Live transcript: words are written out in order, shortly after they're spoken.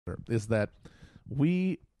seltzer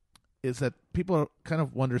is that people kind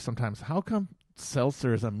of wonder sometimes, how come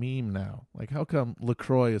seltzer is a meme now? Like, how come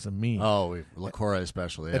LaCroix is a meme? Oh, LaCroix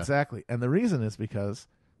especially. Yeah. Exactly. And the reason is because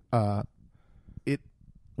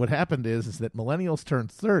what happened is that millennials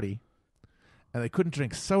turned 30 and they couldn't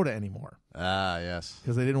drink soda anymore. Ah, yes.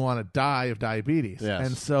 Because they didn't want to die of diabetes. Yes.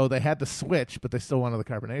 And so they had to switch, but they still wanted the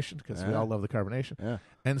carbonation because we all love the carbonation. Yeah.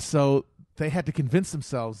 And so they had to convince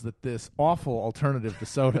themselves that this awful alternative to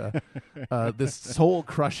soda, this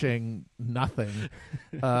soul-crushing nothing,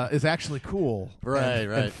 is actually cool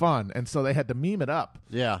and fun. And so they had to meme it up.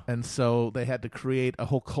 Yeah. And so they had to create a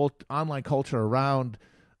whole online culture around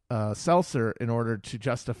seltzer in order to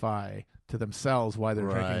justify to themselves why they're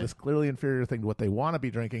drinking this clearly inferior thing to what they want to be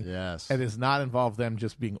drinking. Yes. And does not involve them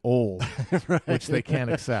just being old, which they can't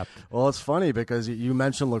accept. Well, it's funny because you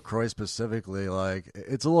mentioned LaCroix specifically. Like,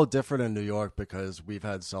 it's a little different in New York because we've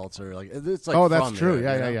had seltzer. Like, it's like, oh, that's true.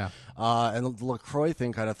 There, Yeah. And the LaCroix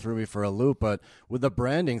thing kind of threw me for a loop. But with the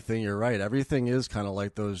branding thing, you're right. Everything is kind of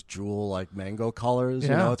like those jewel, like mango colors.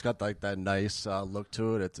 Yeah. You know, it's got like that nice look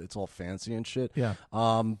to it. It's all fancy and shit. Yeah.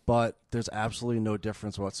 But there's absolutely no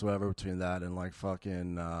difference whatsoever between that and like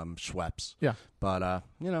fucking Schweppes. Yeah. But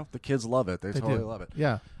the kids love it. They totally love it.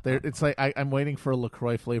 Yeah. It's like I'm waiting for a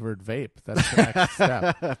LaCroix flavored vape. That's the next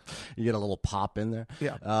step. You get a little pop in there.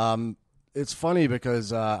 Yeah. It's funny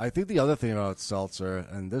because I think the other thing about seltzer,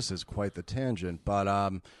 and this is quite the tangent,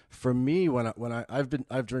 but for me, I've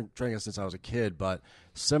drank it since I was a kid, but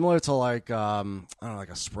similar to like I don't know, like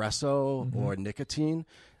espresso or nicotine,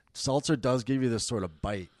 seltzer does give you this sort of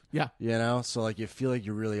bite. Yeah. You know, so like you feel like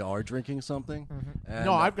you really are drinking something. And,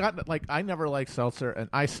 no, I've gotten like I never liked seltzer, and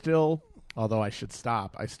I still, although I should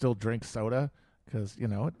stop, I still drink soda because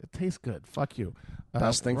it tastes good. Fuck you.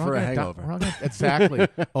 Best thing for a hangover. Exactly.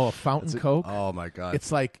 Oh, a fountain Coke. Oh my God.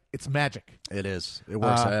 It's like it's magic. It is. It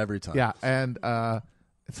works every time. Yeah, and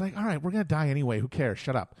it's like, all right, we're gonna die anyway. Who cares?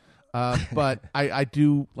 Shut up. But I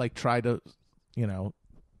do like try to,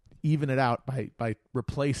 even it out by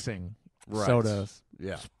replacing sodas.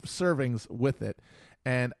 Yeah. Servings with it,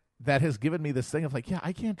 and that has given me this thing of like, yeah,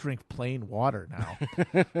 I can't drink plain water now.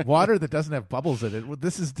 Water that doesn't have bubbles in it.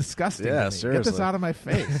 This is disgusting. Yeah, to me. seriously. Get this out of my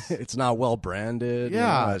face. It's not well branded.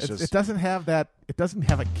 Yeah, just... it doesn't have that. It doesn't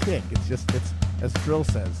have a kick. It's as Trill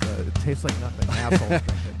says, it tastes like nothing. Assholes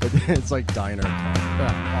drink it. It's like diner.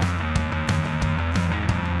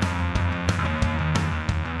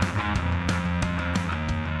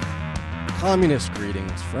 Communist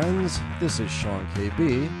greetings, friends. This is Sean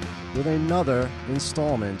KB with another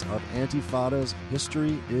installment of Antifada's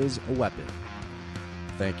History is a Weapon.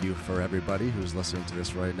 Thank you for everybody who's listening to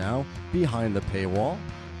this right now behind the paywall.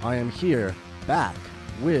 I am here back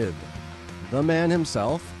with the man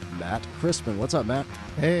himself, Matt Christman. What's up, Matt?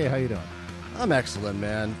 Hey, how you doing? I'm excellent,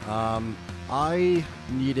 man. I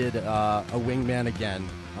needed a wingman again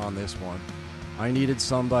on this one. I needed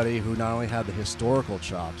somebody who not only had the historical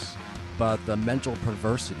chops, but the mental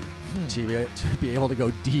perversity to be able to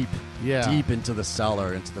go deep into the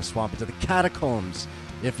cellar, into the swamp, into the catacombs,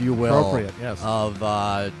 if you will, yes, of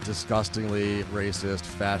disgustingly racist,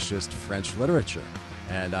 fascist French literature.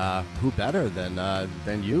 And who better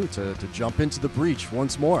than you to jump into the breach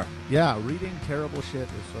once more? Yeah, reading terrible shit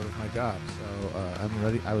is sort of my job, so I'm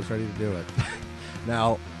ready. I was ready to do it.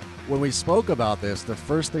 Now, when we spoke about this, the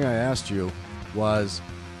first thing I asked you was,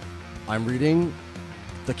 I'm reading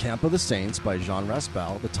The Camp of the Saints by Jean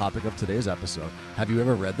Raspail, the topic of today's episode. Have you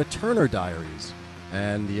ever read the Turner Diaries?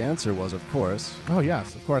 And the answer was, of course. Oh,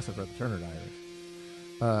 yes, of course I've read the Turner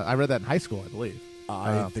Diaries. I read that in high school, I believe.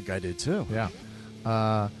 I think I did, too. Yeah.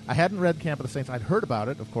 I hadn't read Camp of the Saints. I'd heard about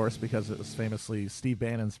it, of course, because it was famously Steve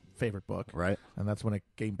Bannon's favorite book. Right. And that's when it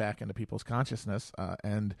came back into people's consciousness.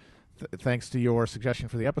 And thanks to your suggestion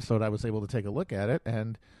for the episode, I was able to take a look at it,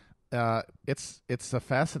 and it's a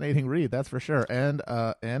fascinating read, that's for sure, and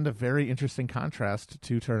a very interesting contrast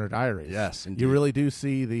to Turner Diaries. Yes, indeed. You really do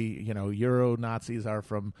see the Euro Nazis are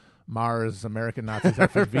from Mars, American Nazis are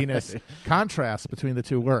from Venus. Contrast between the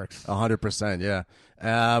two works. 100%, yeah.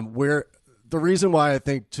 The reason why I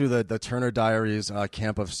think to the Turner Diaries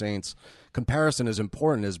Camp of Saints comparison is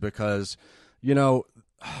important is because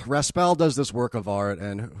Raspail does this work of art,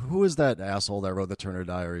 and who is that asshole that wrote the Turner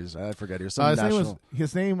Diaries? I forget. He was some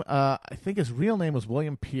his name, I think his real name was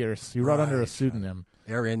William Pierce. He wrote under a pseudonym.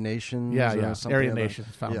 Aryan Nations? Yeah. Aryan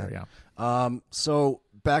Nations founder, yeah. So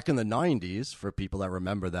back in the 90s, for people that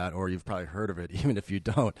remember that, or you've probably heard of it, even if you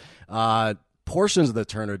don't, portions of the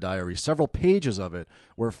Turner Diary, several pages of it,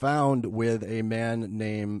 were found with a man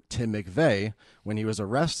named Tim McVeigh when he was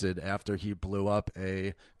arrested after he blew up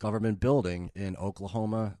a government building in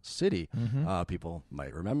Oklahoma City. People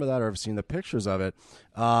might remember that or have seen the pictures of it.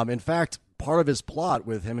 In fact, part of his plot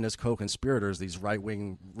with him and his co-conspirators, these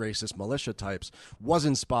right-wing racist militia types, was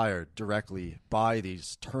inspired directly by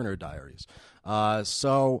these Turner Diaries.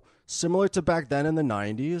 So similar to back then in the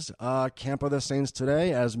 90s, Camp of the Saints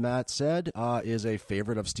Today, as Matt said, is a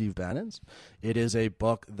favorite of Steve Bannon's. It is a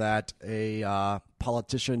book that a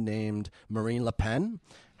politician named Marine Le Pen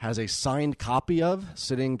has a signed copy of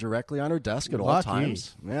sitting directly on her desk at all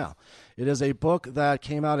times. Yeah. It is a book that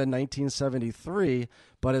came out in 1973,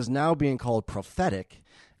 but is now being called Prophetic.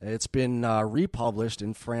 It's been republished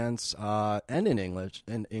in France and in English,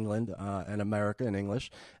 in England and America in English,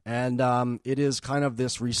 and it is kind of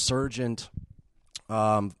this resurgent.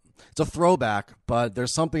 It's a throwback, but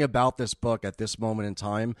there's something about this book at this moment in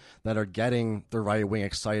time that are getting the right wing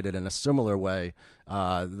excited in a similar way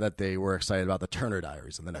that they were excited about the Turner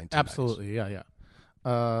Diaries in the 1990s. Absolutely,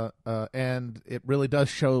 yeah. And it really does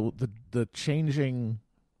show the changing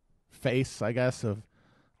face, I guess, of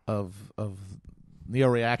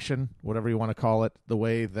neo-reaction, whatever you want to call it, the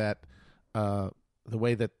way that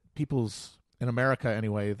people's, in America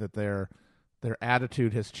anyway, that their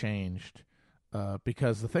attitude has changed.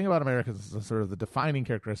 Because the thing about Americans is sort of the defining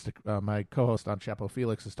characteristic, my co-host on Chapo,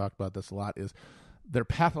 Felix, has talked about this a lot, is their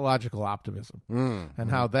pathological optimism, and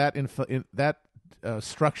how that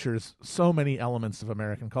structures so many elements of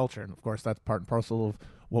American culture. And, of course, that's part and parcel of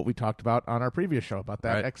what we talked about on our previous show, about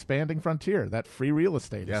that expanding frontier, that free real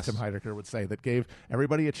estate, as Tim Heidecker would say, that gave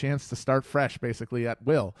everybody a chance to start fresh, basically, at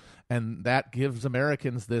will. And that gives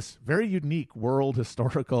Americans this very unique world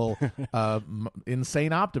historical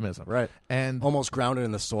insane optimism. Right. And almost grounded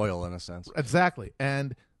in the soil, in a sense. Exactly.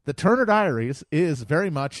 And the Turner Diaries is very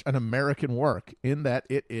much an American work in that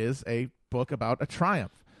it is a book about a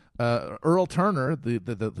triumph. Earl Turner,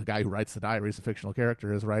 the guy who writes the diaries, the fictional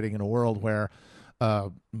character, is writing in a world where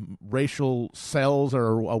racial cells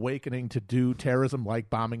are awakening to do terrorism,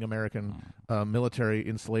 like bombing American military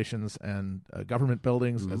installations and government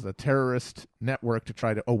buildings as a terrorist network to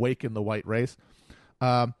try to awaken the white race.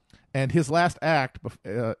 And his last act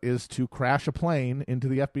is to crash a plane into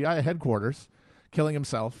the FBI headquarters, killing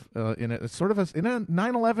himself in a sort of in a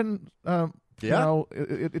 9/11. You know,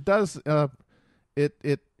 it does.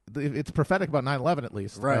 It's prophetic about 9/11 at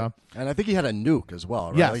least. Right. And I think he had a nuke as well,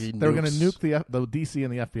 right? Yes, like they were going to nuke the D.C.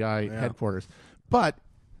 and the FBI headquarters. But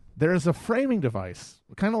there is a framing device,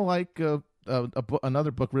 kind of like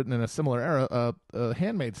another book written in a similar era,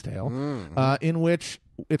 Handmaid's Tale, in which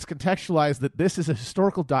it's contextualized that this is a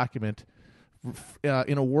historical document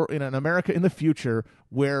in an America in the future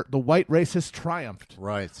where the white race has triumphed,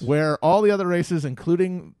 where all the other races,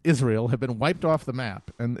 including Israel, have been wiped off the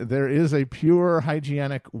map, and there is a pure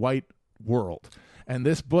hygienic white world. And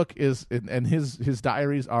this book is, and his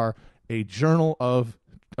diaries are a journal of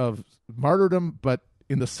martyrdom, but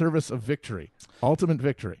in the service of victory, ultimate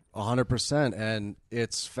victory. 100%, and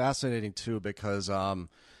it's fascinating too because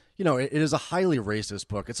you know, it is a highly racist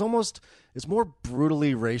book. It's more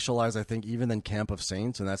brutally racialized, I think, even than Camp of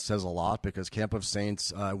Saints, and that says a lot because Camp of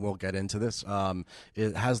Saints, we'll get into this,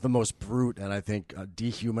 it has the most brute and I think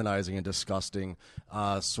dehumanizing and disgusting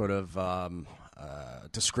sort of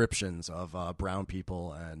descriptions of brown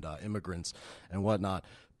people and immigrants and whatnot.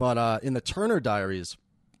 But in the Turner Diaries,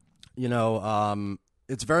 you know,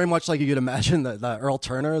 it's very much like you could imagine the Earl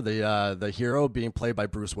Turner, the hero, being played by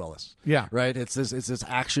Bruce Willis. Yeah, right. It's this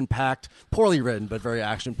action-packed, poorly written, but very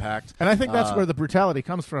action-packed. And I think that's where the brutality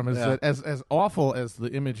comes from. Is that as awful as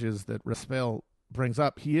the images that Raspail brings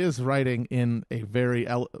up, he is writing in a very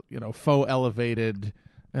faux elevated.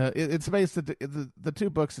 It's based the two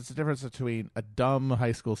books. It's the difference between a dumb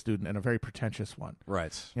high school student and a very pretentious one.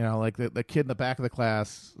 Right. You know, like the kid in the back of the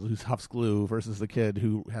class who huffs glue versus the kid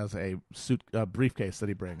who has a briefcase that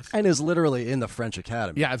he brings and is literally in the French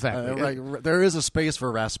Academy. Yeah, exactly. There is a space for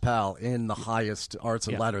Raspail in the highest arts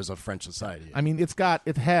and letters of French society. I mean,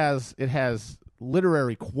 it has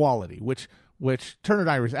literary quality, which Turner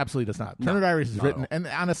Diaries absolutely does not. Turner Diaries is written, and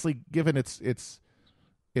honestly, given its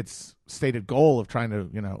stated goal of trying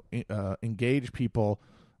to engage people,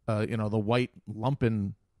 the white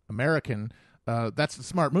lumpen American, that's a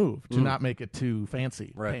smart move to not make it too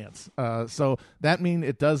fancy pants. So that means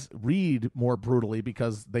it does read more brutally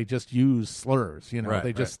because they just use slurs.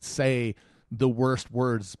 They just say the worst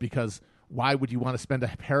words because why would you want to spend a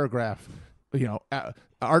paragraph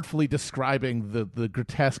artfully describing the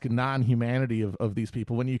grotesque non-humanity of these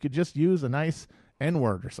people when you could just use a nice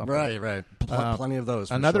N-word or something. Right. Plenty of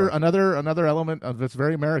those. Another sure. element of that's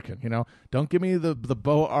very American. Don't give me the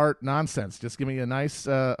Beaux Art nonsense. Just give me a nice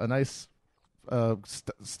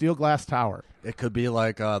steel glass tower. It could be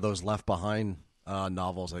like those Left Behind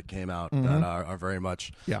novels that came out that are very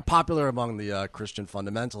much popular among the Christian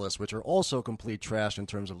fundamentalists, which are also complete trash in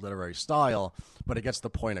terms of literary style, but it gets the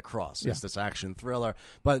point across. It's this action thriller.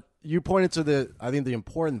 But you pointed to the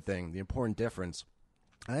important thing, the important difference.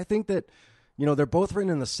 And I think that, they're both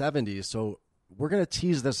written in the 70s, so we're going to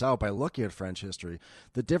tease this out by looking at French history.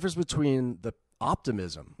 The difference between the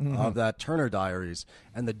optimism of that Turner Diaries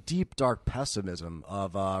and the deep, dark pessimism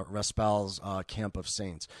of Raspail's Camp of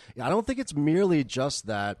Saints. I don't think it's merely just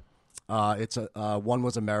that one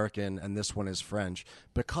was American and this one is French,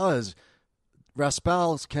 because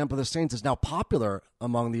Raspail's Camp of the Saints is now popular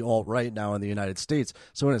among the alt-right now in the United States.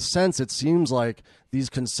 So in a sense, it seems like these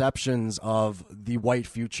conceptions of the white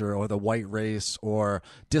future or the white race or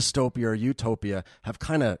dystopia or utopia have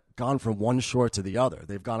kind of gone from one shore to the other.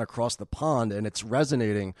 They've gone across the pond, and it's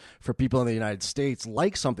resonating for people in the United States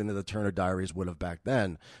like something that the Turner Diaries would have back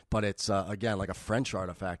then. But it's, again, like a French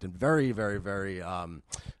artifact and very, very, very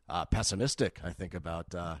pessimistic, I think,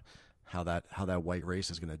 about how that white race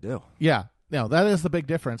is going to do. Yeah. No, that is the big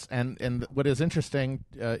difference, and what is interesting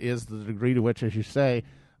is the degree to which, as you say,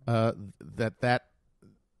 that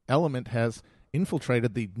element has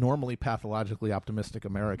infiltrated the normally pathologically optimistic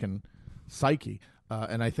American psyche,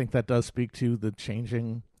 and I think that does speak to the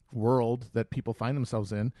changing world that people find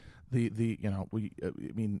themselves in. In the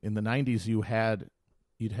 90s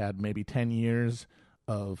you'd had maybe 10 years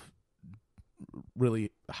of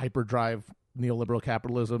really hyperdrive neoliberal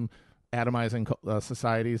capitalism, atomizing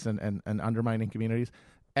societies and undermining communities.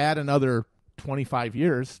 Add another 25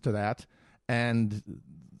 years to that, and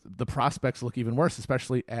the prospects look even worse,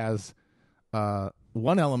 especially as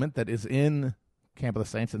one element that is in Camp of the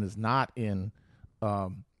Saints and is not in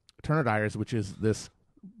Turner Diaries, which is this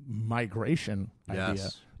migration idea,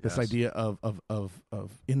 this idea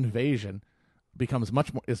of invasion, becomes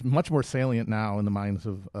much more salient now in the minds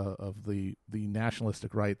of the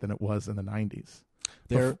nationalistic right than it was in the 90s.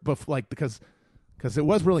 Because it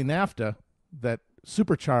was really NAFTA that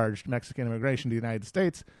supercharged Mexican immigration to the United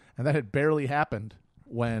States, and that had barely happened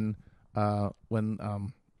when Turner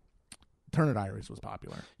Diaries was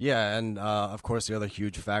popular. Yeah, and of course the other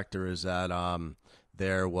huge factor is that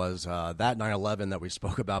there was that 9/11 that we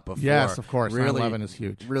spoke about before. Yes, of course. Really, 9/11 is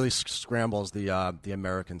huge. Really scrambles the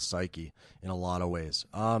American psyche in a lot of ways.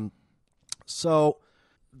 So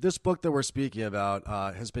this book that we're speaking about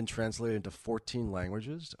has been translated into 14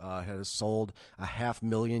 languages. It has sold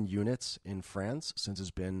 500,000 units in France since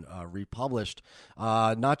it's been republished.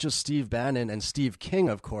 Not just Steve Bannon and Steve King,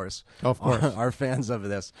 of course, are fans of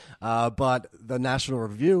this, but the National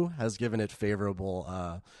Review has given it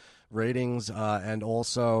favorable ratings, and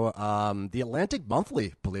also the Atlantic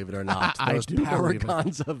Monthly, believe it or not. Those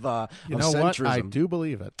paragons of centrism. What? I do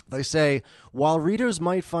believe it. They say, while readers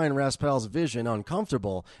might find Raspail's vision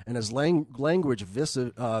uncomfortable and his language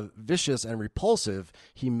vicious and repulsive,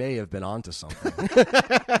 he may have been onto something.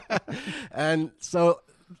 And so,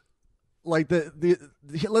 like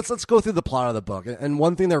let's go through the plot of the book. And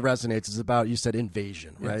one thing that resonates is about, you said,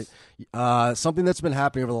 invasion, right? Yes. Something that's been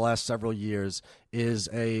happening over the last several years is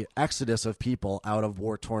a exodus of people out of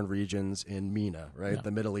war-torn regions in MENA, right? Yeah.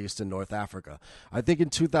 The Middle East and North Africa. I think in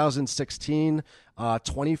 2016,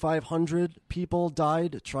 2,500 people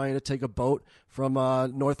died trying to take a boat from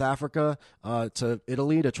North Africa to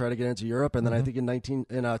Italy to try to get into Europe. And then I think in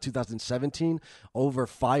 2017, over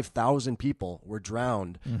 5,000 people were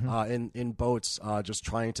drowned in boats just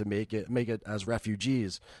trying to make it as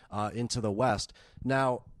refugees into the West.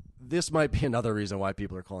 Now, this might be another reason why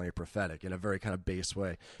people are calling it prophetic in a very kind of base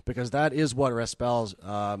way, because that is what Raspail's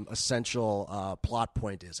essential plot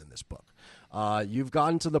point is in this book. You've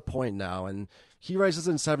gotten to the point now, and he writes this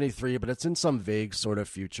in 73, but it's in some vague sort of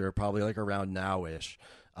future, probably like around now-ish,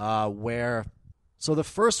 where so the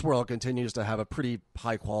first world continues to have a pretty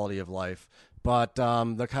high quality of life, but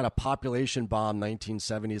the kind of population bomb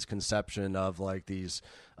 1970s conception of like these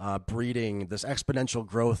breeding, this exponential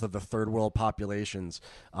growth of the third world populations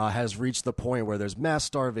has reached the point where there's mass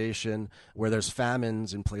starvation, where there's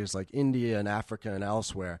famines in places like India and Africa and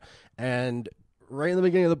elsewhere. And right in the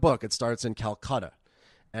beginning of the book, it starts in Calcutta.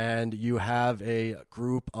 And you have a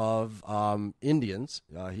group of Indians,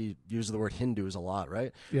 he uses the word Hindus a lot,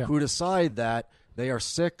 right? Yeah. Who decide that they are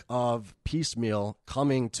sick of piecemeal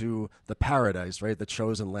coming to the paradise, right, the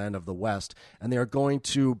chosen land of the West, and they are going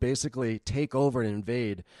to basically take over and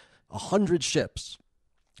invade 100 ships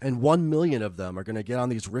And 1 million of them are going to get on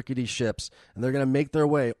these rickety ships, and they're going to make their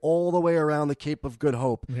way all the way around the Cape of Good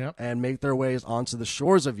Hope and make their ways onto the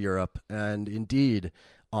shores of Europe and indeed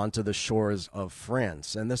onto the shores of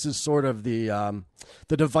France. And this is sort of the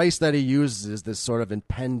device that he uses is this sort of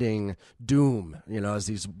impending doom, as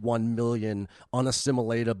these 1 million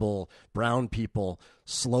unassimilatable brown people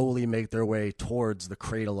slowly make their way towards the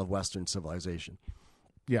cradle of Western civilization.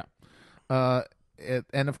 Yeah.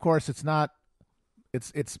 And of course, it's not.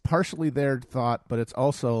 It's partially their thought, but it's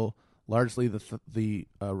also largely the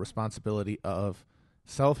responsibility of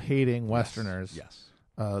self-hating Westerners,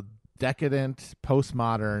 decadent,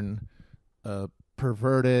 postmodern,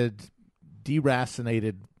 perverted,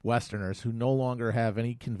 deracinated Westerners who no longer have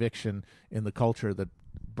any conviction in the culture that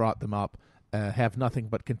brought them up, have nothing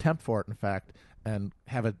but contempt for it, in fact, and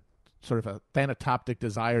have a sort of a thanatoptic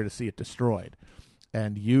desire to see it destroyed,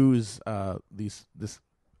 and use this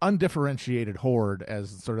undifferentiated horde as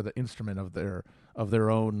sort of the instrument of their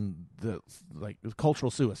own cultural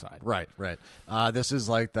suicide. Right. This is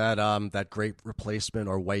like that great replacement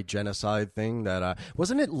or white genocide thing that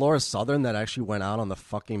wasn't it Laura Southern that actually went out on the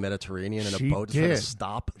fucking Mediterranean in a boat to try to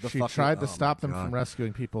stop the She tried to stop them from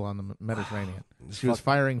rescuing people on the Mediterranean. She was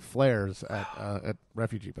firing flares at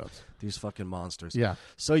refugee boats. These fucking monsters. Yeah.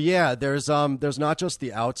 So there's not just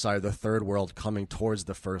the outside, the third world coming towards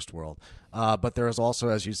the first world, but there is also,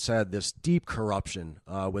 as you said, this deep corruption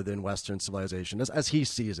within Western civilization, as he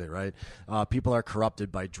sees it. Right. People are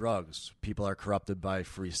corrupted by drugs. People are corrupted by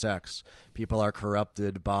free sex. People are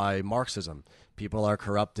corrupted by Marxism. People are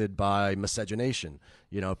corrupted by miscegenation.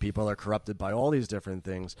 People are corrupted by all these different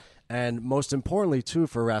things. And most importantly, too,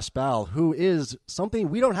 for Raspail, who is something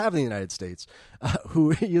we don't have in the United States,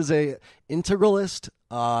 who is a integralist,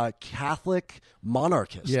 Catholic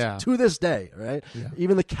monarchist to this day, right? Yeah.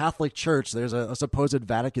 Even the Catholic Church, there's a supposed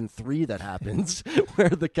Vatican III that happens where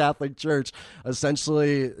the Catholic Church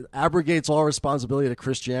essentially abrogates all responsibility to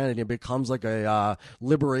Christianity and becomes like a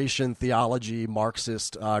liberation theology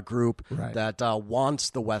Marxist group that wants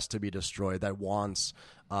the West to be destroyed, that wants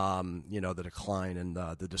the decline and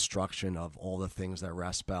the destruction of all the things that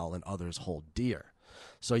Raspail and others hold dear.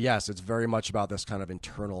 So yes, it's very much about this kind of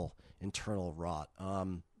internal rot.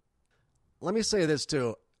 Let me say this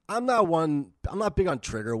too. I'm not big on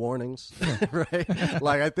trigger warnings, right?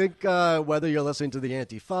 Like I think whether you're listening to the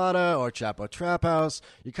Antifada or Chapo Trap House,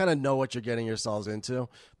 you kind of know what you're getting yourselves into.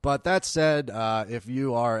 But that said, if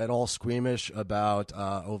you are at all squeamish about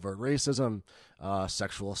overt racism,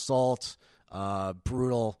 sexual assault,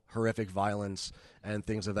 brutal, horrific violence, and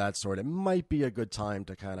things of that sort, it might be a good time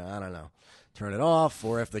to kind of, turn it off,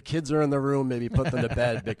 or if the kids are in the room, maybe put them to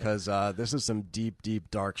bed because this is some deep,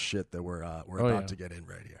 deep, dark shit that we're about to get in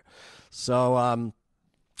right here. So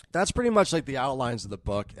that's pretty much like the outlines of the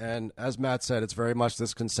book. And as Matt said, it's very much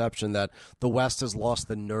this conception that the West has lost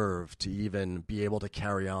the nerve to even be able to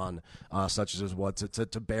carry on such as what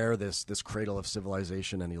to bear this cradle of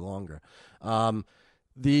civilization any longer.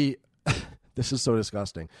 This is so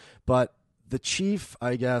disgusting, but the chief,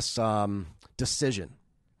 I guess, decision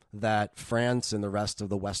that France and the rest of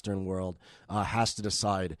the Western world has to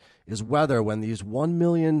decide is whether, when these 1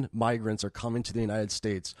 million migrants are coming to the United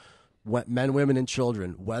States, men, women, and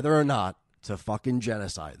children, whether or not to fucking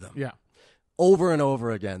genocide them. Yeah. Over and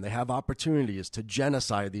over again, they have opportunities to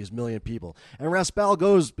genocide these million people. And Raspail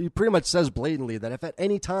he pretty much says blatantly that if at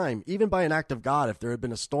any time, even by an act of God, if there had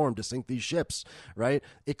been a storm to sink these ships, right,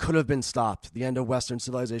 it could have been stopped. The end of Western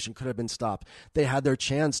civilization could have been stopped. They had their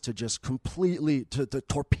chance to just completely to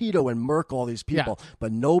torpedo and murk all these people. Yeah.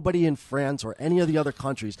 But nobody in France or any of the other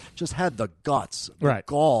countries just had the guts, the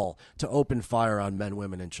gall to open fire on men,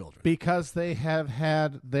 women, and children. Because they have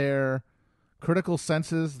had their critical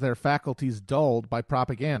senses, their faculties dulled by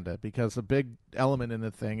propaganda, because a big element in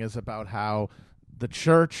the thing is about how the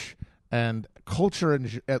church and culture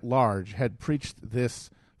at large had preached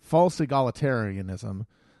this false egalitarianism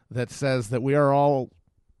that says that we are all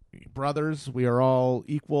brothers, we are all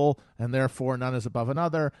equal, and therefore none is above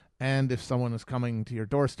another, and if someone is coming to your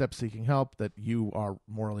doorstep seeking help, that you are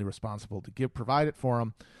morally responsible to provide it for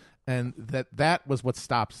them, and that was what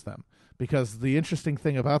stops them. Because the interesting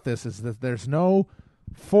thing about this is that there's no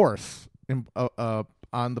force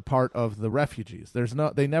on the part of the refugees.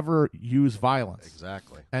 They never use violence.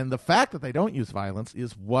 Exactly. And the fact that they don't use violence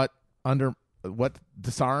is what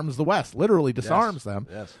disarms the West, literally disarms them.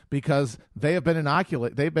 Yes. Because they've been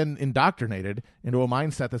indoctrinated into a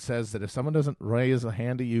mindset that says that if someone doesn't raise a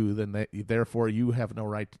hand to you, then therefore you have no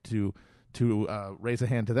right to raise a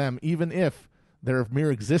hand to them, even if their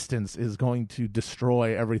mere existence is going to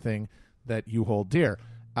destroy everything that you hold dear.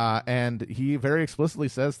 And he very explicitly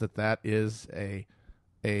says that is a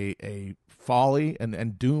a folly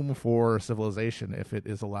and doom for civilization if it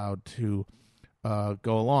is allowed to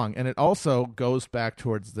go along. And it also goes back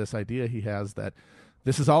towards this idea he has that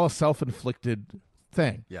this is all a self-inflicted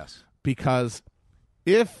thing. Yes. Because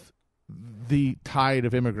if the tide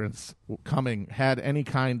of immigrants coming had any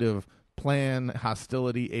kind of plan,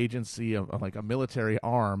 hostility, agency of like a military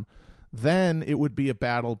arm, then it would be a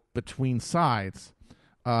battle between sides.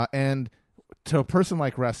 And to a person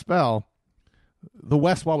like Raspail, the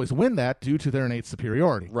West will always win that due to their innate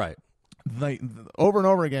superiority. Right. Over and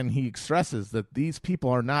over again, he stresses that these people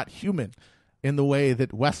are not human in the way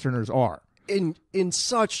that Westerners are. In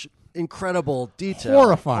such incredible detail.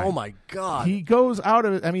 Horrifying. Oh my God. He goes out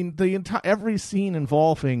of it. I mean, every scene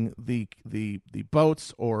involving the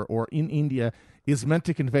boats or in India is meant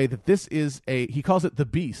to convey that this is he calls it the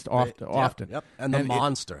beast often. Yep. And the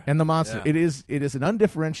monster. Yeah. It is an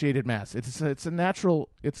undifferentiated mass. It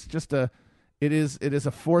is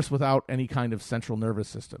a force without any kind of central nervous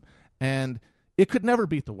system. And it could never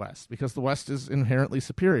beat the West because the West is inherently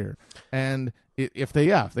superior. And if they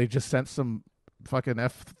just sent some fucking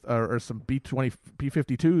or some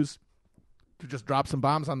B-52s to just drop some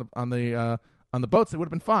bombs on the boats, they would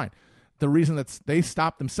have been fine. The reason that they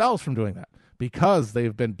stopped themselves from doing that because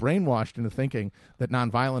they've been brainwashed into thinking that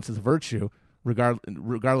nonviolence is a virtue,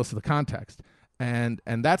 regardless of the context, and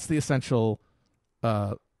that's the essential.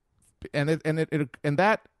 That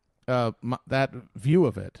view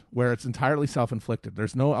of it, where it's entirely self-inflicted,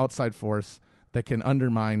 there's no outside force that can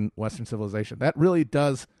undermine Western civilization. That really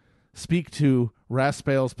does speak to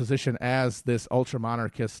Raspail's position as this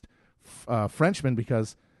ultra-monarchist Frenchman,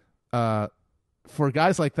 because for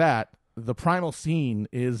guys like that, the primal scene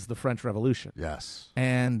is the French Revolution. Yes.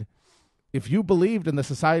 And if you believed in the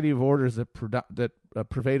society of orders that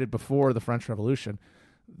pervaded before the French Revolution,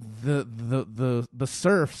 the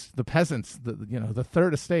serfs, the peasants, the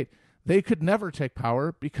third estate, they could never take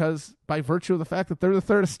power because by virtue of the fact that they're the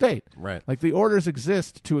third estate. Right. Like the orders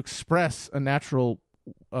exist to express a natural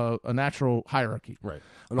hierarchy. Right.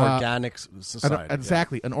 An organic society.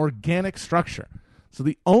 Exactly. An organic structure. So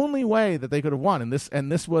the only way that they could have won,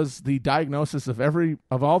 and this was the diagnosis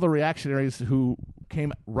of all the reactionaries who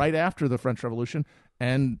came right after the French Revolution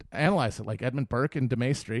and analyzed it, like Edmund Burke and de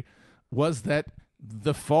Maistre, was that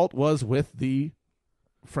the fault was with the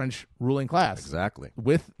French ruling class. Exactly.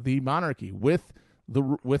 With the monarchy, with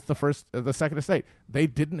the second estate. They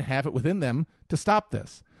didn't have it within them to stop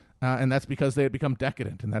this. And that's because they had become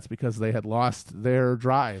decadent, and that's because they had lost their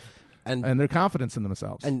drive and their confidence in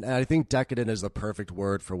themselves. And I think decadent is the perfect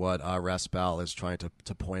word for what Raspail is trying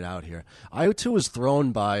to point out here. I, too, was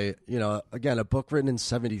thrown by, again, a book written in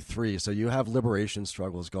 1973, so you have liberation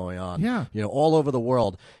struggles going on, all over the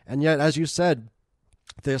world. And yet, as you said,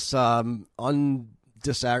 this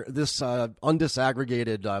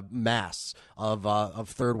undisaggregated mass of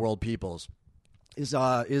third world peoples is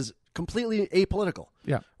completely apolitical.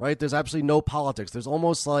 Yeah. Right? There's absolutely no politics. There's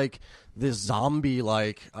almost like this zombie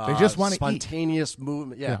they just want spontaneous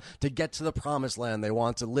movement to get to the promised land. They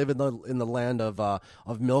want to live in the land of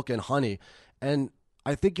milk and honey. And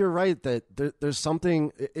I think you're right that there's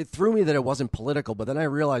something. It threw me that it wasn't political, but then I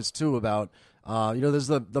realized too about there's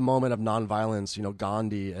the moment of nonviolence,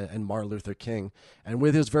 Gandhi and Martin Luther King, and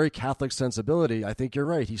with his very Catholic sensibility, I think you're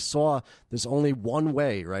right. He saw there's only one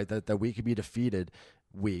way, right, that we could be defeated,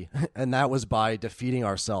 and that was by defeating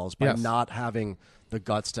ourselves, by not having the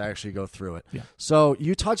guts to actually go through it. Yeah. So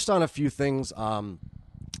you touched on a few things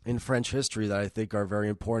in French history that I think are very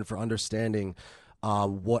important for understanding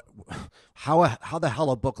how the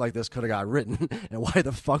hell a book like this could have got written and why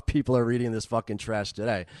the fuck people are reading this fucking trash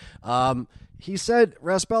today.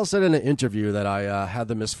 Raspail said in an interview that I had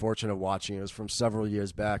the misfortune of watching, it was from several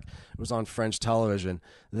years back, it was on French television,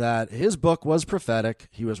 that his book was prophetic.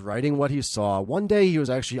 He was writing what he saw. One day he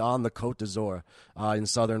was actually on the Côte d'Azur in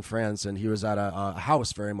southern France, and he was at a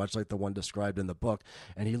house very much like the one described in the book,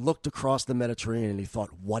 and he looked across the Mediterranean and he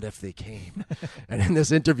thought, what if they came? And in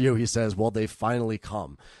this interview he says, well, they finally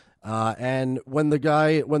come. And when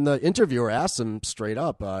the interviewer asked him straight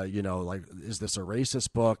up, is this a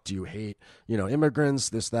racist book? Do you hate, immigrants,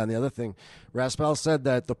 this, that, and the other thing? Raspail said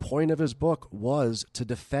that the point of his book was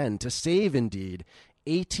to save indeed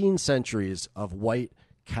 18 centuries of white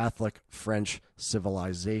Catholic French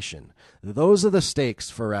civilization. Those are the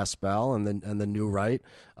stakes for Raspail and the new right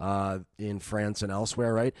in France and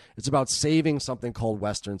elsewhere, right? It's about saving something called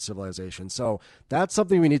Western civilization. So that's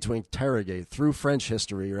something we need to interrogate through French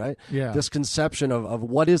history, right? Yeah. This conception of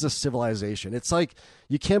what is a civilization. It's like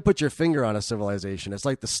you can't put your finger on a civilization. It's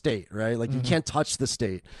like the state, right? Like you can't touch the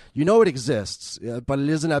state. You know it exists, but it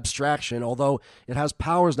is an abstraction, although it has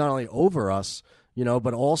powers not only over us,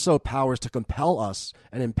 but also powers to compel us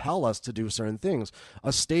and impel us to do certain things.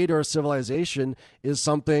 A state or a civilization is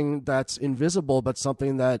something that's invisible, but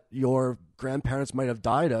something that your grandparents might have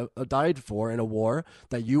died for in a war,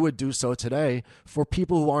 that you would do so today for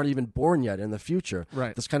people who aren't even born yet in the future.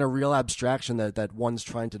 Right. This kind of real abstraction that one's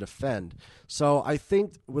trying to defend. So I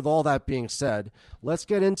think with all that being said, let's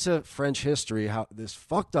get into French history, how this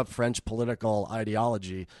fucked up French political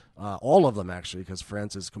ideology, all of them actually, because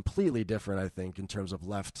France is completely different, I think, in terms of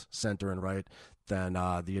left, center, and right than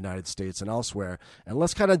the United States and elsewhere. And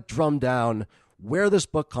let's kind of drum down where this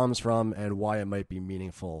book comes from and why it might be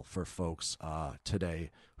meaningful for folks today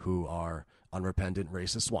who are unrepentant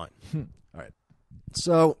racist swine. All right.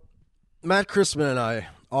 So Matt Christman and I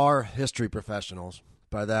are history professionals.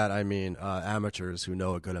 By that, I mean amateurs who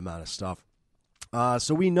know a good amount of stuff.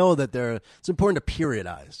 So we know that it's important to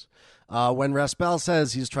periodize. When Raspail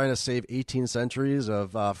says he's trying to save 18 centuries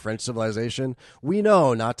of French civilization, we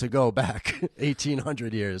know not to go back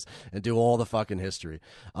 1,800 years and do all the fucking history.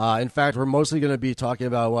 In fact, we're mostly going to be talking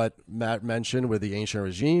about what Matt mentioned with the ancient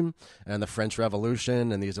regime and the French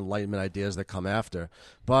Revolution and these Enlightenment ideas that come after.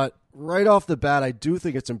 But right off the bat, I do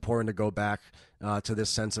think it's important to go back to this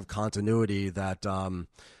sense of continuity that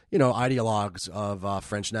ideologues of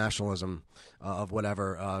French nationalism, of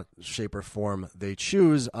whatever shape or form they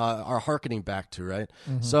choose, are hearkening back to, right?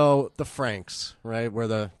 Mm-hmm. So the Franks, right, where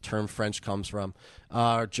the term French comes from,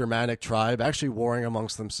 Germanic tribe, actually warring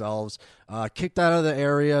amongst themselves, kicked out of the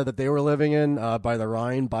area that they were living in by the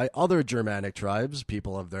Rhine by other Germanic tribes,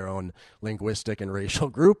 people of their own linguistic and racial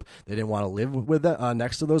group. They didn't want to live with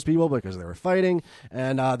next to those people because they were fighting,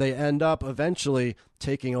 and they end up eventually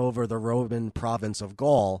taking over the Roman province of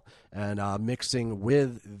Gaul and mixing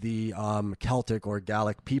with the Celtic or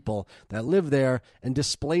Gallic people that live there and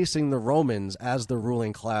displacing the Romans as the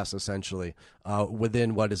ruling class, essentially,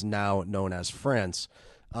 within what is now known as France.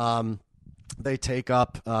 They take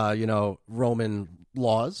up, Roman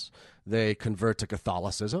laws. They convert to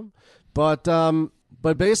Catholicism. But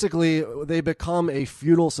basically, they become a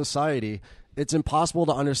feudal society. It's impossible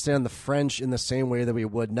to understand the French in the same way that we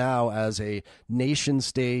would now as a nation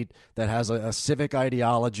state that has a civic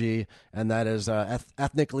ideology and that is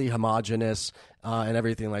ethnically homogenous and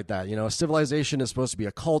everything like that. A civilization is supposed to be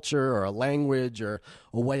a culture or a language or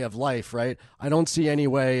a way of life, right? I don't see any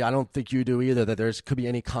way, I don't think you do either, that could be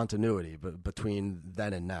any continuity between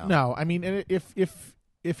then and now. No, I mean, if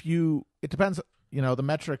it depends. The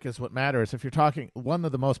metric is what matters. If you're talking one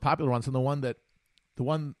of the most popular ones and the one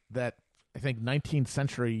that I think 19th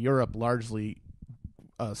century Europe largely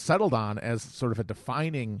settled on as sort of a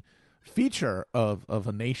defining feature of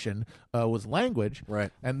a nation was language. Right.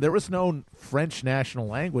 And there was no French national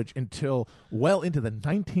language until well into the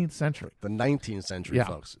 19th century. The 19th century, yeah.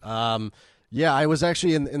 Folks. I was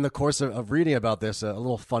actually in the course of reading about this, a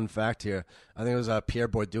little fun fact here. I think it was Pierre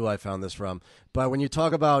Bourdieu I found this from. But when you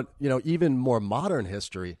talk about, even more modern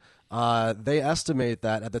history, they estimate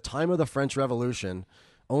that at the time of the French Revolution,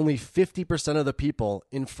 only 50% of the people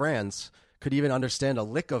in France could even understand a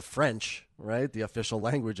lick of French, right, the official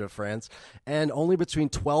language of France, and only between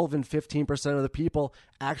 12 and 15% of the people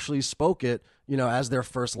actually spoke it, as their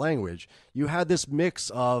first language. You had this mix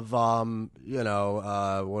of,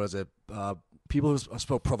 people who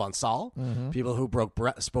spoke Provençal, mm-hmm. people who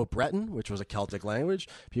spoke Breton, which was a Celtic language,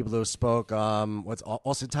 people who spoke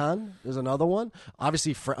Occitan is another one.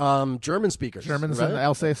 Obviously, German speakers. Germans right? in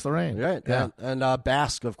Alsace-Lorraine. Right, yeah. And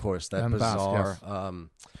Basque, of course, that and bizarre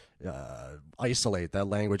Basque, that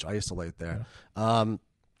language isolate there. Yeah.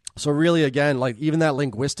 So really, again, even that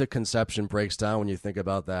linguistic conception breaks down when you think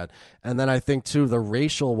about that. And then I think, too, the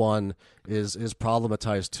racial one is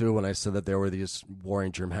problematized, too, when I said that there were these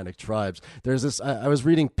warring Germanic tribes. There's this, I was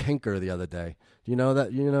reading Pinker the other day. Do you know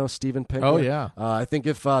that, Steven Pinker? Oh, yeah. I think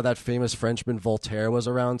if that famous Frenchman Voltaire was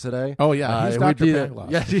around today. Oh, yeah. He's Dr.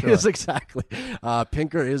 Pangloss. Yeah, he is, exactly.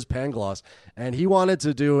 Pinker is Pangloss. And he wanted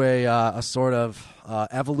to do a sort of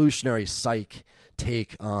evolutionary psych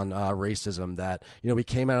take on racism, that we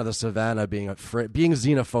came out of the savannah being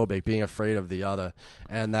xenophobic, being afraid of the other,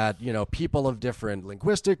 and that people of different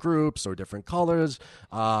linguistic groups or different colors,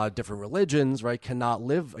 different religions, right, cannot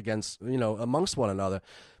live amongst one another.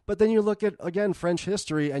 But then you look at, again, French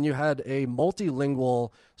history, and you had a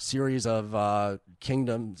multilingual series of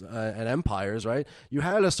kingdoms and empires, right? You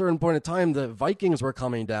had at a certain point in time, the Vikings were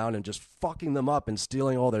coming down and just fucking them up and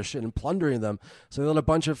stealing all their shit and plundering them. So then a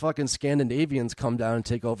bunch of fucking Scandinavians come down and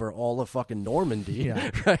take over all of fucking Normandy, yeah.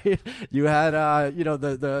 Right? You had,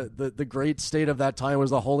 the great state of that time was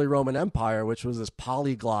the Holy Roman Empire, which was this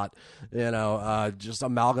polyglot, just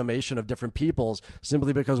amalgamation of different peoples,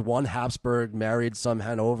 simply because one Habsburg married some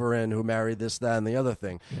Hanover sovereign who married this, that, and the other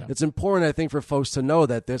thing. Yeah. It's important, I think, for folks to know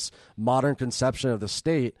that this modern conception of the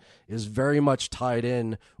state is very much tied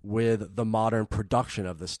in with the modern production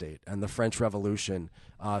of the state. And the French Revolution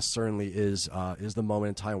certainly is the moment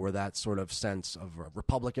in time where that sort of sense of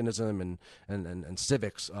republicanism and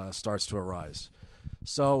civics starts to arise.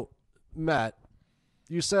 So, Matt,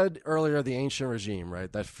 you said earlier the ancient regime,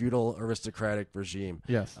 right? That feudal aristocratic regime.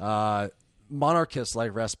 Yes. Monarchists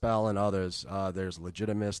like Raspail and others, there's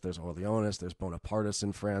Legitimists, there's Orleanists, there's Bonapartists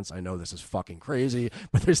in France. I know this is fucking crazy,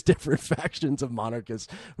 but there's different factions of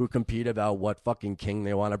monarchists who compete about what fucking king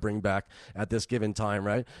they want to bring back at this given time,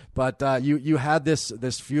 right? But you had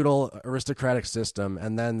this feudal aristocratic system,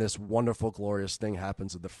 and then this wonderful, glorious thing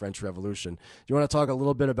happens with the French Revolution. Do you want to talk a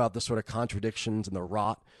little bit about the sort of contradictions and the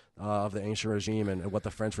rot of the ancient regime and what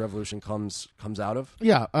the French Revolution comes out of?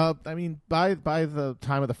 Yeah, I mean, by the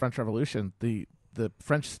time of the French Revolution, the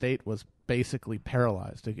French state was basically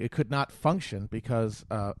paralyzed. It could not function because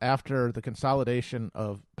after the consolidation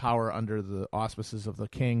of power under the auspices of the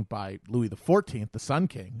king by Louis XIV, the Sun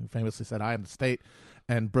King, who famously said, "I am the state,"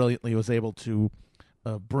 and brilliantly was able to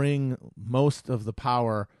bring most of the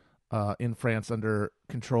power in France under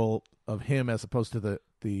control of him as opposed to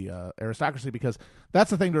the aristocracy, because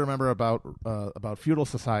that's the thing to remember about feudal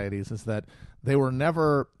societies, is that they were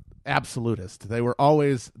never absolutist. They were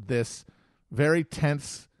always this very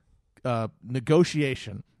tense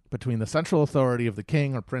negotiation between the central authority of the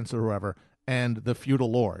king or prince or whoever and the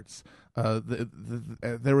feudal lords.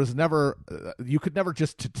 There was never you could never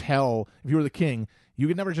just tell, if you were the king, you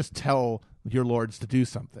could never just tell your lords to do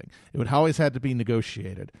something. It would always had to be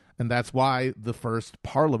negotiated, and that's why the first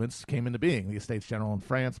parliaments came into being. The Estates General in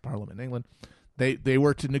France, Parliament in England, they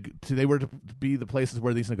were to be the places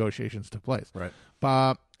where these negotiations took place. Right.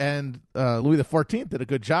 And Louis XIV did a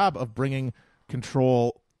good job of bringing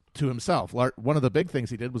control to himself. One of the big things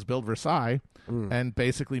he did was build Versailles and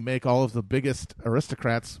basically make all of the biggest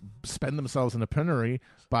aristocrats spend themselves in a penury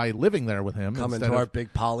by living there with him. Come into our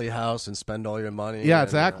big poly house and spend all your money. Yeah,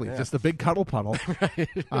 exactly. Just a big cuddle puddle.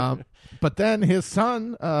 Right. But then his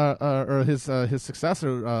son, or his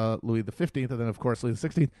successor, Louis XV, and then, of course, Louis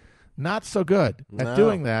XVI, not so good at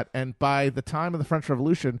doing that. And by the time of the French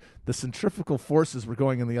Revolution, the centrifugal forces were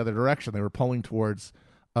going in the other direction. They were pulling towards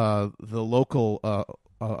the local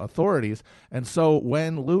authorities. And so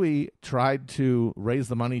when Louis tried to raise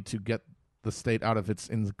the money to get the state out of its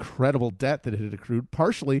incredible debt that it had accrued,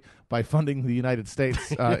 partially by funding the United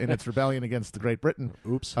States in its rebellion against Great Britain.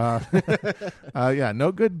 Oops. Yeah,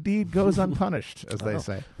 no good deed goes unpunished, as they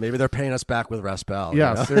say. Maybe they're paying us back with Raspail.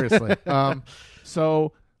 Yeah, you know? Seriously.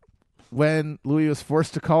 So when Louis was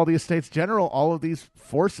forced to call the Estates General, all of these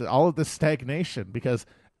forces, all of this stagnation, because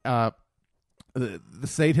the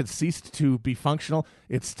state had ceased to be functional.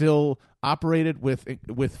 It still operated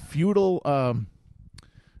with feudal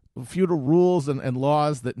rules and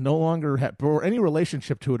laws that no longer bore any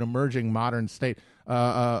relationship to an emerging modern state.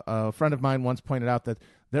 A friend of mine once pointed out that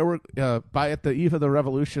there were at the eve of the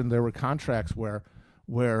revolution, there were contracts where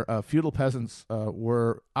feudal peasants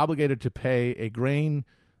were obligated to pay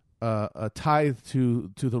a tithe to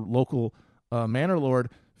the local manor lord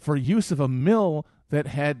for use of a mill that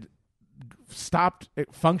had stopped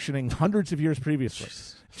functioning hundreds of years previously.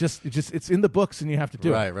 Just it's in the books, and you have to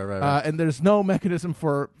do it. Right. And there's no mechanism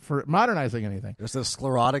for modernizing anything. There's this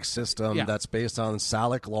sclerotic system that's based on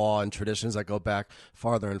Salic law and traditions that go back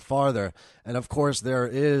farther and farther. And of course, there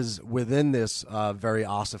is within this very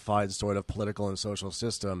ossified sort of political and social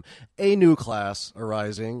system a new class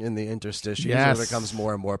arising in the interstices that becomes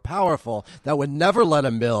more and more powerful that would never let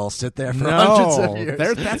a mill sit there for hundreds of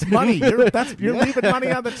years. That's money. You're leaving money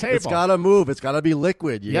on the table. It's got to move. It's got to be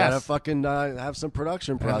liquid. You got to fucking have some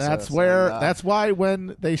production process. And that's why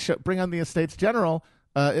when they bring on the Estates General,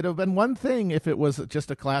 it would have been one thing if it was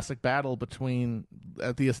just a classic battle between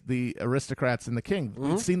the aristocrats and the king.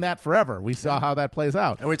 We've seen that forever. We saw how that plays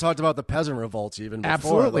out. And we talked about the peasant revolts even before.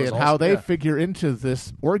 Absolutely, and how they figure into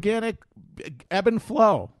this organic ebb and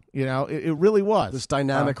flow. You know, it really was. This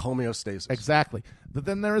dynamic homeostasis. Exactly. But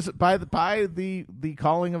then there is, by the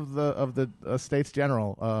calling of the Estates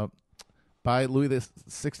General by Louis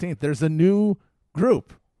XVI, there's a new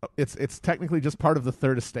group. It's technically just part of the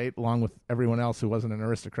Third Estate, along with everyone else who wasn't an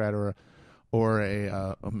aristocrat or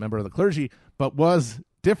a member of the clergy, but was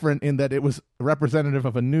different in that it was representative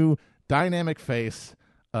of a new dynamic face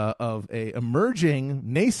of a emerging,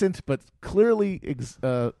 nascent, but clearly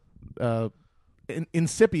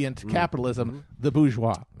incipient capitalism, the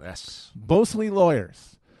bourgeois. Yes. Mostly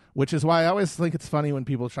lawyers, which is why I always think it's funny when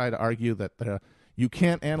people try to argue that you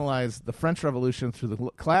can't analyze the French Revolution through the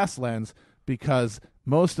class lens, because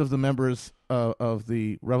most of the members of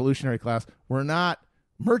the revolutionary class were not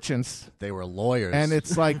merchants. They were lawyers. And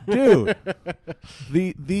it's like, dude,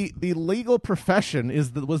 the legal profession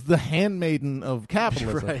was the handmaiden of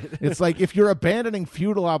capitalism. Right. It's like if you're abandoning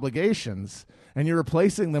feudal obligations and you're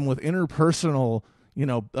replacing them with interpersonal,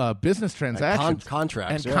 business transactions,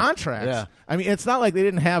 contracts. Yeah. I mean, it's not like they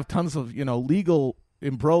didn't have tons of legal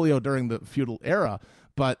imbroglio during the feudal era,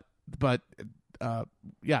 but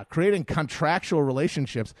creating contractual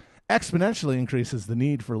relationships exponentially increases the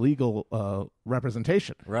need for legal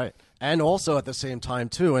representation. Right. And also at the same time,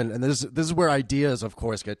 too, and this is where ideas, of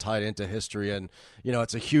course, get tied into history. And,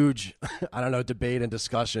 it's a huge, debate and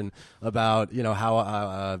discussion about,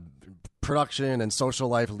 how production and social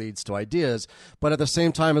life leads to ideas. But at the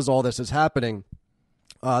same time as all this is happening,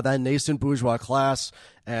 that nascent bourgeois class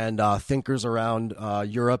and thinkers around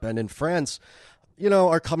Europe and in France,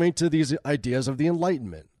 are coming to these ideas of the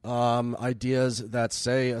Enlightenment, ideas that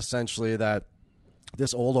say essentially that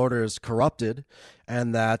this old order is corrupted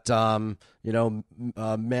and that,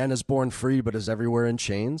 man is born free but is everywhere in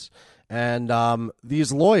chains. And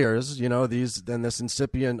these lawyers, this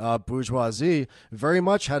incipient bourgeoisie very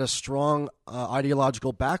much had a strong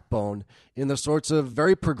ideological backbone in the sorts of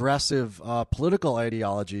very progressive political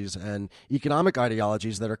ideologies and economic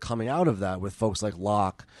ideologies that are coming out of that with folks like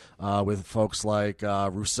Locke, with folks like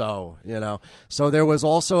Rousseau, So there was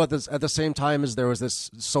also at the same time as there was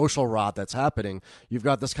this social rot that's happening, you've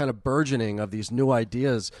got this kind of burgeoning of these new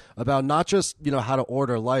ideas about not just, how to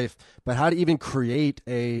order life, but how to even create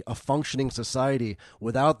a functioning society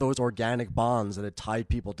without those organic bonds that had tied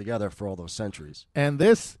people together for all those centuries. And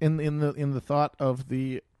this, in the thought of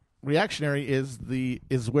the reactionary,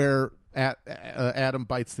 is where Adam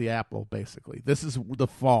bites the apple. Basically, this is the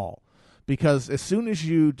fall, because as soon as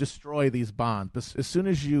you destroy these bonds, as soon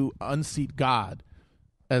as you unseat God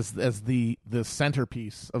as the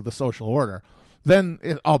centerpiece of the social order, then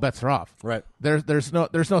all bets are off. Right. There's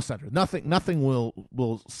no center. Nothing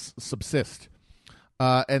will subsist.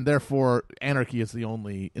 And therefore, anarchy is the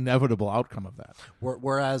only inevitable outcome of that.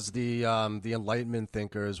 Whereas the Enlightenment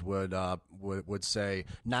thinkers would say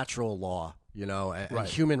natural law, and right.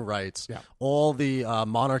 human rights. Yeah. All the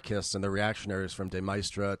monarchists and the reactionaries from De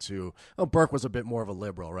Maistre to Burke was a bit more of a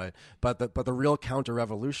liberal, right? But the real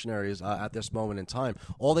counter-revolutionaries at this moment in time,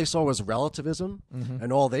 all they saw was relativism,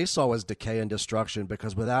 and all they saw was decay and destruction.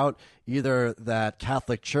 Because without either that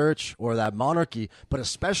Catholic Church or that monarchy, but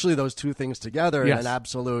especially those two things together in an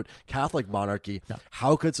absolute Catholic monarchy,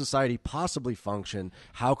 how could society possibly function?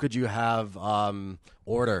 How could you have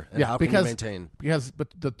order, and how can you maintain? But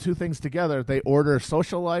the two things together, they order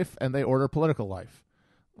social life and they order political life.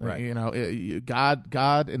 Right.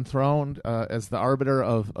 God enthroned as the arbiter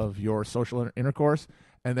of your social intercourse,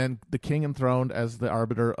 and then the king enthroned as the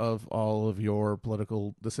arbiter of all of your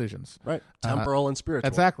political decisions. Right. Temporal and spiritual.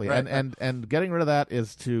 Exactly. Right. And getting rid of that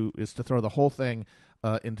is to throw the whole thing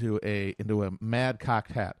into a mad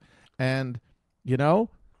cocked hat. And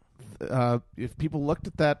if people looked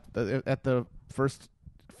at that at the first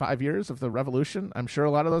 5 years of the revolution, I'm sure a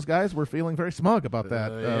lot of those guys were feeling very smug about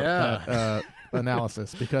that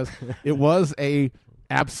analysis, because it was a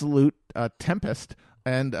absolute tempest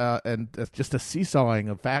and just a seesawing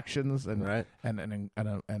of factions and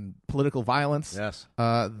and political violence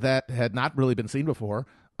that had not really been seen before.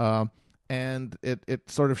 And it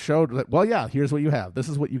sort of showed that, here's what you have. This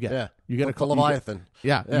is what you get. Yeah. You get a Leviathan.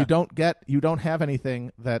 You don't have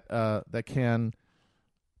anything that can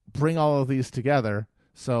bring all of these together.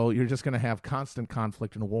 So you're just going to have constant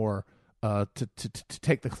conflict and war to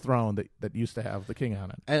take the throne that used to have the king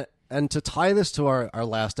on it. And to tie this to our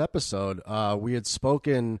last episode, we had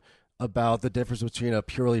spoken about the difference between a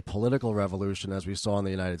purely political revolution, as we saw in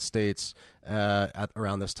the United States at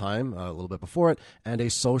around this time, a little bit before it, and a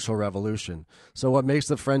social revolution. So what makes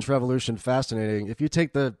the French Revolution fascinating, if you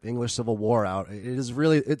take the English Civil War out,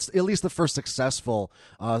 it's at least the first successful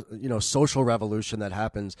social revolution that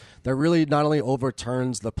happens that really not only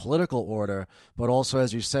overturns the political order, but also,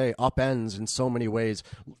 as you say, upends in so many ways,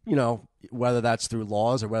 whether that's through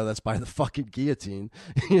laws or whether that's by the fucking guillotine,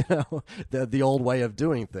 the old way of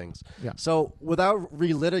doing things. Yeah. So without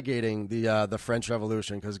relitigating the French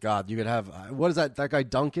Revolution, because God, you could have what is that guy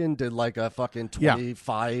Duncan did like a fucking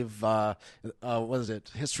 25 what is it,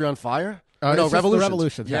 History on Fire? No,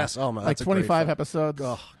 Revolutions. Yes. Yeah. Oh my, like 25 episodes.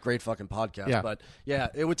 Oh, great fucking podcast. Yeah. But yeah,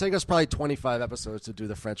 it would take us probably 25 episodes to do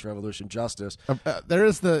the French Revolution justice. There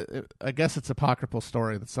is I guess it's apocryphal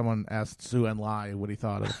story that someone asked Sue Enlai what he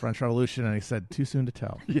thought of the French Revolution, and he said, "Too soon to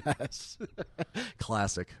tell." Yes.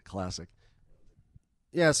 Classic.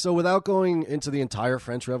 Yeah, so without going into the entire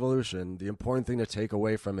French Revolution, the important thing to take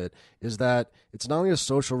away from it is that it's not only a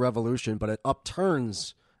social revolution, but it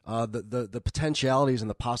upturns the potentialities and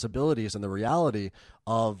the possibilities and the reality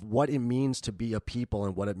of what it means to be a people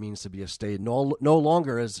and what it means to be a state. No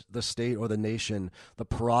longer is the state or the nation the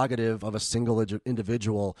prerogative of a single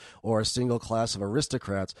individual or a single class of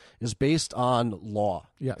aristocrats. Is based on law.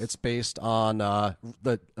 Yes. It's based on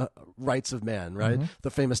the rights of man, right? Mm-hmm.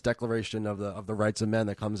 The famous Declaration of the Rights of Men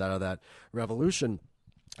that comes out of that revolution.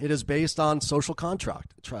 It is based on social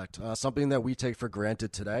contract, something that we take for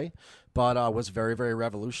granted today, but was very, very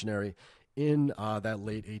revolutionary in that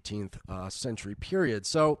late 18th century period.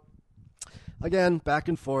 So, again, back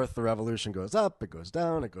and forth, the revolution goes up, it goes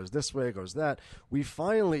down, it goes this way, it goes that. We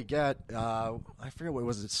finally get, I forget what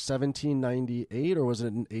was it, 1798 or was it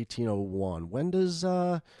in 1801? When does...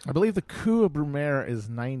 I believe the coup of Brumaire is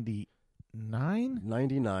 99?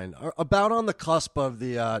 99. About on the cusp of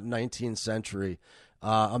the 19th century.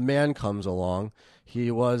 A man comes along. He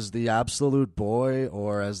was the absolute boy,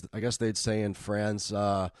 or as I guess they'd say in France,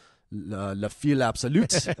 le fil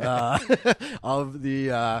absolute of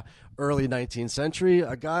the early 19th century,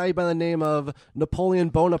 a guy by the name of Napoleon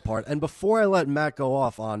Bonaparte. And before I let Matt go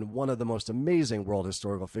off on one of the most amazing world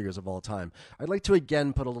historical figures of all time, I'd like to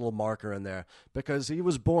again put a little marker in there, because he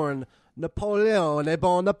was born Napoleone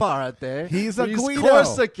Bonaparte. He's a Guido.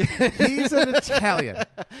 Corsican. He's an Italian.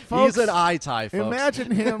 Folks, he's an Itai, folks.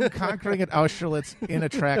 Imagine him conquering at Auschwitz in a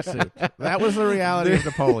tracksuit. That was the reality of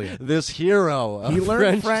Napoleon. This hero. He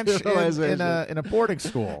learned French in a boarding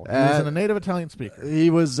school. He was a native Italian speaker. He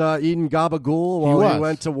was eating gabagool while he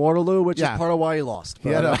went to Waterloo, which is part of why he lost. He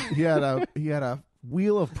had a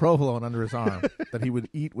wheel of provolone under his arm that he would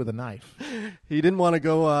eat with a knife. He didn't want to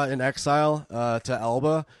go in exile to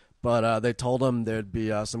Elba, but they told him there'd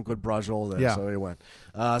be some good brajol there, so he went.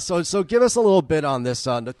 So give us a little bit on this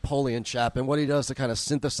Napoleon chap and what he does to kind of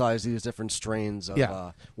synthesize these different strains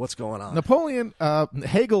of what's going on. Napoleon,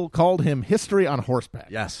 Hegel called him history on horseback.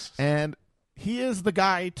 Yes. And he is the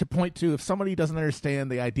guy to point to if somebody doesn't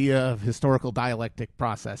understand the idea of historical dialectic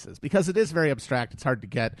processes, because it is very abstract. It's hard to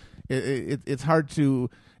get. It's hard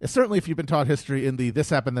to... Certainly, if you've been taught history in the this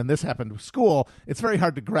happened, then this happened school, it's very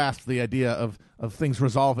hard to grasp the idea of things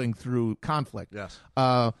resolving through conflict. Yes.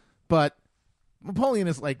 But Napoleon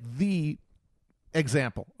is like the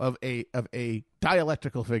example of a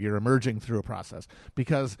dialectical figure emerging through a process,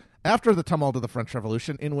 because after the tumult of the French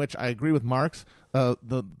Revolution, in which I agree with Marx,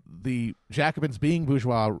 the Jacobins, being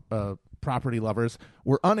bourgeois property lovers,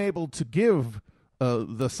 were unable to give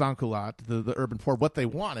the sans-culottes, the urban poor, what they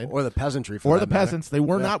wanted, or the peasantry, or the peasants. They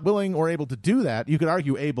were not willing or able to do that. You could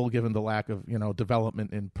argue able, given the lack of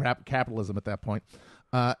development in capitalism at that point.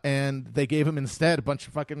 And they gave him instead a bunch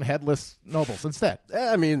of fucking headless nobles instead.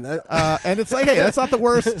 I mean, and it's like, hey, that's not the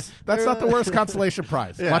worst. That's not the worst consolation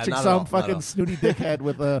prize. Yeah, watching some fucking snooty dickhead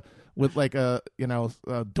with like a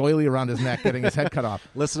doily around his neck getting his head cut off.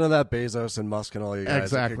 Listen to that Bezos and Musk and all you guys.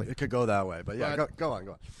 Exactly. It could go that way, but go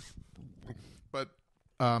on. But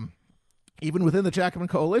even within the Jacobin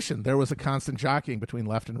coalition, there was a constant jockeying between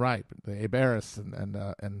left and right, the Héberists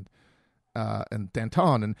and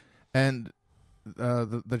Danton, and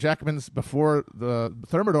the Jacobins before the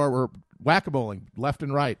Thermidor were whack-a-moling left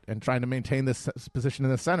and right and trying to maintain this position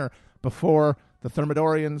in the center. Before the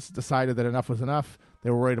Thermidorians decided that enough was enough,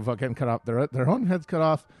 they were worried about getting cut off, their own heads cut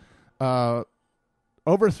off,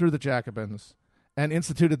 overthrew the Jacobins and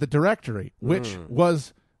instituted the Directory, which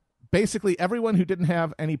was basically everyone who didn't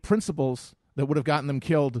have any principles that would have gotten them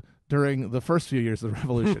killed during the first few years of the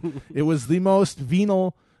Revolution. It was the most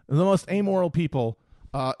venal, the most amoral people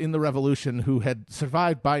in the Revolution who had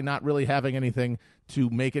survived by not really having anything to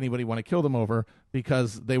make anybody want to kill them over,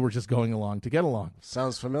 because they were just going along to get along.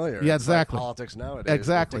 Sounds familiar. Yeah, it's exactly. Like politics nowadays.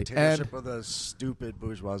 Exactly. The dictatorship of the stupid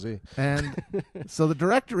bourgeoisie. And so the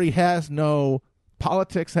Directory has no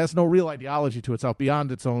politics, has no real ideology to itself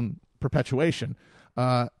beyond its own perpetuation.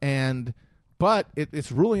 But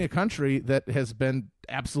it's ruling a country that has been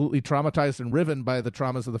absolutely traumatized and riven by the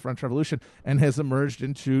traumas of the French Revolution, and has emerged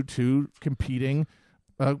into two competing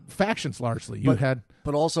factions largely.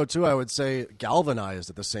 But also, too, I would say galvanized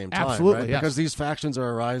at the same time. Absolutely, right? yes. Because these factions are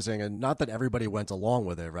arising, and not that everybody went along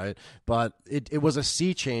with it, right? But it was a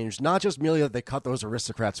sea change, not just merely that they cut those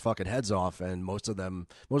aristocrats' fucking heads off, and most of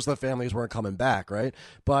the families weren't coming back, right?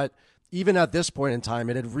 But even at this point in time,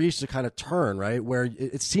 it had reached a kind of turn, right, where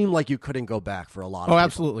it seemed like you couldn't go back for a lot of people.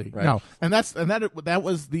 Absolutely. Right? No. And that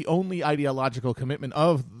was the only ideological commitment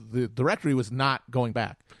of the Directory, was not going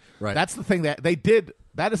back. Right. That's the thing that they did.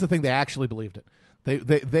 That is the thing they actually believed in.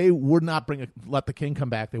 They would not let the king come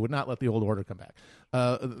back. They would not let the old order come back.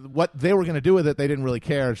 What they were going to do with it, they didn't really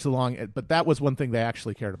care so long. But that was one thing they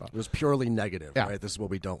actually cared about. It was purely negative, yeah. right? This is what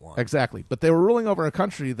we don't want. Exactly. But they were ruling over a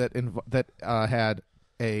country that had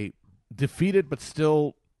a defeated but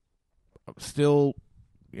still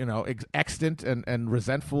extant and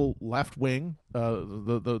resentful left wing,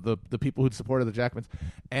 the people who'd supported the Jacobins,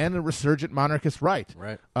 and a resurgent monarchist right.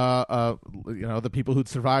 Right. The people who'd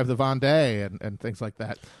survived the Vendée and things like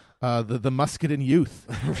that. The Muscadin youth.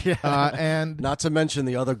 Yeah. And not to mention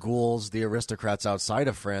the other ghouls, the aristocrats outside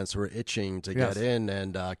of France who were itching to get in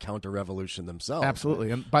and counter-revolution themselves. Absolutely.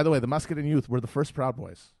 Right? And by the way, the Muscadin youth were the first Proud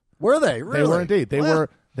Boys. Were they? Really? They were indeed. They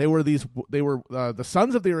were the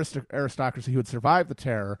sons of the aristocracy who had survived the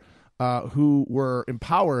terror, who were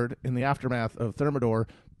empowered in the aftermath of Thermidor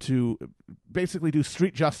to basically do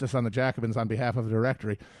street justice on the Jacobins on behalf of the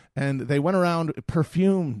Directory, and they went around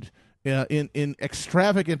perfumed in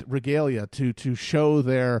extravagant regalia to show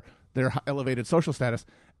their elevated social status,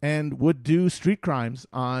 and would do street crimes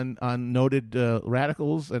on noted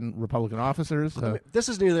radicals and Republican officers. This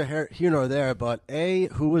is neither here nor there, but A,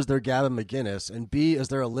 who was their Gavin McGinnis, and B, is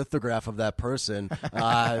there a lithograph of that person,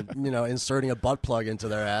 inserting a butt plug into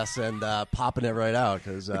their ass and popping it right out?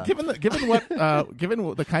 Because given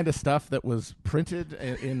the kind of stuff that was printed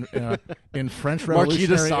in French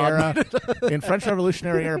Revolutionary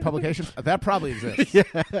era publications, that probably exists. Yeah.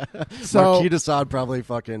 So Marquis de Sade probably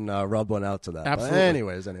fucking rubbed one out to that. Absolutely. But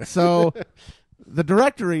anyways. So the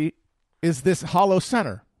Directory is this hollow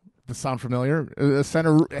center. Does that sound familiar? A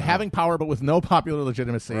center having power but with no popular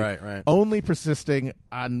legitimacy. Right. Only persisting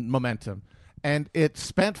on momentum. And it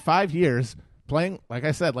spent 5 years playing, like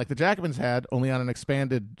I said, like the Jacobins had, only on an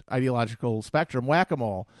expanded ideological spectrum,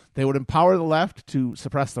 whack-a-mole. They would empower the left to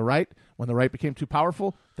suppress the right. When the right became too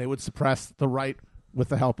powerful, they would suppress the right with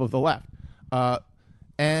the help of the left.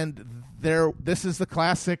 This is the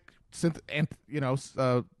classic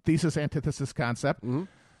thesis antithesis concept, mm-hmm.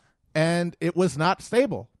 and it was not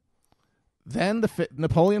stable. Then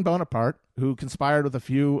Napoleon Bonaparte, who conspired with a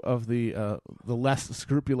few of the less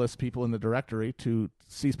scrupulous people in the Directory to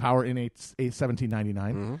seize power in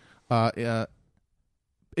 1799, mm-hmm.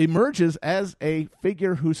 Emerges as a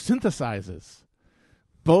figure who synthesizes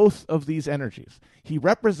both of these energies. He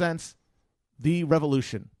represents the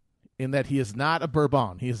revolution, in that he is not a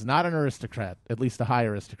Bourbon. He is not an aristocrat, at least a high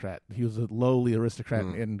aristocrat. He was a lowly aristocrat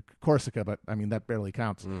in Corsica, but, I mean, that barely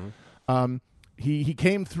counts. Mm-hmm. He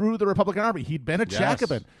came through the Republican Army. He'd been a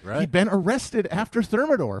Jacobin. Right. He'd been arrested after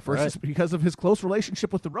Thermidor because of his close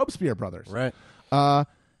relationship with the Robespierre brothers. Right.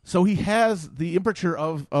 So he has the imperature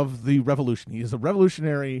of the revolution. He is a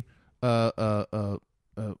revolutionary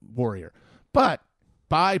warrior. But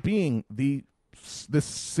by being this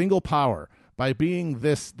single power, by being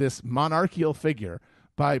this monarchical figure,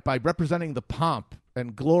 by representing the pomp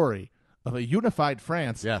and glory of a unified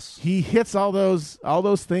France, yes, he hits all those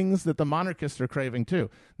things that the monarchists are craving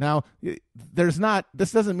too. Now,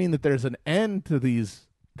 this doesn't mean that there's an end to these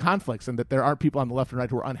conflicts and that there aren't people on the left and right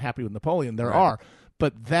who are unhappy with Napoleon. There are,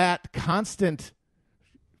 but that constant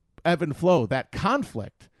ebb and flow, that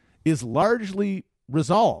conflict, is largely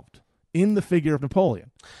resolved in the figure of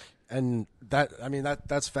Napoleon. And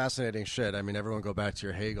that's fascinating shit. I mean, everyone go back to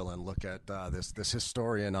your Hegel and look at this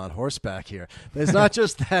historian on horseback here. But it's not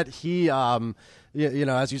just that he,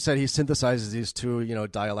 as you said, he synthesizes these two,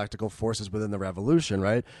 dialectical forces within the revolution,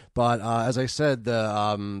 right? But as I said,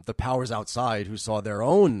 the powers outside who saw their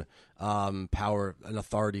own power and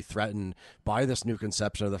authority threatened by this new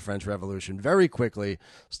conception of the French Revolution very quickly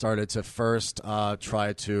started to first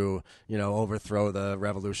try to overthrow the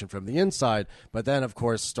revolution from the inside, but then of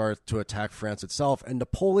course start to attack France itself. And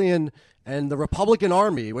Napoleon and the Republican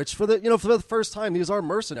Army, which for the first time, these are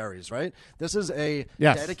mercenaries, right? This is a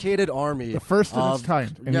dedicated army, the first of its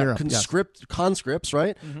kind in Europe. Conscripts,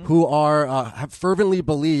 right? Mm-hmm. Who have fervently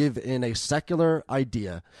believe in a secular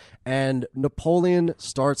idea. And Napoleon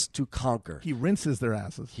starts to conquer. He rinses their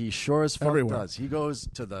asses. He sure as fuck everywhere does. He goes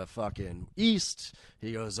to the fucking east.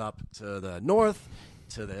 He goes up to the north,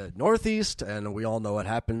 to the northeast, and we all know what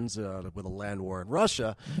happens with a land war in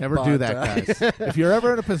Russia. Never do that, guys. If you're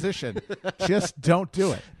ever in a position, just don't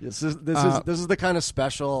do it. This is the kind of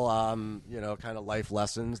special, kind of life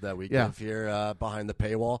lessons that we give here behind the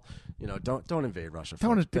paywall. Don't invade Russia.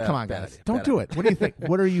 Come on, guys. Don't do it. What do you think?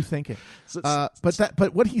 What are you thinking?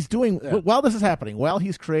 But what he's doing while this is happening, while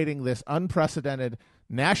he's creating this unprecedented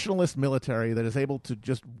nationalist military that is able to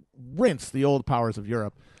just rinse the old powers of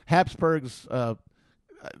Europe, Habsburgs,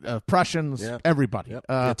 Prussians, everybody. Yep.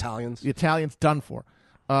 The Italians done for.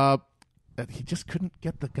 He just couldn't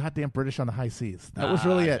get the goddamn British on the high seas. That was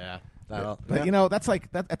really it. Yeah. But that's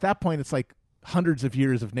like that. At that point, it's like hundreds of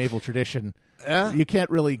years of naval tradition. Yeah. You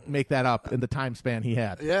can't really make that up in the time span he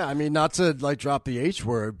had. Yeah, I mean, not to like drop the H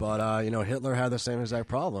word, but Hitler had the same exact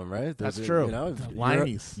problem, right? That's true.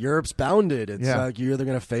 Europe's bounded. It's like you're either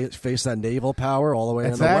going to face that naval power all the way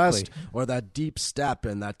in the west, or that deep steppe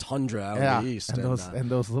and that tundra out in the east.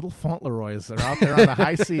 And those little Fauntleroys are out there on the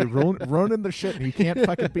high sea ruining the shit, and you can't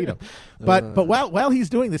fucking beat them. But while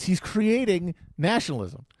he's doing this, he's creating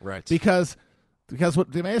nationalism, right? Because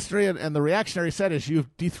what the Maestri and the reactionary said is,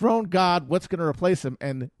 you've dethroned God, what's going to replace him?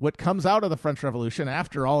 And what comes out of the French Revolution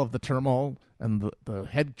after all of the turmoil and the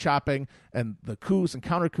head chopping and the coups and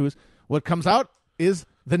counter coups, what comes out is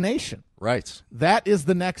the nation. Right. That is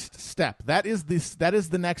the next step. That is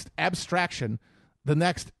the next abstraction, the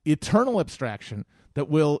next eternal abstraction that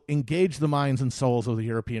will engage the minds and souls of the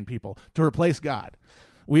European people to replace God.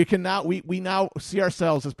 We now see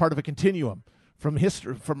ourselves as part of a continuum from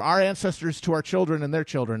history, from our ancestors to our children and their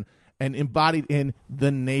children, and embodied in the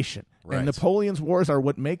nation. Right. And Napoleon's wars are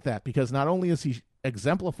what make that, because not only is he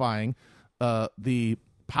exemplifying the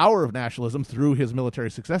power of nationalism through his military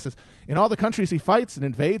successes, in all the countries he fights and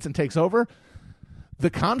invades and takes over, the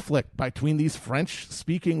conflict between these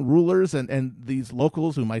French-speaking rulers and these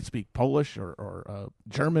locals who might speak Polish or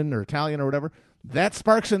German or Italian or whatever, that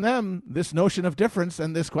sparks in them this notion of difference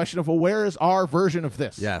and this question of, well, where is our version of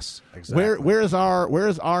this? Yes, exactly. Where is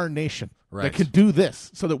our nation that can do this,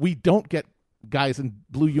 so that we don't get guys in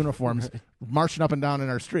blue uniforms marching up and down in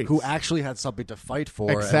our streets who actually had something to fight for,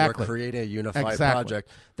 and were creating a unified project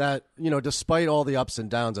that, despite all the ups and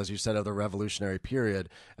downs, as you said, of the revolutionary period,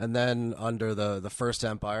 and then under the First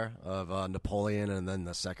Empire of Napoleon, and then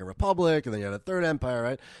the Second Republic, and then you have the Third Empire,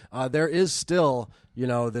 right? There is still,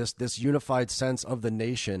 this unified sense of the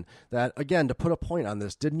nation that, again, to put a point on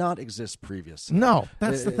this, did not exist previously. No,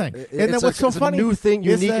 that's the thing. And then what's so funny, a new thing,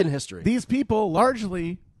 unique in history. These people,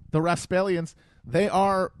 largely the Raspailians, they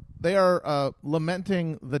are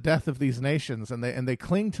lamenting the death of these nations, and they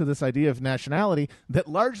cling to this idea of nationality that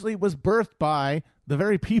largely was birthed by the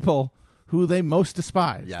very people who they most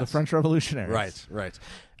despise, the French revolutionaries. Right.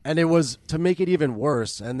 And it was, to make it even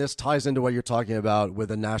worse, and this ties into what you're talking about with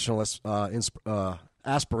the nationalist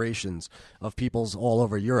aspirations of peoples all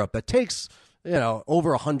over Europe, that takes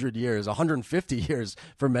over 100 years, 150 years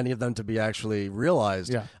for many of them to be actually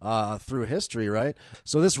realized through history, right?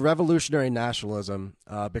 So this revolutionary nationalism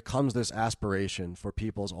becomes this aspiration for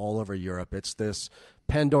peoples all over Europe. It's this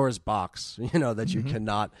Pandora's box, that you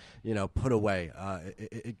cannot, put away.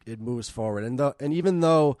 It moves forward. And even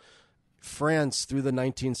though France, through the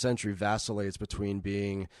 19th century, vacillates between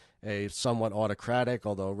being a somewhat autocratic,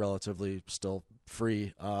 although relatively still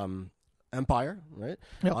free, empire, right?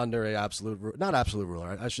 Yep. Under a not absolute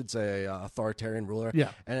ruler, I should say authoritarian ruler.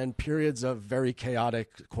 Yeah. And in periods of very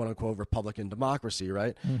chaotic, quote unquote, Republican democracy,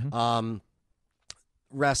 right? Mm-hmm.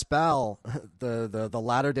 Raspail, the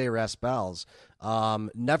latter day Raspails,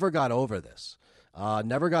 never got over this.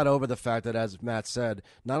 Never got over the fact that, as Matt said,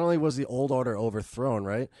 not only was the old order overthrown,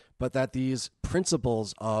 right, but that these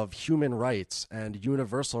principles of human rights and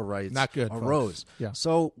universal rights arose. Yeah.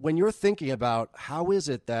 So when you're thinking about how is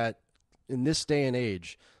it that in this day and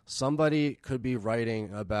age, somebody could be writing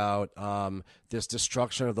about this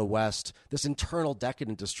destruction of the West, this internal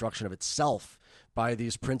decadent destruction of itself by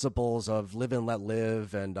these principles of live and let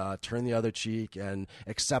live, and turn the other cheek, and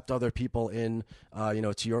accept other people in,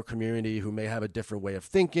 to your community who may have a different way of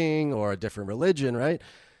thinking or a different religion, right?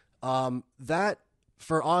 That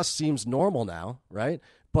for us seems normal now, right?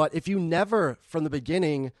 But if you never, from the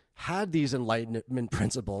beginning, had these Enlightenment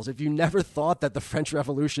principles, if you never thought that the French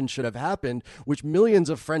Revolution should have happened, which millions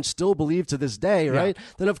of French still believe to this day, right?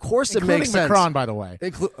 Then of course it makes sense. Macron, by the way.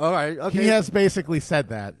 All right, okay. He has basically said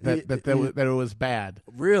that it was bad.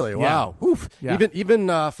 Really? Wow. Oof. Yeah. Even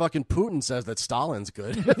fucking Putin says that Stalin's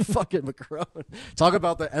good. Fucking Macron. Talk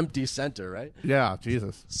about the empty center, right? Yeah,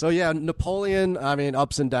 Jesus. So yeah, Napoleon, I mean,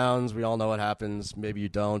 ups and downs. We all know what happens. Maybe you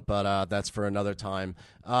don't, but that's for another time.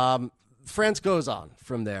 France goes on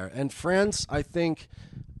from there, and France, I think,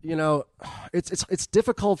 it's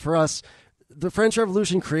difficult for us. The French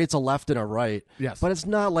Revolution creates a left and a right, yes, but it's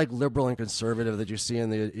not like liberal and conservative that you see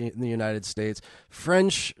in the United States.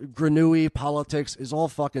 French grenouille politics is all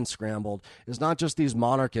fucking scrambled. It's not just these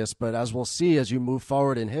monarchists, but as we'll see as you move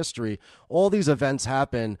forward in history, all these events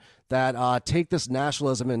happen that take this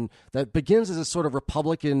nationalism and that begins as a sort of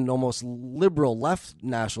Republican, almost liberal left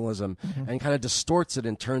nationalism, and kind of distorts it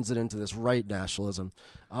and turns it into this right nationalism.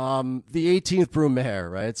 The 18th Brumaire,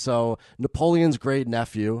 right? So Napoleon's great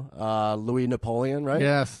nephew, Louis Napoleon, right?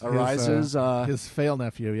 Yes, arises. His fail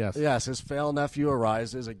nephew, yes. Yes, his fail nephew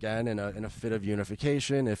arises again in a fit of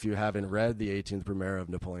unification. If you haven't read The 18th Brumaire of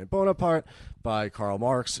Napoleon Bonaparte by Karl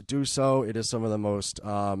Marx, do so. It is some of the most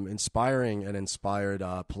inspiring and inspired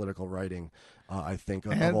political writing, I think,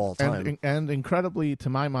 of all time. And incredibly, to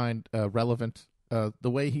my mind, relevant. The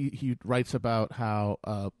way he writes about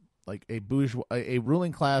how like a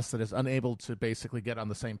ruling class that is unable to basically get on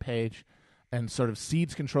the same page and sort of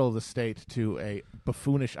cedes control of the state to a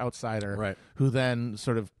buffoonish outsider, right, who then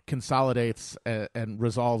sort of consolidates and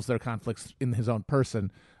resolves their conflicts in his own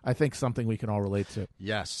person. I think something we can all relate to.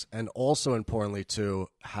 Yes, and also importantly too,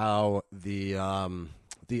 how the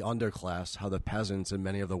underclass, how the peasants and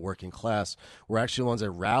many of the working class were actually the ones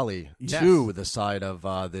that rally to the side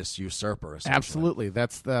of this usurper. Absolutely,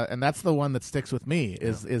 that's the one that sticks with me.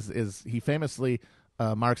 Is he famously.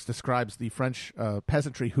 Marx describes the French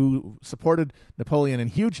peasantry who supported Napoleon in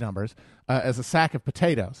huge numbers as a sack of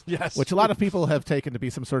potatoes, which a lot of people have taken to be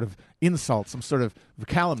some sort of insult, some sort of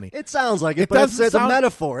calumny. It sounds like it, but it's a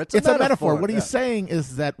metaphor. It's a metaphor. What he's saying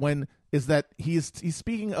is that he's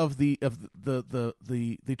speaking of the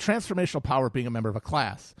transformational power of being a member of a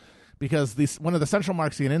class. Because one of the central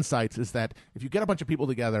Marxian insights is that if you get a bunch of people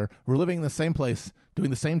together who are living in the same place, doing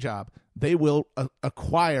the same job, they will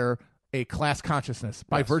acquire a class consciousness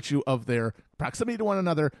by virtue of their proximity to one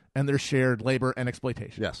another and their shared labor and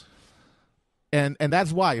exploitation. Yes. And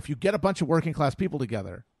that's why if you get a bunch of working class people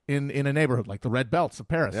together in a neighborhood like the Red Belts of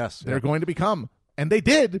Paris, they're going to become, and they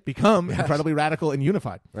did become, incredibly radical and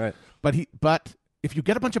unified. Right. But if you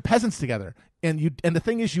get a bunch of peasants together, and the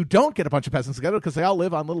thing is, you don't get a bunch of peasants together because they all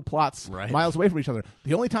live on little plots miles away from each other.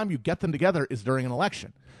 The only time you get them together is during an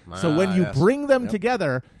election. So when you bring them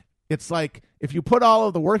together, it's like if you put all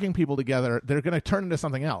of the working people together, they're going to turn into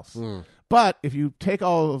something else. But if you take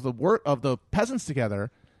all of the work of the peasants together,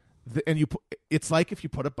 it's like if you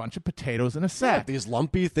put a bunch of potatoes in a sack. These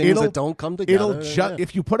lumpy things that don't come together.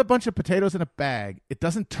 If you put a bunch of potatoes in a bag, it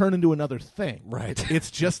doesn't turn into another thing. Right. It's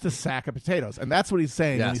just a sack of potatoes. And that's what he's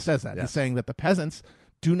saying when he says that. He's saying that the peasants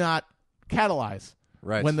do not catalyze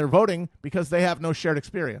when they're voting because they have no shared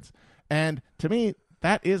experience. And to me,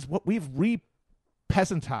 that is what we've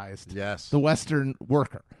peasantized the Western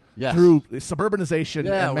worker through suburbanization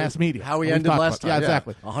and mass media. How we ended last time. Yeah,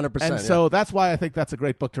 exactly. 100%. And so that's why I think that's a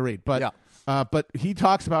great book to read. But he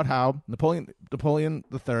talks about how Napoleon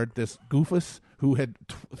III, this goofus who had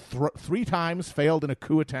 3 times failed in a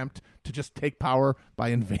coup attempt to just take power by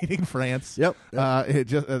invading France.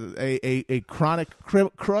 A chronic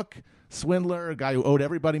crook, swindler, a guy who owed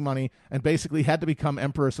everybody money and basically had to become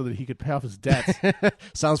emperor so that he could pay off his debts.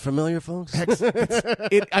 Sounds familiar, folks?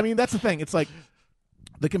 I mean, that's the thing. It's like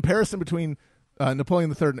the comparison between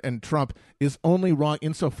Napoleon III and Trump is only wrong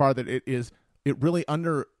insofar that it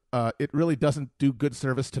really doesn't do good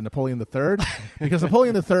service to Napoleon III because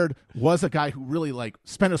Napoleon III was a guy who really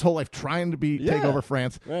spent his whole life trying to take over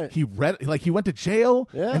France. Right. He read he went to jail,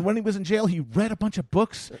 and when he was in jail, he read a bunch of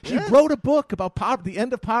books. He wrote a book about the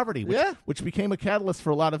end of poverty, which became a catalyst for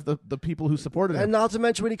a lot of the people who supported him. And not to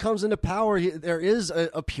mention when he comes into power, there is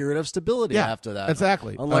a period of stability after that.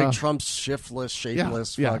 Exactly. Unlike Trump's shiftless,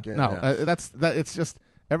 shapeless. It's just.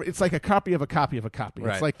 It's like a copy of a copy of a copy.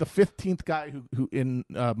 It's like the 15th guy who in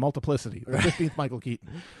Multiplicity, the 15th Michael Keaton.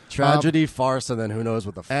 Tragedy, farce, and then who knows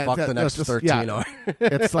what the fuck the next 13 are.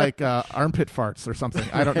 It's like armpit farts or something.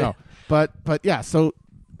 I don't know. But so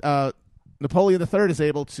Napoleon III is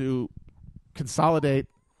able to consolidate,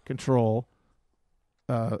 control,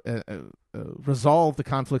 resolve the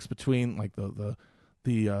conflicts between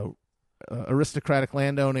the aristocratic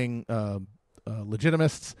landowning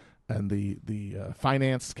legitimists and the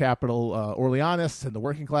finance capital Orleanists and the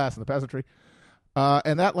working class and the peasantry.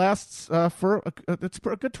 And that lasts for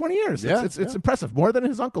a good 20 years. Yeah, it's impressive. More than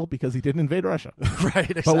his uncle because he didn't invade Russia. Right,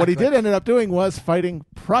 exactly. But what he did ended up doing was fighting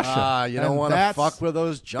Prussia. You don't want to fuck with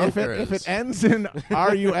those junkers. If it ends in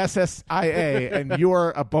RUSSIA and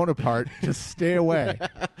you're a Bonaparte, just stay away.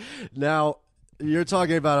 Now, you're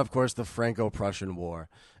talking about, of course, the Franco-Prussian War.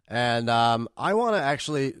 And I want to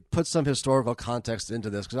actually put some historical context into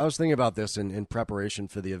this because I was thinking about this in preparation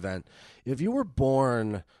for the event. If you were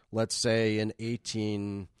born, let's say, in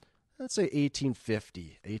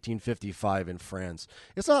 1850, 1855 in France,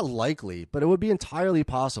 it's not likely, but it would be entirely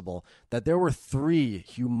possible that there were 3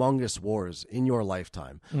 humongous wars in your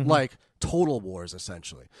lifetime. Mm-hmm. Like total wars,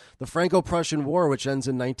 essentially. The Franco-Prussian War, which ends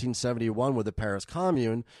in 1971 with the Paris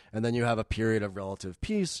Commune, and then you have a period of relative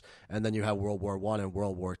peace, and then you have World War I and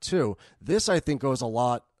World War II. This, I think,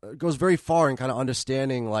 goes very far in kind of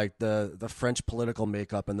understanding like the French political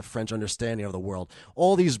makeup and the French understanding of the world.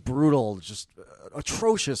 All these brutal, just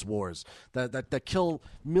atrocious wars that kill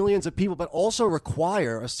millions of people, but also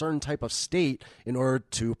require a certain type of state in order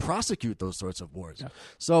to prosecute those sorts of wars. Yeah.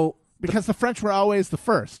 So because the French were always the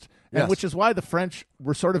first, and Yes. which is why the French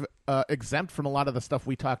were sort of exempt from a lot of the stuff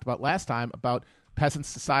we talked about last time about peasant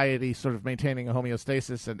society sort of maintaining a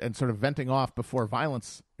homeostasis and sort of venting off before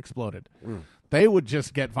violence exploded. They would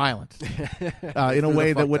just get violent in a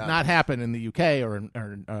way that would not happen in the UK or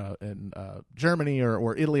in Germany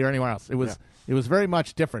or Italy or anywhere else. It was very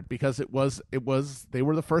much different because it was they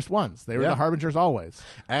were the first ones. They were the harbingers always.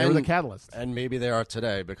 They were the catalysts. And maybe they are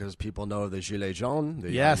today because people know the gilets jaunes,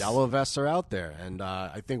 the Yes. yellow vests are out there. And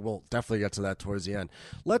I think we'll definitely get to that towards the end.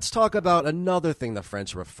 Let's talk about another thing the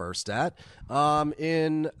French were first at.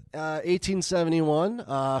 In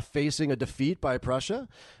 1871, facing a defeat by Prussia,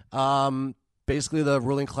 basically, the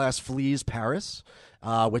ruling class flees Paris,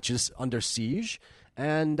 which is under siege,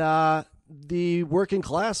 and the working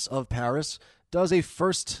class of Paris does a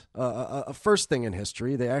first thing in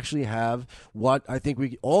history. They actually have what I think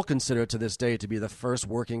we all consider to this day to be the first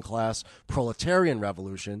working class proletarian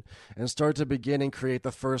revolution, and start to begin and create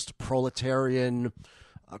the first proletarian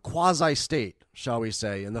quasi-state, shall we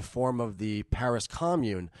say, in the form of the Paris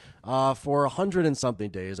Commune for 100 and something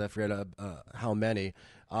days. I forget how many.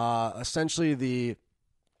 Essentially, the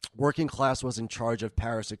working class was in charge of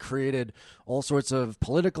Paris. It created all sorts of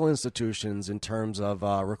political institutions in terms of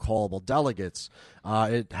recallable delegates.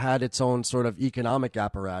 It had its own sort of economic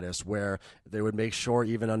apparatus where they would make sure,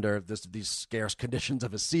 even under these scarce conditions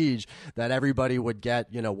of a siege, that everybody would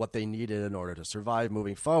get, what they needed in order to survive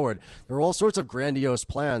moving forward. There were all sorts of grandiose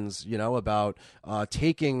plans, about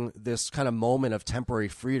taking this kind of moment of temporary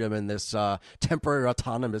freedom in this temporary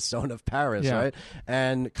autonomous zone of Paris, right?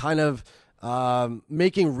 And kind of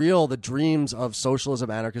making real the dreams of socialism,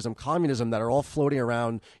 anarchism, communism that are all floating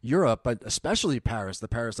around Europe, but especially Paris, the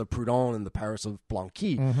Paris of Proudhon and the Paris of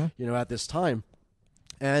Blanqui, at this time.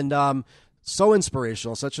 And so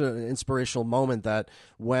inspirational, such an inspirational moment that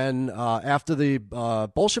when, after the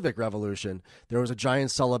Bolshevik Revolution, there was a giant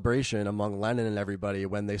celebration among Lenin and everybody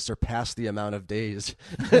when they surpassed the amount of days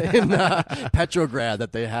in Petrograd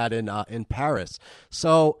that they had in Paris.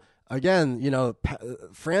 So, again,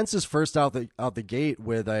 France is first out the gate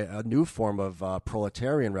with a new form of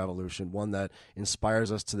proletarian revolution, one that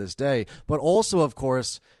inspires us to this day, but also, of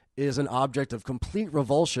course, is an object of complete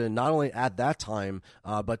revulsion, not only at that time,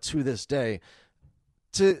 but to this day.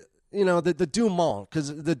 The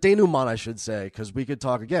denouement, I should say, because we could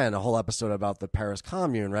talk, again, a whole episode about the Paris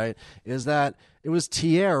Commune, right, is that it was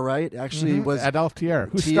Thiers, right? Actually, was Adolphe Thiers,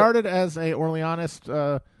 who started as a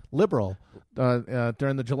Orleanist liberal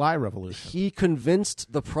during the July Revolution. He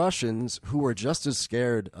convinced the Prussians, who were just as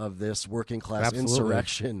scared of this working class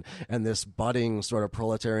insurrection and this budding sort of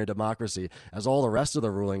proletarian democracy as all the rest of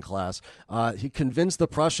the ruling class. He convinced the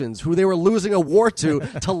Prussians, who they were losing a war to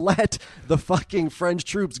let the fucking French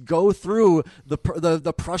troops go through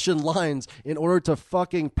the Prussian lines in order to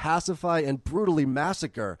fucking pacify and brutally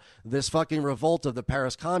massacre this fucking revolt of the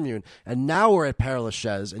Paris Commune. And now we're at Père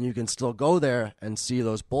Lachaise, and you can still go there and see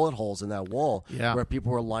those bullet holes in that wall where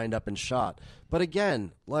people were lined up and shot. But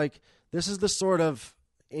again, this is the sort of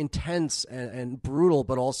intense and brutal,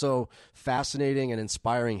 but also fascinating and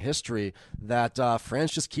inspiring history that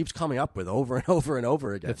France just keeps coming up with over and over and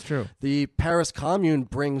over again. That's true. The Paris Commune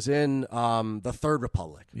brings in the Third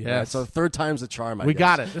Republic. Yes. Right? So third time's the charm, I We guess.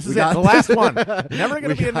 got it. This is it. The last one. Never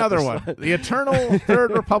going to be another one. The eternal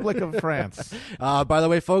Third Republic of France. By the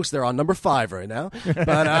way, folks, they're on number 5 right now,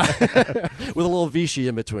 but with a little Vichy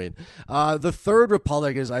in between. The Third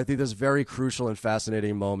Republic is, I think, this very crucial and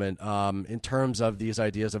fascinating moment in terms of these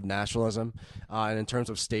ideas of nationalism and in terms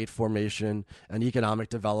of state formation and economic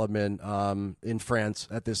development in France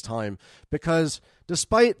at this time, because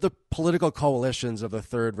despite the political coalitions of the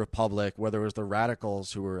Third Republic, whether it was the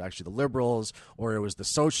radicals who were actually the liberals, or it was the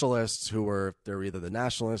socialists who were either the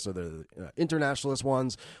nationalists or the internationalist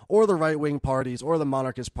ones, or the right-wing parties or the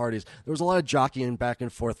monarchist parties, there was a lot of jockeying back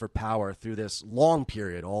and forth for power through this long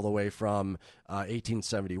period, all the way from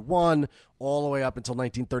 1871 all the way up until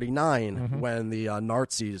 1939 when the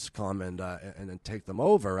Nazis come and take them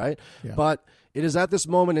over, right? Yeah. But it is at this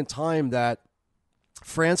moment in time that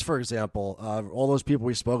France, for example, all those people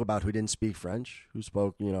we spoke about who didn't speak French, who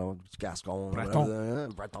spoke, Gascon,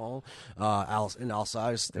 Breton, in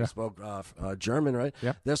Alsace, they spoke German, right?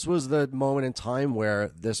 Yeah. This was the moment in time where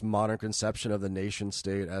this modern conception of the nation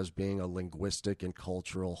state as being a linguistic and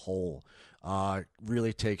cultural whole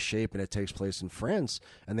really takes shape, and it takes place in France.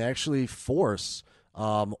 And they actually force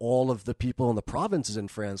all of the people in the provinces in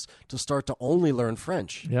France to start to only learn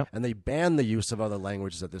French. Yep. And they ban the use of other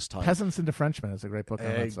languages at this time. Peasants into Frenchmen is a great book on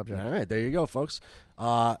that subject. All right, there you go, folks.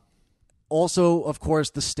 Also, of course,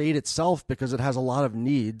 the state itself, because it has a lot of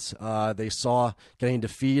needs, they saw getting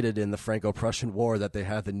defeated in the Franco-Prussian War that they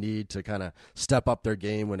had the need to kind of step up their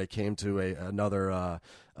game when it came to another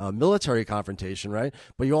military confrontation, right?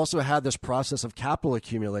 But you also had this process of capital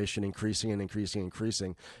accumulation increasing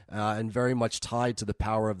and very much tied to the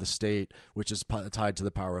power of the state, which is tied to the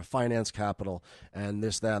power of finance capital and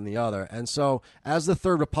this, that, and the other. And so as the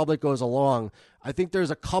Third Republic goes along, I think there's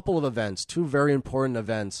a couple of events, two very important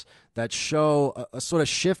events that show a sort of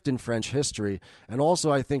shift in French history, and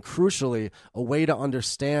also, I think, crucially, a way to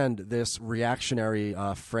understand this reactionary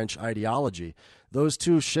French ideology. Those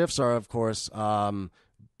two shifts are, of course,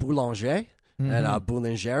 Boulanger and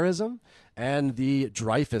Boulangerism and the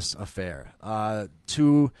Dreyfus Affair,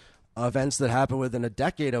 two events that happened within a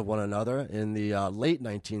decade of one another in the late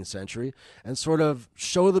 19th century, and sort of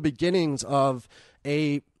show the beginnings of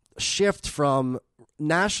a shift from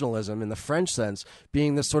nationalism in the French sense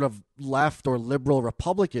being this sort of left or liberal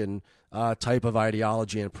Republican type of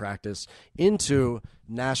ideology and practice into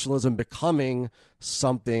nationalism becoming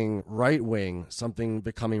something right-wing, something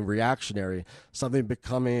becoming reactionary, something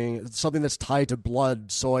that's tied to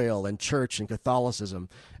blood, soil, and church and Catholicism,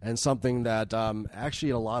 and something that actually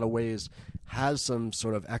in a lot of ways has some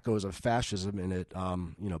sort of echoes of fascism in it,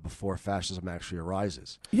 before fascism actually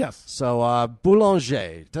arises. Yes. So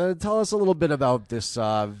Boulanger, tell us a little bit about this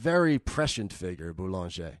very prescient figure,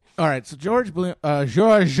 Boulanger. All right. So Georges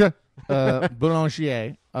Boulanger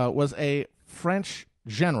was a French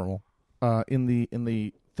general in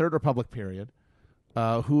the Third Republic period,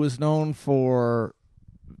 who is known for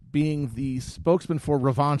being the spokesman for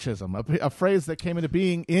revanchism, a phrase that came into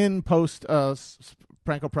being in post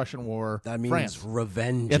Franco-Prussian War. That means France.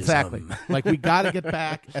 revengeism. Exactly. Like, we got to get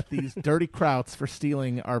back at these dirty krauts for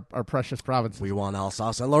stealing our precious provinces. We want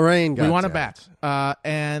Alsace and Lorraine. We want it back.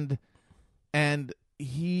 And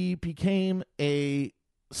he became a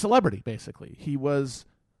celebrity, basically. He was,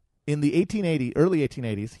 in the early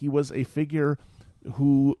 1880s, he was a figure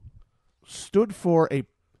who stood for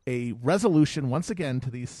a resolution, once again, to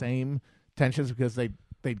these same tensions, because they'd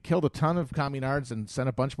killed a ton of communards and sent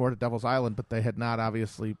a bunch more to Devil's Island, but they had not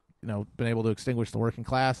obviously, been able to extinguish the working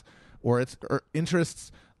class or its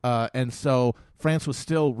interests, and so France was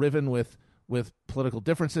still riven with political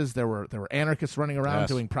differences. There were anarchists running around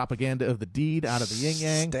doing propaganda of the deed out of the yin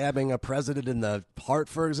yang, stabbing a president in the heart,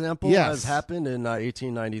 for example, as happened in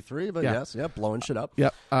 1893. But blowing shit up.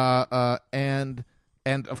 Yep.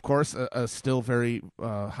 And of course, a still very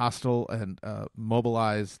hostile and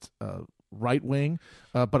mobilized right wing,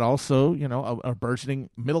 but also a burgeoning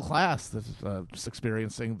middle class that's just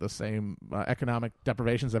experiencing the same economic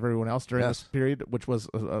deprivations of everyone else during this period, which was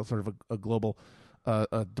a sort of a global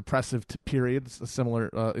depressive period,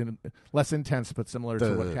 similar, less intense, but similar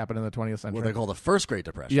to what happened in the 20th century. What they call the First Great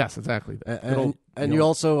Depression. Yes, exactly. And you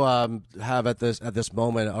also have at this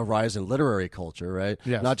moment a rise in literary culture, right?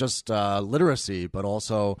 Yes. Not just literacy, but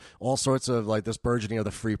also all sorts of like this burgeoning of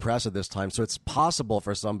the free press at this time. So it's possible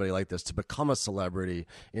for somebody like this to become a celebrity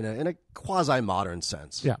in a quasi-modern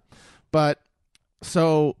sense. Yeah, but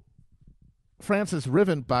so France is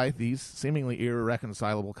riven by these seemingly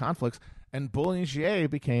irreconcilable conflicts. And Boulanger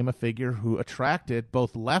became a figure who attracted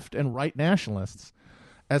both left and right nationalists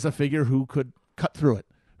as a figure who could cut through it,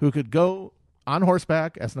 who could go on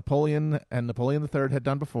horseback, as Napoleon and Napoleon III had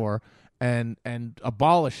done before, and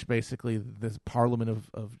abolish basically this parliament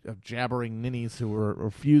of jabbering ninnies who were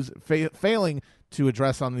failing to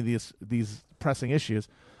address on these pressing issues.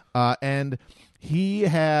 And he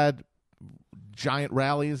had giant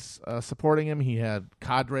rallies supporting him. He had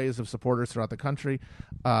cadres of supporters throughout the country.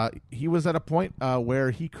 He was at a point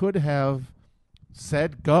where he could have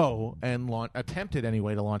said go and attempted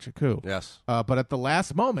anyway to launch a coup. Yes. But at the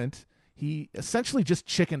last moment, he essentially just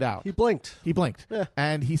chickened out. He blinked. Yeah.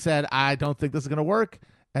 And he said, I don't think this is going to work.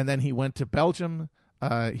 And then he went to Belgium.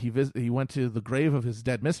 He went to the grave of his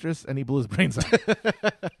dead mistress, and he blew his brains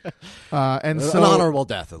out. And so, an honorable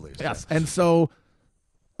death, at least. Yes. And so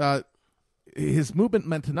his movement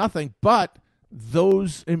meant nothing, but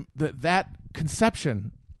that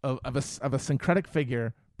conception of a syncretic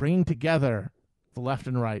figure bringing together the left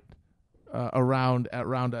and right around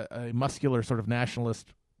a muscular sort of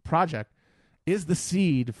nationalist project is the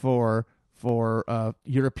seed for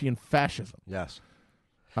European fascism. Yes.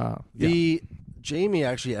 Yeah. Jamie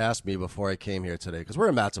actually asked me before I came here today, because we're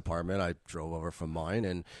in Matt's apartment. I drove over from mine,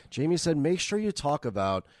 and Jamie said, make sure you talk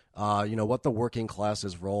about, what the working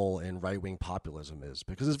class's role in right-wing populism is,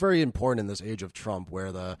 because it's very important in this age of Trump,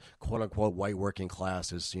 where the quote-unquote white working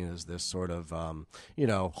class is seen as this sort of,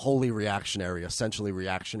 wholly reactionary, essentially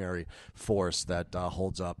reactionary force that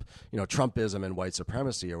holds up, Trumpism and white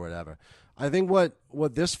supremacy or whatever. I think what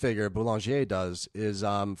this figure, Boulanger, does is,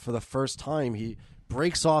 for the first time, he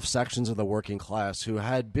breaks off sections of the working class who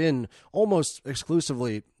had been almost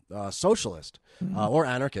exclusively socialist or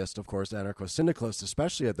anarchist, of course, anarcho-syndicalist,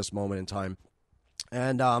 especially at this moment in time,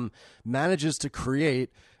 and manages to create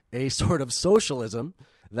a sort of socialism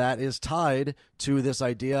that is tied to this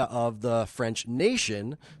idea of the French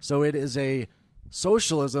nation. So it is a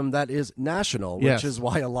socialism that is national, which is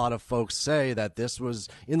why a lot of folks say that this was,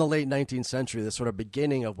 in the late 19th century, the sort of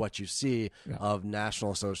beginning of what you see of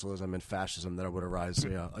national socialism and fascism that would arise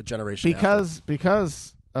a generation after.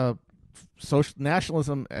 Because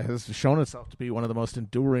nationalism has shown itself to be one of the most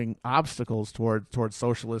enduring obstacles towards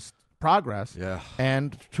socialist progress,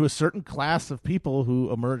 and to a certain class of people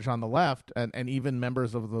who emerge on the left, and even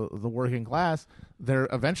members of the working class, there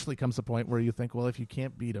eventually comes a point where you think, well, if you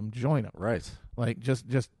can't beat them, join them. Right. Like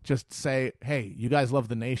just say, hey, you guys love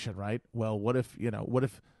the nation, right? Well, what if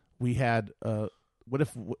we had what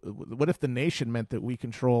if the nation meant that we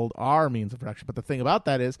controlled our means of production? But the thing about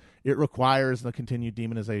that is, it requires the continued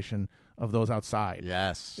demonization of those outside.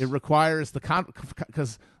 Yes. It requires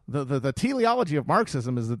because the teleology of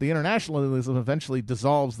Marxism is that the internationalism eventually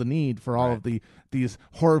dissolves the need for all of these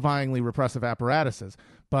horrifyingly repressive apparatuses.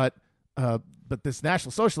 But this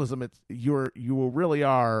National Socialism, you really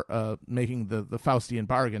are making the Faustian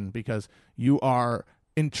bargain, because you are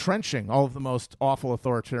entrenching all of the most awful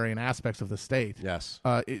authoritarian aspects of the state. Yes.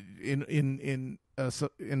 In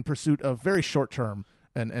pursuit of very short term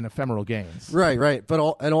and ephemeral gains. Right. But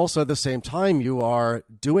also at the same time, you are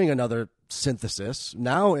doing another synthesis.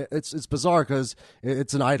 Now it's bizarre, because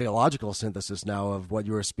it's an ideological synthesis now of what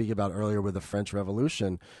you were speaking about earlier with the French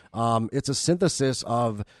Revolution. It's a synthesis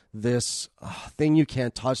of this thing you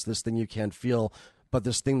can't touch, this thing you can't feel, but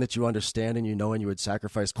this thing that you understand and and you would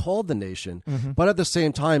sacrifice, called the nation. But at the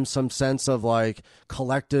same time, some sense of like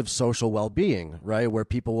collective social well-being, right, where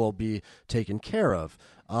people will be taken care of.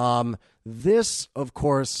 This, of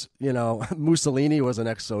course, Mussolini was an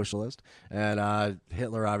ex-socialist, and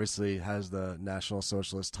Hitler obviously has the National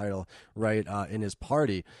Socialist title right in his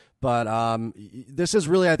party. But this is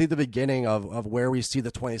really, I think, the beginning of where we see the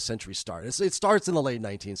 20th century start. It starts in the late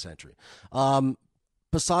 19th century.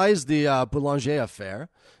 Besides the Boulanger affair,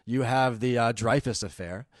 you have the Dreyfus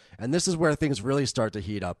affair. And this is where things really start to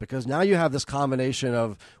heat up, because now you have this combination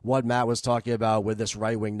of what Matt was talking about with this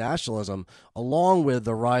right-wing nationalism, along with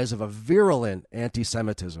the rise of a virulent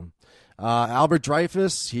anti-Semitism. Albert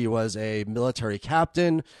Dreyfus, he was a military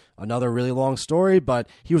captain, another really long story, but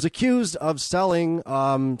he was accused of selling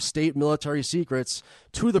state military secrets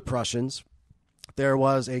to the Prussians. There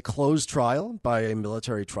was a closed trial by a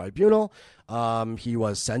military tribunal. He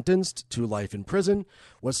was sentenced to life in prison,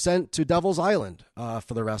 was sent to Devil's Island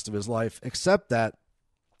for the rest of his life, except that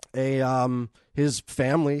his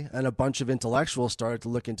family and a bunch of intellectuals started to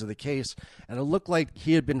look into the case, and it looked like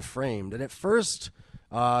he had been framed. And at first,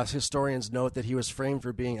 historians note that he was framed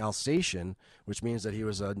for being Alsatian, which means that he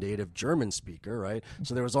was a native German speaker, right?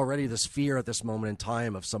 So there was already this fear at this moment in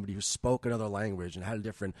time of somebody who spoke another language and had a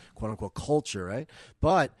different quote-unquote culture, right?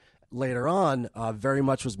 But later on, very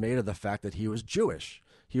much was made of the fact that he was Jewish.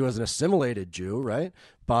 He was an assimilated Jew, right?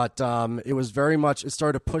 But it was very much, it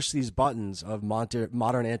started to push these buttons of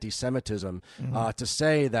modern anti-Semitism to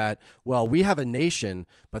say that, well, we have a nation,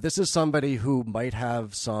 but this is somebody who might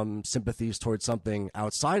have some sympathies towards something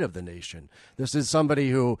outside of the nation. This is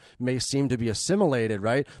somebody who may seem to be assimilated,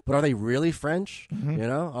 right? But are they really French?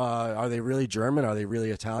 Are they really German? Are they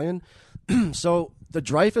really Italian? So the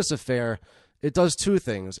Dreyfus affair, it does two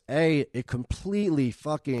things. A, it completely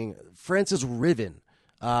France is riven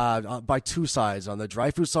by two sides, on the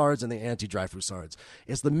Dreyfusards and the anti-Dreyfusards.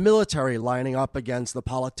 It's the military lining up against the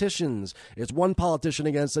politicians. It's one politician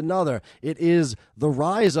against another. It is the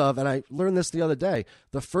rise of, and I learned this the other day,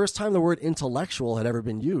 the first time the word intellectual had ever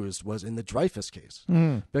been used was in the Dreyfus case.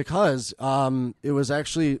 Because it was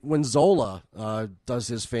actually when Zola does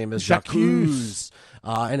his famous J'accuse,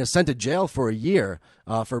 and is sent to jail for a year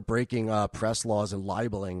for breaking press laws and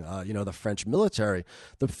libeling, the French military.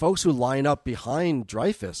 The folks who line up behind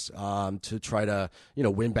Dreyfus to try to,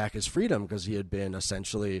 win back his freedom, because he had been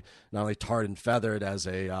essentially not only tarred and feathered as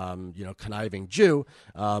a, conniving Jew,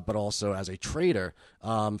 but also as a traitor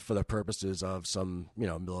for the purposes of some,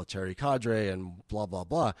 military cadre and blah, blah,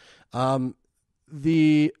 blah.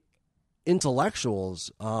 The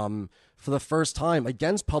intellectuals, for the first time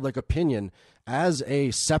against public opinion, as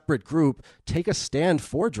a separate group, take a stand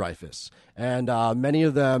for Dreyfus. And many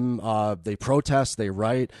of them, they protest, they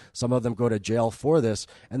write, some of them go to jail for this,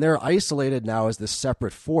 and they're isolated now as this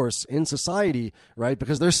separate force in society, right?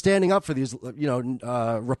 Because they're standing up for these,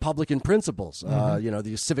 Republican principles,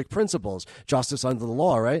 these civic principles, justice under the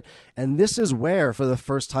law, right? And this is where, for the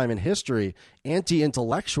first time in history,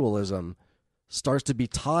 anti-intellectualism starts to be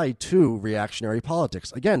tied to reactionary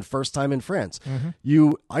politics. Again, first time in France.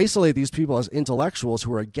 You isolate these people as intellectuals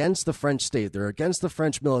who are against the French state. They're against the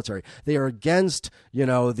French military. They are against,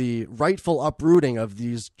 the rightful uprooting of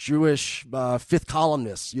these Jewish fifth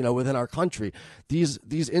columnists, within our country.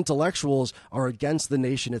 These intellectuals are against the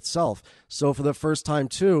nation itself. So for the first time,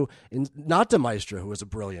 too, not de Maistre, who was a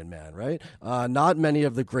brilliant man, right? Not many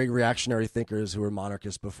of the great reactionary thinkers who were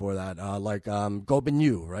monarchists before that, like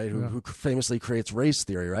Gobineau, right? Who famously creates race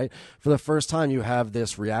theory, right? For the first time, you have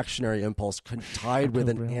this reactionary impulse tied with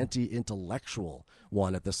an anti-intellectual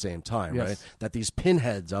one at the same time, right? That these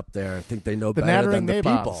pinheads up there think they know better than the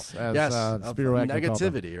people. Of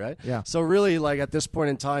negativity, right? Yeah. So really, like at this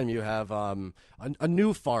point in time, you have a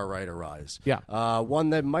new far right arise.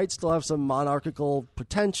 One that might still have some monarchical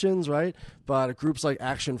pretensions, right? But groups like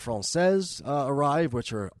Action Française arrive,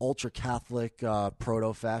 which are ultra-Catholic,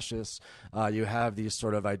 proto-fascists. You have these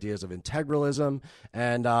sort of ideas of integralism,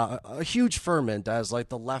 and a huge ferment as like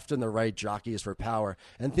the left and the right jockeys for power.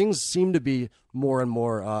 And things seem to be more and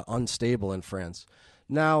more unstable in France.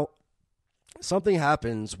 Now, something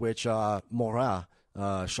happens which Marat,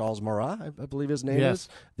 Charles Marat, I believe his name is,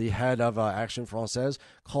 the head of Action Française,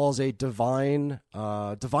 calls a divine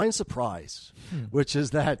surprise, which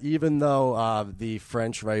is that even though the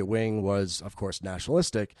French right wing was, of course,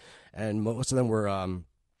 nationalistic, and most of them were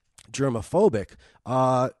germophobic,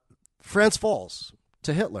 France falls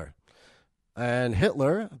to Hitler. And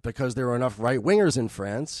Hitler, because there were enough right-wingers in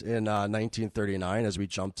France in 1939, as we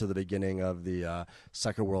jump to the beginning of the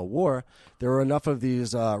Second World War, there were enough of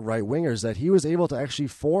these right-wingers that he was able to actually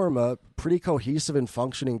form a pretty cohesive and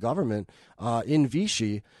functioning government in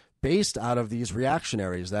Vichy, based out of these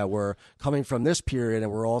reactionaries that were coming from this period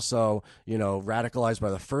and were also, radicalized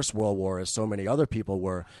by the First World War, as so many other people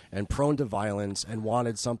were, and prone to violence, and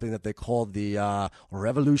wanted something that they called the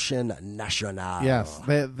Revolution Nationale. Yes,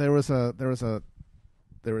 there was a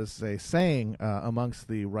saying amongst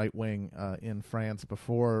the right wing in France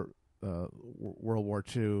before World War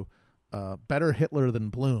II: "Better Hitler than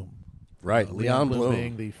Blum." Right, Leon Blum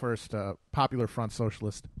being the first Popular Front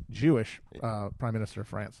Socialist Jewish Prime Minister of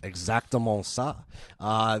France. Exactement ça.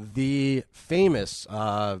 The famous,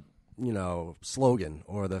 slogan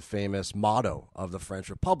or the famous motto of the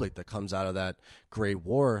French Republic that comes out of that Great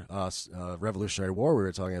War, Revolutionary War we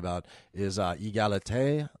were talking about, is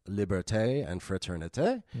égalité, liberté, and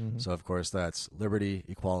fraternité. So, of course, that's liberty,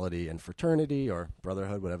 equality, and fraternity, or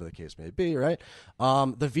brotherhood, whatever the case may be, right?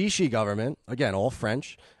 The Vichy government, again, all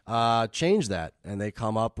French, changed that, and they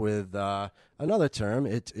come up with another term.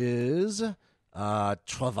 It is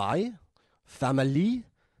travail, famille,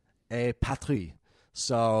 et patrie.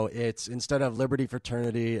 So it's, instead of liberty,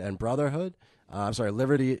 fraternity, and brotherhood,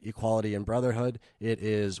 liberty, equality, and brotherhood, it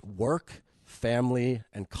is work, family,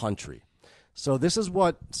 and country. So this is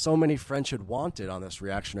what so many French had wanted on this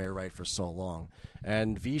reactionary right for so long.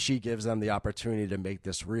 And Vichy gives them the opportunity to make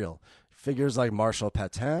this real. Figures like Marshal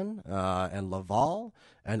Pétain and Laval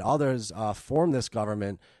and others form this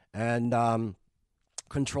government and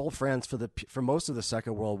control France for most of the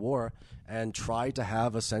Second World War, and try to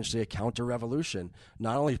have essentially a counter-revolution,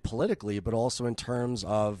 not only politically but also in terms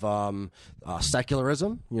of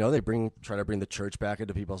secularism. They try to bring the church back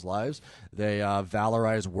into people's lives. They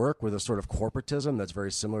valorize work with a sort of corporatism that's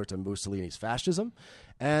very similar to Mussolini's fascism.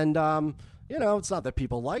 And it's not that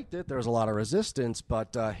people liked it. There was a lot of resistance,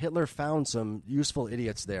 but Hitler found some useful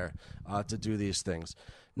idiots there to do these things.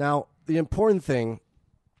 Now, the important thing,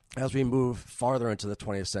 as we move farther into the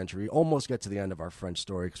 20th century, almost get to the end of our French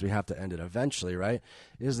story because we have to end it eventually, right,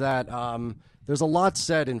 is that there's a lot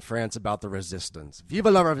said in France about the resistance. Vive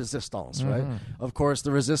la résistance, right? Of course,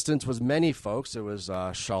 the resistance was many folks. It was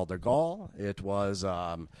Charles de Gaulle. It was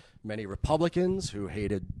many Republicans who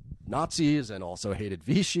hated Nazis and also hated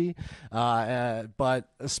Vichy. But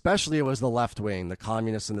especially it was the left wing, the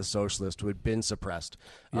communists and the socialists, who had been suppressed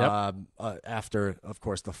after, of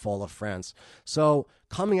course, the fall of France. So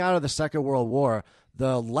coming out of the Second World War,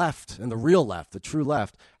 the left and the real left, the true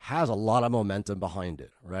left, has a lot of momentum behind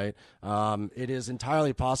it, right? It is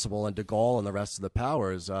entirely possible, and de Gaulle and the rest of the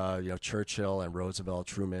powers, Churchill and Roosevelt,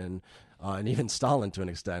 Truman, and even Stalin to an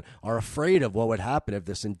extent, are afraid of what would happen if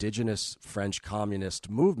this indigenous French communist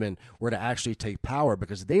movement were to actually take power,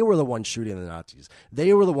 because they were the ones shooting the Nazis.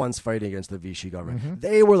 They were the ones fighting against the Vichy government. Mm-hmm.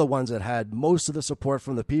 They were the ones that had most of the support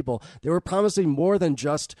from the people. They were promising more than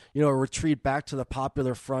just, a retreat back to the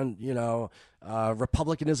Popular Front,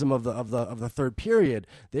 republicanism of the third period.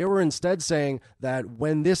 They were instead saying that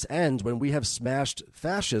when this ends, when we have smashed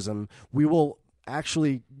fascism, we will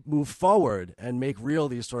actually move forward and make real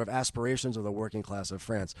these sort of aspirations of the working class of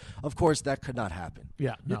France. Of course, that could not happen.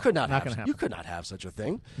 Yeah, you could not have such a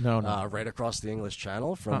thing. No. Right across the English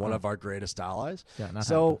Channel from one of our greatest allies. Yeah,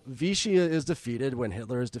 so Vichy is defeated when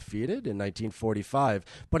Hitler is defeated in 1945.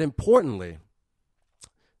 But importantly,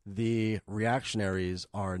 the reactionaries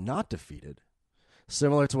are not defeated.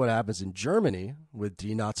 Similar to what happens in Germany with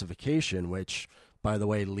denazification, which, by the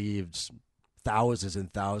way, leaves thousands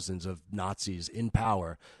and thousands of Nazis in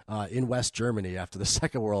power in West Germany after the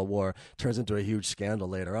Second World War, turns into a huge scandal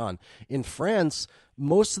later on. In France,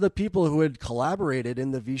 most of the people who had collaborated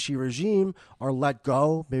in the Vichy regime are let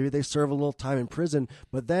go. Maybe they serve a little time in prison,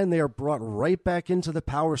 but then they are brought right back into the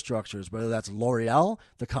power structures, whether that's L'Oreal,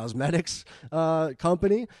 the cosmetics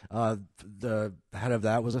company. The head of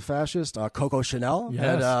that was a fascist. Coco Chanel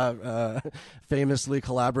had famously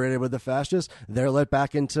collaborated with the fascists. They're let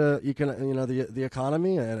back into the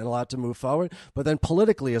economy and allowed to move forward. But then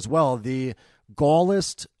politically as well, the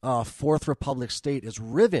Gaullist Fourth Republic state is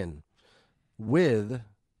riven with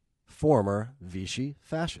former Vichy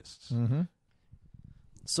fascists. Mm-hmm.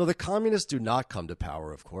 So the communists do not come to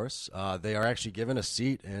power, of course. They are actually given a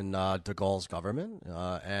seat in de Gaulle's government,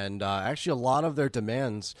 and actually a lot of their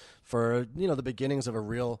demands for the beginnings of a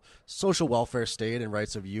real social welfare state and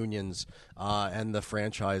rights of unions and the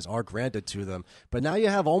franchise are granted to them. But now you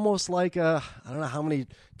have almost like I don't know how many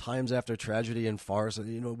times after tragedy and farce,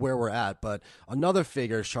 where we're at, but another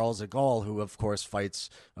figure, Charles de Gaulle, who of course fights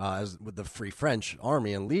with the Free French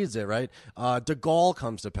Army and leads it, right? De Gaulle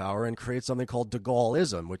comes to power and creates something called de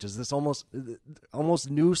Gaulleism, which is this almost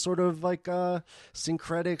new sort of like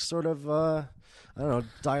syncretic sort of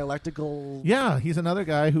dialectical. Yeah, he's another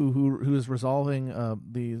guy who is resolving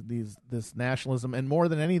this nationalism, and more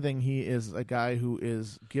than anything, he is a guy who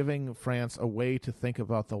is giving France a way to think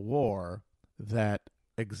about the war that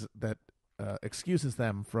excuses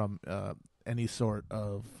them from any sort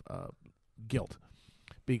of guilt.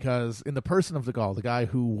 Because in the person of de Gaulle, the guy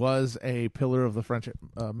who was a pillar of the French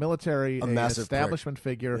military, an establishment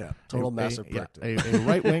figure, massive prick, a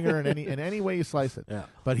right winger in any way you slice it. Yeah.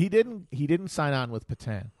 But he didn't sign on with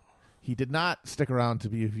Pétain. He did not stick around to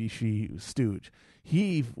be a Vichy stooge.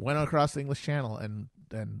 He went across the English Channel and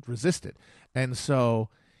resisted, and so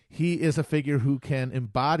he is a figure who can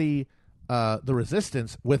embody the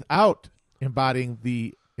resistance without embodying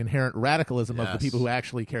the inherent radicalism of the people who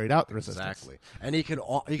actually carried out the resistance. Exactly. And he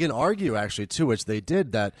can argue, actually, too, which they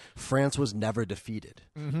did, that France was never defeated,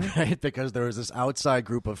 right? Because there was this outside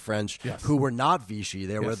group of French who were not Vichy.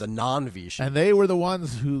 They were the non-Vichy. And they were the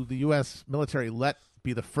ones who the U.S. military let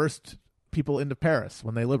be the first people into Paris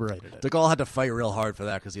when they liberated it. De Gaulle had to fight real hard for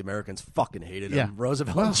that because the Americans fucking hated him.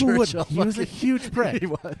 Roosevelt and who Churchill. Wouldn't? He was a huge prick. He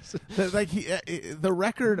was. The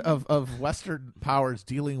record of Western powers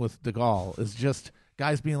dealing with de Gaulle is just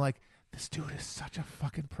guys being like, this dude is such a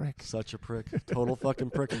fucking prick. Such a prick. Total fucking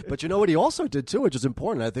prick. But you know what he also did, too, which is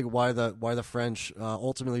important. I think why the French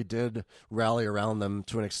ultimately did rally around them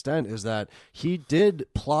to an extent is that he did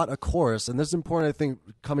plot a course, and this is important, I think,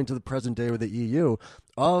 coming to the present day with the EU,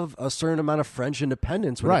 of a certain amount of French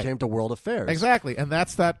independence when it came to world affairs. Exactly. And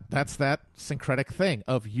that's that syncretic thing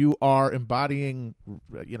of you are embodying,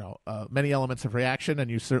 many elements of reaction,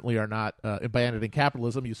 and you certainly are not abandoning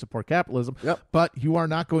capitalism. You support capitalism, but you are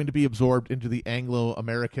not going to be absorbed into the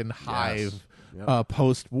Anglo-American hive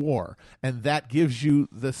post-war. And that gives you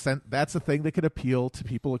the sense, that's a thing that could appeal to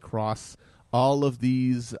people across all of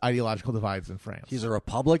these ideological divides in France. He's a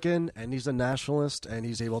Republican, and he's a nationalist, and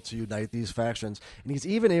he's able to unite these factions. And he's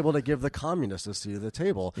even able to give the communists a seat at the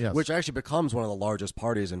table, which actually becomes one of the largest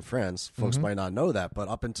parties in France. Folks might not know that, but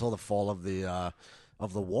up until the fall of the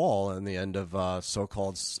of the wall and the end of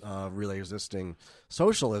so-called really existing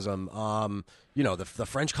socialism. The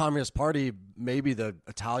French Communist Party, maybe the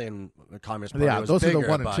Italian Communist Party was those bigger,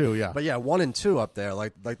 are the 1 and 2, yeah. But 1 and 2 up there,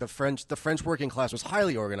 like the French working class was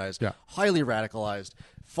highly organized, highly radicalized,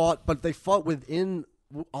 but they fought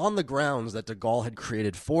on the grounds that de Gaulle had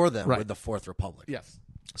created for them with the Fourth Republic. Yes.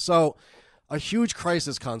 So a huge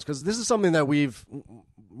crisis comes because this is something that we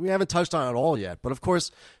haven't touched on at all yet. But of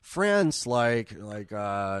course, France, like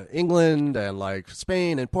England and like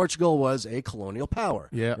Spain and Portugal, was a colonial power.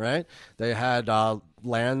 Yeah. Right. They had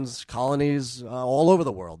lands, colonies all over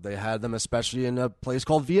the world. They had them especially in a place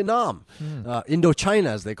called Vietnam, Indochina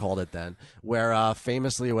as they called it then, where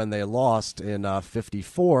famously when they lost in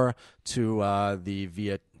 1954 to the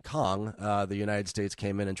Viet Cong, the United States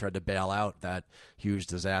came in and tried to bail out that huge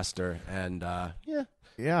disaster, and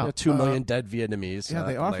 2 million dead Vietnamese. Yeah,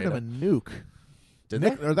 they offered him a nuke. Did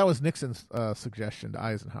they? Or that was Nixon's suggestion to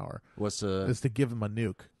Eisenhower. Is to give him a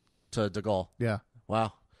nuke to de Gaulle? Yeah.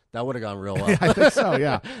 Wow. That would have gone real well. Yeah, I think so,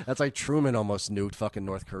 yeah. That's like Truman almost nuked fucking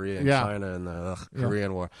North Korea and China in the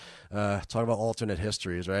Korean War. Talk about alternate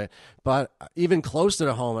histories, right? But even closer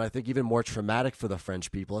to home, and I think even more traumatic for the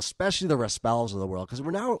French people, especially the Raspails of the world, because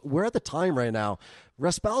we're at the time right now.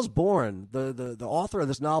 Raspail's born, the author of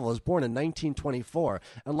this novel is born in 1924,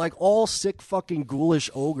 and like all sick fucking ghoulish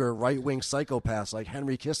ogre right-wing psychopaths like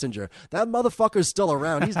Henry Kissinger, that motherfucker's still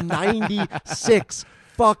around. He's 96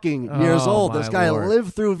 fucking years old. This guy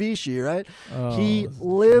lived through Vichy, right? He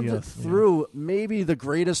lived through maybe the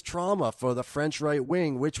greatest trauma for the French right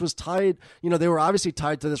wing, which was tied, they were obviously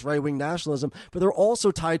tied to this right wing nationalism, but they're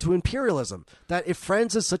also tied to imperialism. That if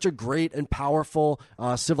France is such a great and powerful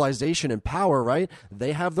civilization and power, right,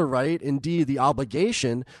 they have the right, indeed the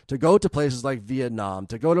obligation, to go to places like Vietnam,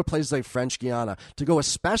 to go to places like French Guiana, to go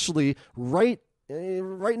especially right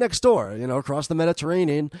next door, across the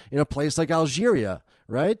Mediterranean, in a place like Algeria,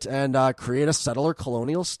 right? And create a settler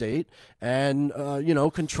colonial state and,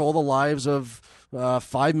 control the lives of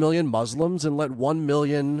 5 million Muslims and let 1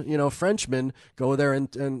 million, Frenchmen go there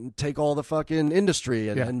and take all the fucking industry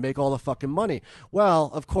and make all the fucking money.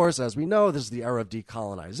 Well, of course, as we know, this is the era of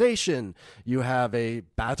decolonization. You have a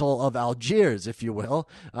battle of Algiers, if you will,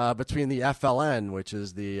 between the FLN, which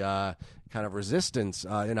is the kind of resistance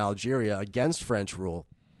in Algeria against French rule.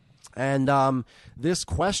 And this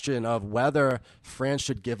question of whether France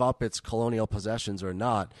should give up its colonial possessions or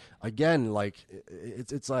not, again, like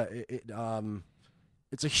it's a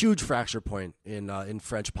huge fracture point in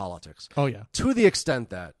French politics. Oh yeah, to the extent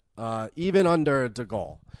that even under de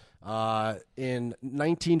Gaulle, in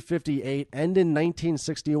 1958 and in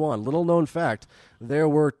 1961, little known fact, there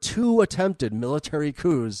were 2 attempted military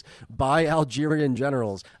coups by Algerian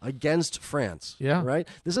generals against France. Yeah. Right?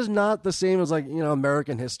 This is not the same as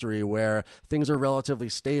American history where things are relatively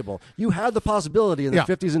stable. You had the possibility in the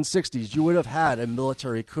 50s and 60s you would have had a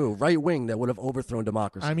military coup, right wing, that would have overthrown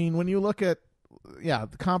democracy. I mean, when you look at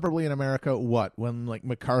comparably in America, when like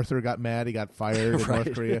MacArthur got mad, he got fired in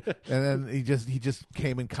North Korea, and then he just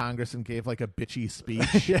came in Congress and gave like a bitchy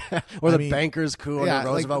speech. Or the bankers coup under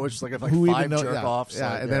Roosevelt, which is like 5 jerk-offs.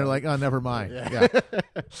 And they're like, oh, never mind.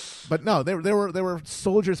 But no, there were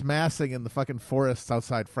soldiers massing in the fucking forests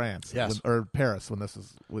outside France, or Paris when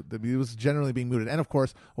it was generally being mooted, and of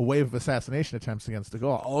course a wave of assassination attempts against de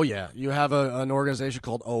Gaulle. Oh yeah, you have an organization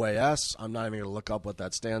called OAS. I'm not even going to look up what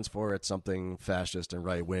that stands for. It's something fascist and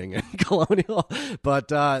right wing and colonial, but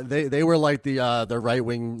they were like the right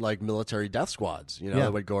wing like military death squads,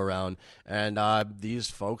 that would go around, and these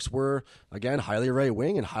folks were again highly right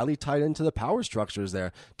wing and highly tied into the power structures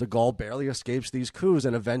there. De Gaulle barely escapes these coups,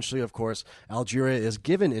 and eventually, of course, Algeria is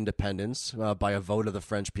given independence by a vote of the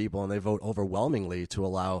French people, and they vote overwhelmingly to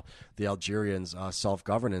allow the Algerians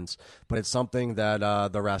self-governance. But it's something that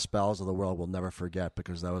the Raspails of the world will never forget,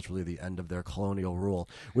 because that was really the end of their colonial rule,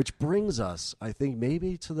 which brings us, I think,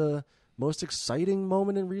 maybe to the most exciting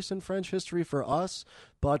moment in recent French history for us,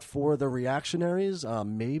 but for the reactionaries,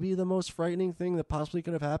 maybe the most frightening thing that possibly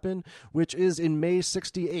could have happened, which is in May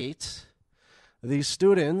 1968, the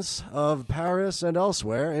students of Paris and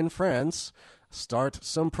elsewhere in France start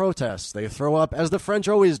some protests. They throw up, as the French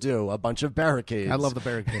always do, a bunch of barricades. I love the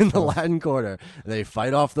barricades. In the Latin Quarter. They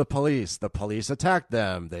fight off the police. The police attack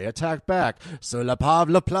them. They attack back. Sur la pave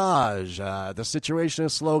la plage. The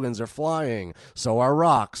situationist slogans are flying. So are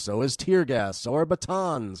rocks. So is tear gas. So are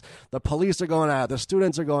batons. The police are going at it. The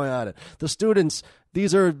students are going at it. The students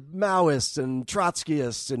these are Maoists and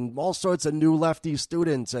Trotskyists and all sorts of new lefty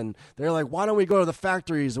students. And they're like, why don't we go to the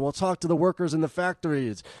factories and we'll talk to the workers in the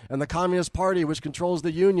factories? And the Communist Party, which controls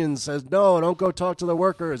the unions, says, no, don't go talk to the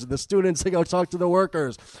workers. And the students, they go talk to the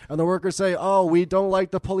workers. And the workers say, oh, we don't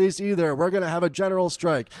like the police either. We're going to have a general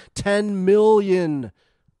strike. 10 million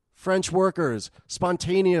French workers,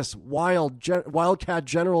 spontaneous wildcat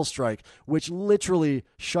general strike, which literally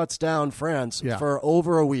shuts down France for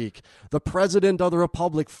over a week. The president of the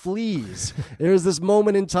republic flees. There's this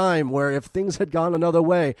moment in time where if things had gone another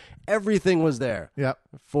way, everything was there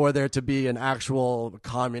for there to be an actual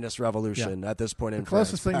communist revolution at this point in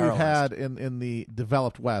France. The closest thing we've had in the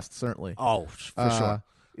developed West, certainly. Oh, for sure.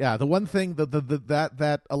 Yeah, the one thing,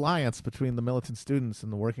 that alliance between the militant students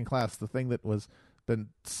and the working class, the thing that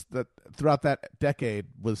throughout that decade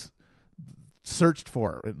was searched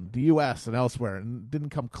for in the U.S. and elsewhere and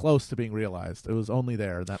didn't come close to being realized. It was only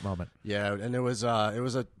there in that moment. Yeah, and it was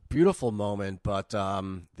a beautiful moment, but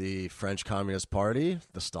the French Communist Party,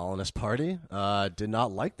 the Stalinist Party, did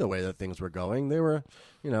not like the way that things were going. They were,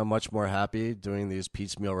 much more happy doing these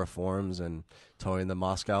piecemeal reforms and towing the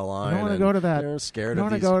Moscow line. You don't want to go to that. They're scared you of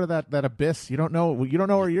don't want to go to that abyss. You don't know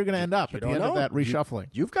where you're going to end up at the end of that reshuffling.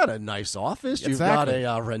 You've got a nice office. Exactly. You've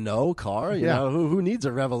got a Renault car. You know who needs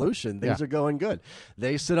a revolution? Things are going good.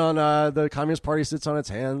 They sit on the Communist Party sits on its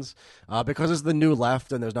hands because it's the new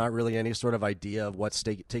left, and there's not really any sort of idea of what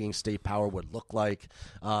taking state power would look like.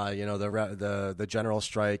 The general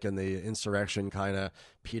strike and the insurrection kind of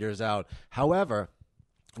peters out. However,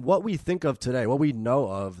 what we think of today, what we know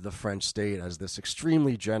of the French state as this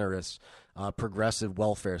extremely generous, progressive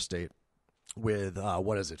welfare state with,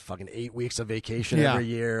 fucking 8 weeks of vacation every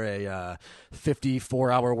year, a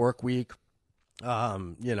 54-hour work week,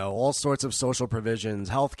 all sorts of social provisions,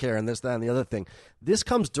 healthcare, and this, that, and the other thing. This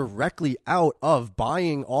comes directly out of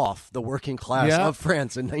buying off the working class of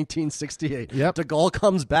France in 1968. Yep. De Gaulle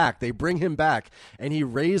comes back. They bring him back, and he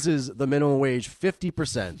raises the minimum wage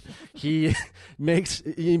 50%. He makes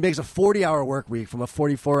a 40-hour work week from a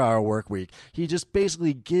 44-hour work week. He just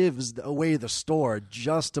basically gives away the store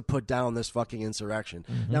just to put down this fucking insurrection.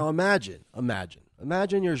 Mm-hmm. Now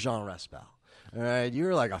imagine you're Jean Raspail. All right,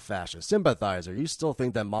 you're like a fascist sympathizer. You still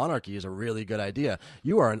think that monarchy is a really good idea.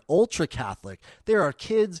 You are an ultra-Catholic. There are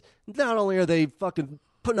kids, not only are they fucking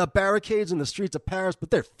putting up barricades in the streets of Paris, but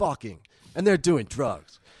they're fucking, and they're doing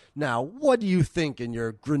drugs. Now, what do you think in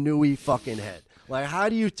your grenouille fucking head? Like, how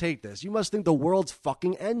do you take this? You must think the world's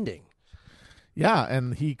fucking ending. Yeah,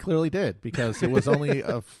 and he clearly did, because it was only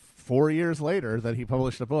 4 years later that he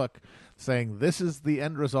published a book saying this is the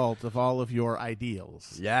end result of all of your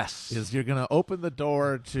ideals. Yes. Is you're going to open the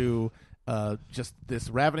door to just this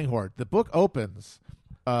ravening horde. The book opens,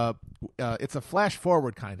 it's a flash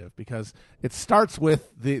forward kind of, because it starts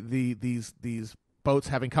with these boats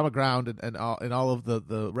having come aground and all of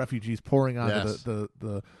the refugees pouring onto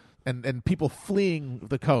the and people fleeing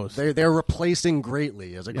the coast. They're replacing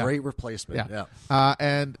greatly as a great replacement. Yeah.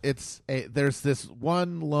 And there's this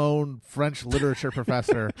one lone French literature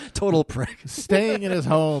professor, total prick, staying in his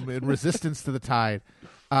home in resistance to the tide.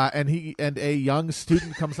 And a young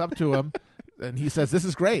student comes up to him. And he says, "This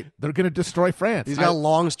is great. They're going to destroy France." He's got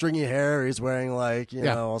long, stringy hair. He's wearing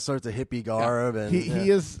all sorts of hippie garb. And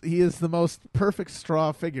he is the most perfect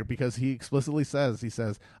straw figure, because he explicitly says,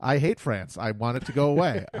 "I hate France. I want it to go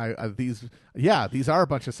away. These are a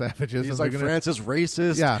bunch of savages." He's like, France is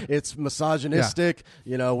racist. Yeah. It's misogynistic.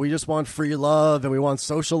 Yeah. We just want free love and we want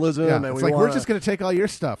socialism. Yeah. And it's we're just going to take all your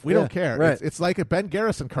stuff. We don't care. Right. It's like a Ben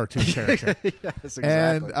Garrison cartoon character. Yes,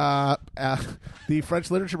 exactly. And the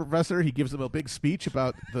French literature professor, he gives him a big speech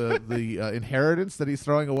about the inheritance that he's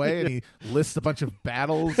throwing away, and he lists a bunch of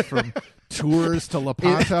battles from Tours to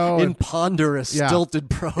Lepanto in ponderous, stilted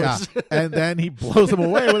prose. Yeah. And then he blows them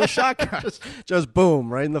away with a shotgun. just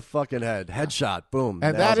boom, right in the fucking head. Headshot, boom.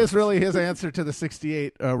 And that is really his answer to the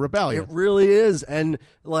 68 rebellion. It really is. And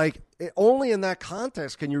only in that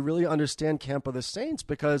context can you really understand Camp of the Saints,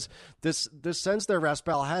 because this sense that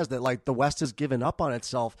Raspail has that the West has given up on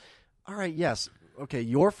itself. All right, yes. Okay,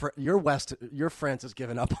 your France has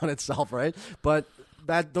given up on itself, right? But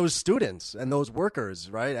those students and those workers,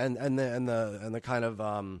 right, and the kind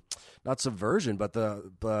of not subversion, but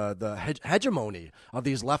the hegemony of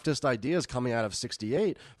these leftist ideas coming out of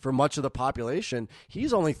 68 for much of the population.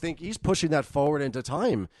 He's pushing that forward into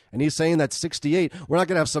time, and he's saying that 68, we're not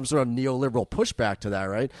going to have some sort of neoliberal pushback to that,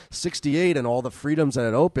 right? 68 and all the freedoms that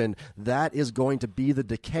it opened, that is going to be the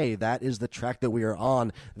decay. That is the track that we are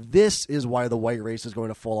on. This is why the white race is going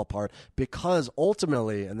to fall apart, because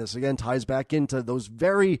ultimately, and this again ties back into those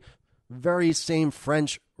very, very same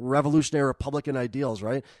French revolutionary Republican ideals,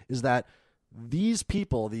 right, is that these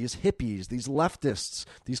people, these hippies, these leftists,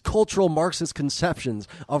 these cultural Marxist conceptions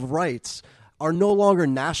of rights are no longer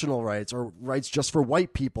national rights or rights just for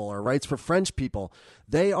white people or rights for French people.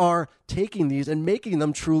 They are taking these and making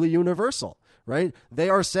them truly universal, right? They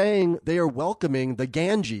are saying they are welcoming the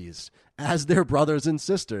Ganges as their brothers and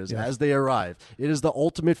sisters as they arrive. It is the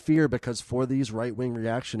ultimate fear, because for these right-wing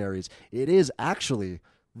reactionaries, it is actually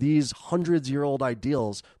these hundreds-year-old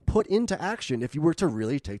ideals put into action if you were to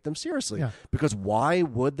really take them seriously. Yeah. Because why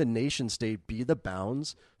would the nation state be the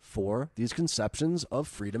bounds for these conceptions of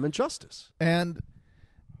freedom and justice? And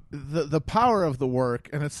the power of the work,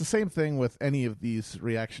 and it's the same thing with any of these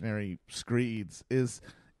reactionary screeds, is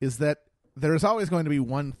that there's always going to be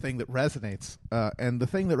one thing that resonates, and the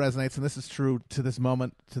thing that resonates, and this is true to this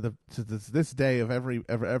moment, to this day of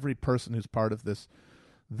every person who's part of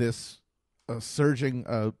this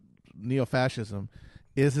surging neo-fascism,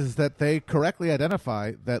 is that they correctly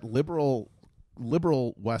identify that liberal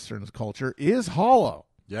Western culture is hollow.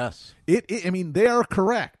 Yes. I mean, they are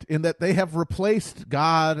correct in that they have replaced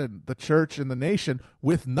God and the church and the nation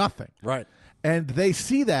with nothing. Right. And they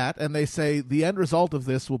see that, and they say the end result of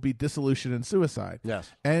this will be dissolution and suicide. Yes.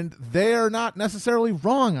 And they are not necessarily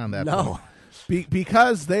wrong on that No. point.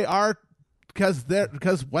 Because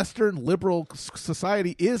Western liberal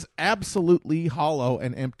society is absolutely hollow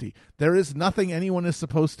and empty. There is nothing anyone is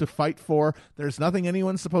supposed to fight for. There's nothing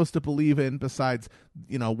anyone's supposed to believe in besides,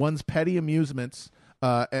 one's petty amusements,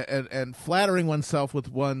 and flattering oneself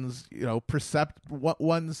with one's,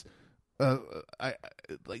 one's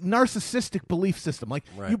like narcissistic belief system. Like,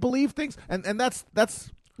 right. You believe things, and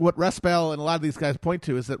that's what Raspail and a lot of these guys point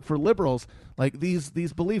to, is that for liberals, like these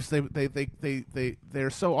beliefs, they're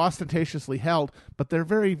so ostentatiously held, but they're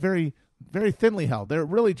very, very, very thinly held. They're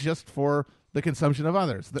really just for the consumption of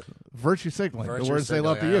others. The virtue signaling, the words they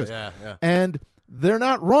love to use. Yeah. And they're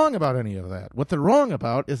not wrong about any of that. What they're wrong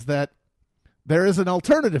about is that there is an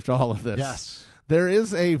alternative to all of this. Yes. There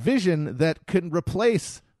is a vision that can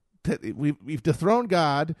replace. We've dethroned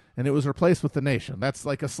God, and it was replaced with the nation. That's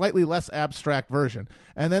like a slightly less abstract version.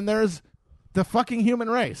 And then there's the fucking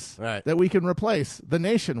human race that we can replace the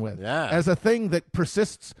nation with as a thing that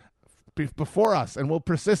persists before us and will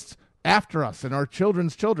persist after us and our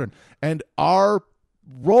children's children. And our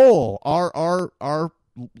role, our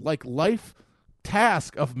like life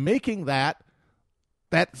task of making that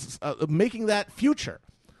future,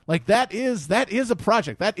 like that is a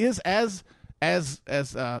project that is as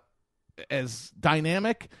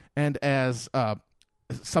dynamic and as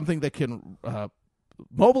something that can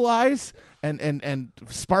mobilize and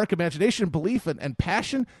spark imagination, belief, and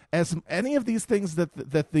passion as any of these things that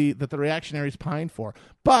the reactionaries pine for,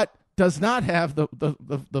 but does not have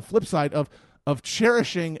the flip side of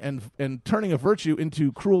cherishing and turning a virtue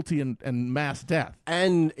into cruelty and mass death.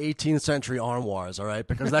 And 18th century armoires, all right?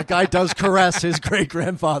 Because that guy does caress his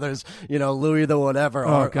great-grandfather's, Louis the whatever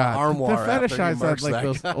armoire. They fetishize that, like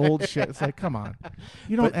those guy. old shit. It's like, come on.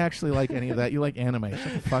 You don't actually like any of that. You like anime.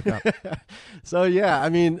 Shut the fuck up. So, yeah, I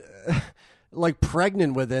mean... like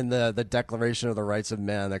pregnant within the Declaration of the Rights of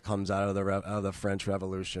Man that comes out of the French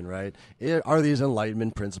Revolution, right? Are these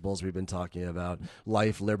Enlightenment principles we've been talking about?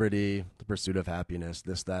 Life, liberty, the pursuit of happiness,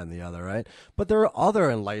 this, that, and the other, right? But there are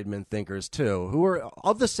other Enlightenment thinkers, too, who are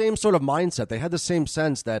of the same sort of mindset. They had the same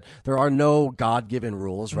sense that there are no God-given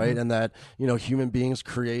rules, right? And that, human beings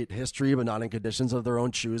create history, but not in conditions of their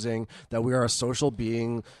own choosing, that we are a social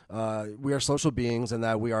being, and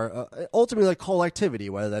that we are ultimately a collectivity,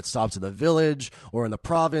 whether that stops at the village, or in the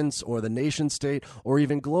province, or the nation state, or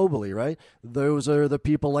even globally, right? Those are the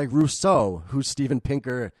people like Rousseau, who Steven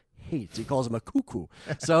Pinker hates. He calls him a cuckoo.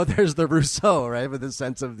 So there's the Rousseau, right, with the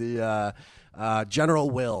sense of the general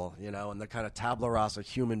will, and the kind of tabula rasa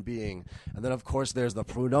human being. And then, of course, there's the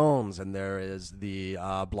Proudhons, and there is the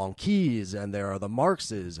Blanquis, and there are the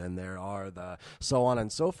Marxes, and there are the so on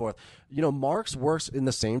and so forth. Marx works in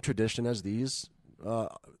the same tradition as these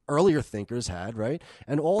earlier thinkers had, right?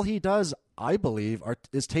 And all he does, I believe,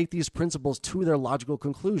 is take these principles to their logical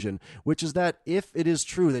conclusion, which is that if it is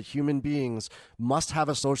true that human beings must have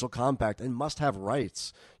a social compact and must have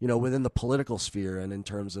rights, within the political sphere and in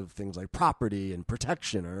terms of things like property and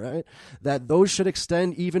protection, all right, that those should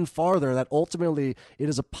extend even farther, that ultimately it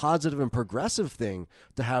is a positive and progressive thing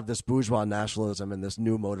to have this bourgeois nationalism and this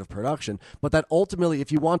new mode of production, but that ultimately,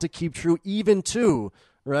 if you want to keep true even to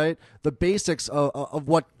right, the basics of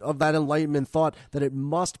that Enlightenment thought, that it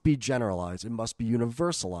must be generalized, it must be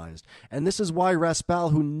universalized. And this is why Raspail,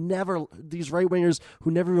 these right-wingers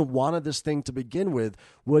who never even wanted this thing to begin with,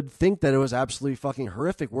 would think that it was absolutely fucking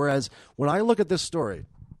horrific. Whereas when I look at this story,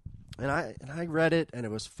 and I read it, and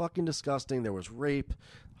it was fucking disgusting. There was rape,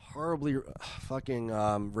 horribly fucking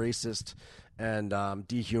racist and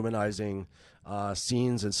dehumanizing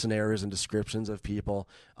scenes and scenarios and descriptions of people.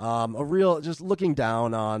 A real just looking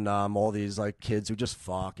down on all these like kids who just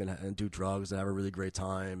fuck and do drugs and have a really great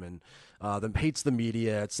time, and then hates the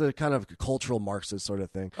media. It's a kind of cultural Marxist sort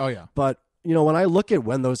of thing. Oh yeah. But when I look at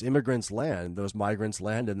when those migrants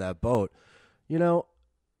land in that boat,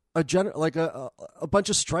 a bunch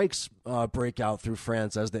of strikes break out through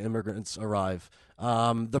France as the immigrants arrive.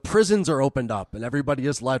 The prisons are opened up and everybody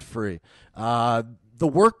is let free. The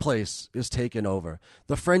workplace is taken over.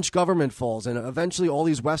 The French government falls, and eventually all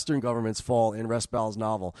these Western governments fall in Raspail's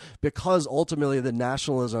novel, because ultimately the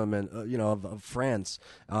nationalism and of France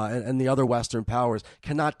and the other Western powers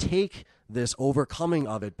cannot take this overcoming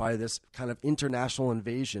of it by this kind of international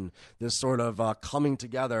invasion, this sort of coming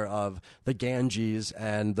together of the Ganges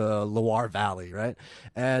and the Loire Valley, right?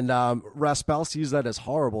 And Raspail sees that as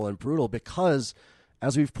horrible and brutal because,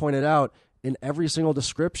 as we've pointed out, in every single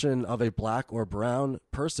description of a black or brown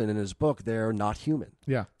person in his book, they're not human.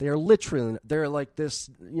 Yeah. They are literally, they're like this,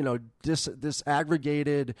 this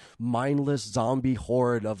aggregated, mindless zombie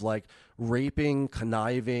horde of like raping,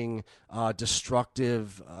 conniving,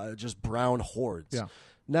 destructive, just brown hordes. Yeah.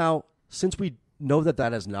 Now, since we know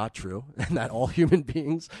that is not true, and that all human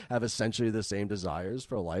beings have essentially the same desires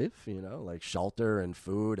for life, like shelter and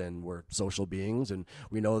food, and we're social beings, and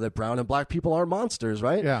we know that brown and black people are monsters,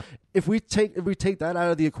 right? Yeah. If we take that out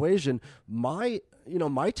of the equation, my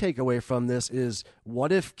takeaway from this is,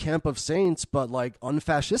 what if Camp of Saints, but like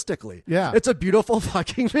unfascistically? Yeah. It's a beautiful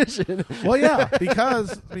fucking vision. Well, yeah,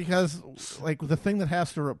 because like the thing that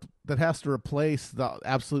has to replace the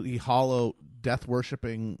absolutely hollow, death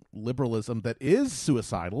worshipping liberalism that is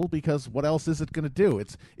suicidal, because what else is it going to do?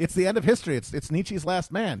 It's the end of history. It's Nietzsche's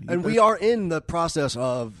last man. And we are in the process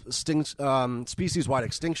of species-wide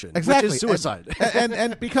extinction, exactly, which is suicide.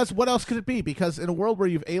 And because what else could it be? Because in a world where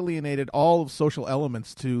you've alienated all of social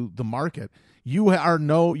elements to the market, you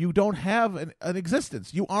don't have an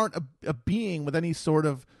existence. You aren't a being with any sort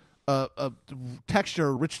of texture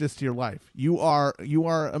or richness to your life. You are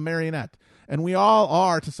a marionette. And we all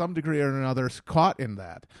are, to some degree or another, caught in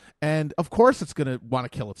that. And of course it's going to want to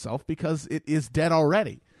kill itself because it is dead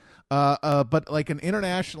already. But like an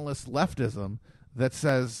internationalist leftism that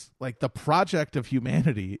says like the project of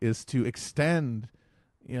humanity is to extend,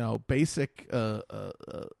 basic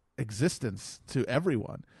existence to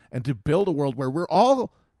everyone, and to build a world where we're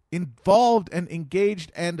all involved and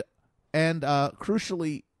engaged and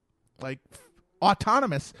crucially like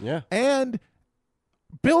autonomous, and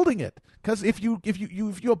building it. Because if you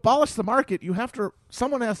abolish the market,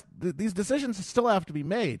 these decisions still have to be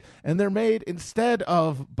made, and they're made instead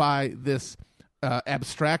of by this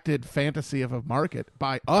abstracted fantasy of a market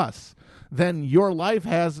by us. Then your life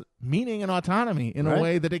has meaning and autonomy in a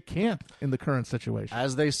way that it can't in the current situation.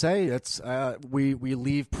 As they say, it's we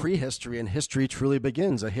leave prehistory and history truly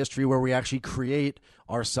begins, a history where we actually create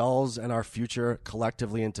ourselves and our future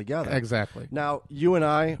collectively and together. Exactly. Now, you and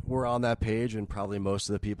I were on that page, and probably most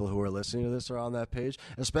of the people who are listening to this are on that page,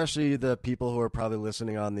 especially the people who are probably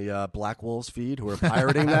listening on the Black Wolves feed who are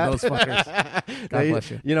pirating that. Those fuckers. God bless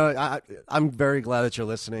you. I'm very glad that you're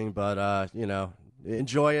listening, but,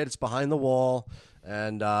 enjoy it. It's behind the wall.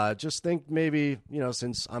 And just think maybe,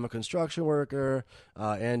 since I'm a construction worker,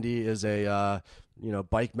 Andy is a,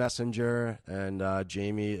 bike messenger, and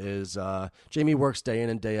Jamie works day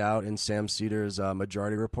in and day out in Sam Cedar's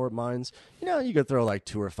Majority Report mines. You could throw like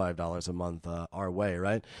 $2 or $5 a month our way,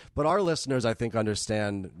 right? But our listeners, I think,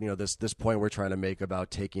 understand, this point we're trying to make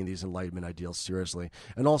about taking these Enlightenment ideals seriously,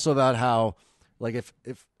 and also about how, like,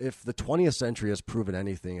 if the 20th century has proven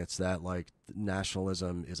anything, it's that like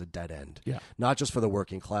nationalism is a dead end. Yeah. Not just for the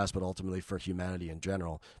working class, but ultimately for humanity in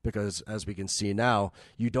general. Because as we can see now,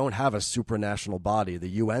 you don't have a supranational body.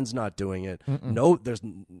 The UN's not doing it. No, there's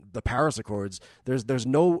the Paris Accords. There's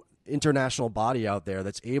no international body out there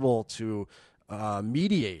that's able to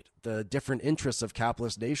mediate the different interests of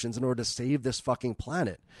capitalist nations in order to save this fucking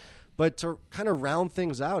planet. But to kind of round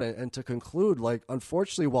things out and to conclude, like,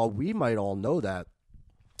 unfortunately, while we might all know that,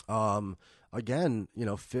 again,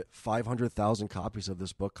 500,000 copies of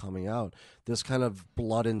this book coming out, this kind of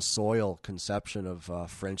blood and soil conception of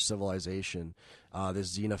French civilization,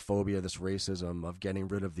 this xenophobia, this racism of getting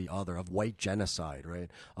rid of the other, of white genocide,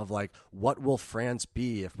 right? Of like, what will France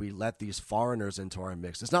be if we let these foreigners into our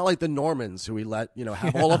mix? It's not like the Normans who we let,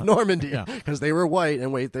 have all of Normandy because they were white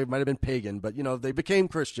and they might have been pagan, but, they became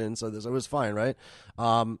Christian, so it was fine, right?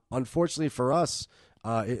 Unfortunately for us,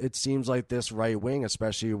 it seems like this right wing,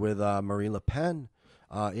 especially with Marine Le Pen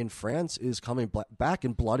in France, is coming back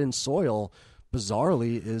in blood and soil,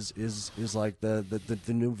 bizarrely is like the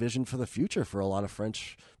new vision for the future for a lot of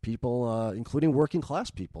French people, including working class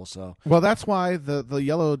people. So well, that's why the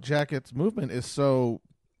Yellow Jackets movement is so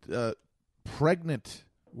pregnant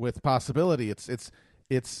with possibility.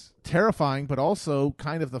 It's terrifying, but also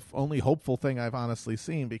kind of the only hopeful thing I've honestly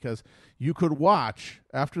seen, because you could watch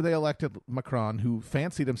after they elected Macron, who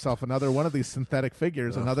fancied himself another one of these synthetic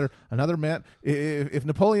figures, another man. If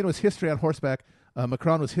Napoleon was history on horseback,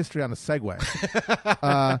 Macron was history on a Segway.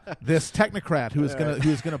 This technocrat who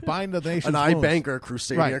is gonna bind the nation's an wounds. banker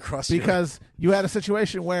crusading across Europe. Because you had a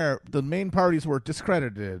situation where the main parties were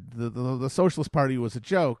discredited. The Socialist Party was a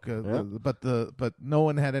joke, but no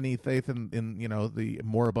one had any faith in the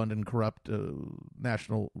moribund and corrupt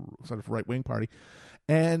national sort of right wing party.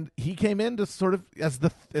 And he came in to sort of as the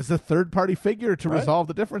third party figure to resolve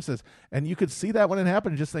the differences. And you could see that when it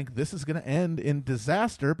happened, and just think this is going to end in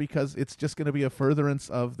disaster, because it's just going to be a furtherance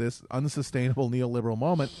of this unsustainable neoliberal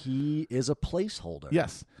moment. He is a placeholder.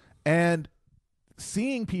 Yes. And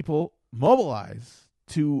seeing people mobilize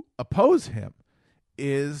to oppose him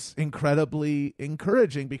is incredibly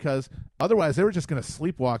encouraging, because otherwise they were just going to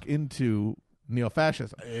sleepwalk into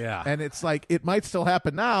neo-fascism. Yeah. And it's like, it might still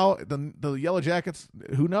happen now. The Yellow Jackets,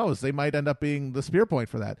 who knows? They might end up being the spear point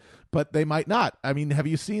for that, but they might not. I mean, have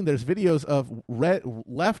you seen, there's videos of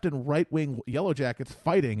left and right-wing Yellow Jackets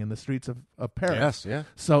fighting in the streets of Paris. Yes, yeah.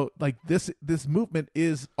 So like this movement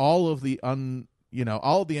is all of the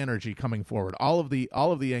all of the energy coming forward, all of the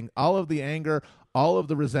anger, all of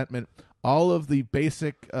the resentment, all of the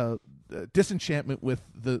basic disenchantment with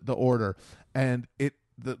the order, and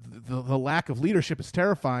the lack of leadership is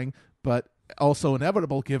terrifying, but also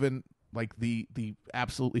inevitable given like the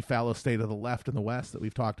absolutely fallow state of the left in the West that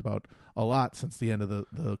we've talked about a lot since the end of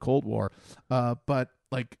the Cold War. But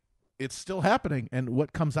like, it's still happening, and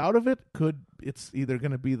what comes out of it's either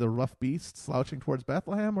going to be the rough beast slouching towards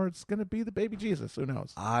Bethlehem, or it's going to be the baby Jesus. Who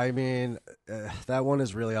knows? I mean, that one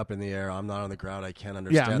is really up in the air. I'm not on the ground. I can't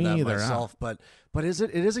understand that either, myself. But it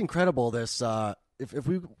is incredible. This if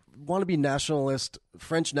we want to be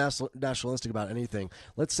French nationalistic about anything,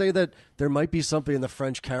 let's say that there might be something in the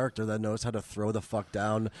French character that knows how to throw the fuck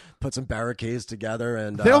down, put some barricades together,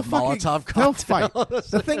 and Molotov cocktail. They'll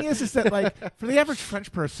fight. The thing is that like for the average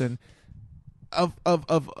French person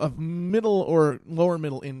of middle or lower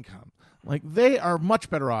middle income, like they are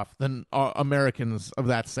much better off than Americans of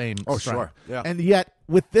that same stripe. Sure. Yeah. And yet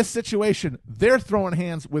with this situation, they're throwing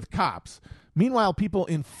hands with cops. Meanwhile, people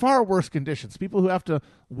in far worse conditions, people who have to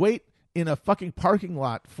wait in a fucking parking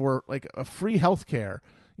lot for like a free health care,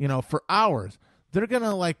 for hours, they're going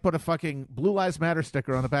to like put a fucking Blue Lives Matter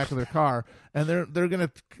sticker on the back of their car, and they're going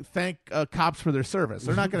to thank cops for their service.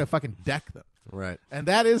 They're not going to fucking deck them. Right. And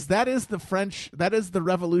that is the French, that is the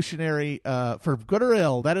revolutionary, for good or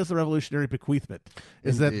ill, that is the revolutionary bequeathment,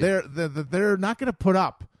 is Indeed. that they're not going to put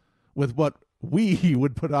up with what we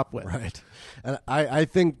would put up with. Right. And I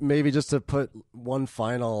think maybe just to put one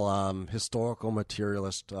final historical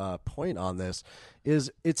materialist point on this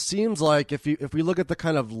is, it seems like if we look at the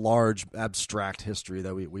kind of large abstract history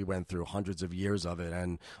that we went through, hundreds of years of it,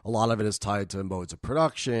 and a lot of it is tied to modes of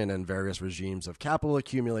production and various regimes of capital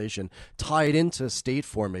accumulation, tied into state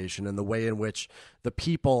formation and the way in which the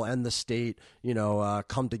people and the state,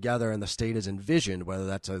 come together and the state is envisioned, whether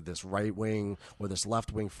that's this right wing or this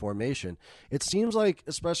left wing formation. It seems like,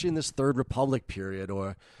 especially in this Third Republic period,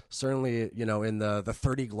 or certainly, in the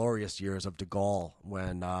 30 glorious years of de Gaulle,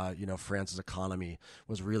 when, France's economy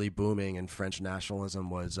was really booming and French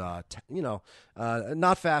nationalism was,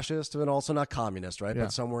 not fascist and also not communist, right? Yeah.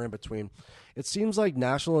 But somewhere in between. It seems like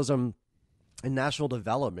nationalism and national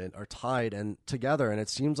development are tied and together. And it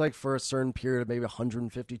seems like for a certain period of maybe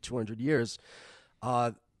 150, 200 years,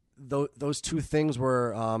 those two things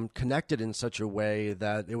were connected in such a way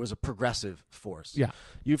that it was a progressive force. Yeah.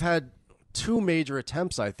 You've had two major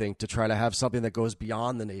attempts, I think, to try to have something that goes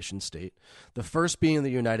beyond the nation state. The first being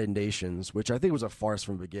the United Nations, which I think was a farce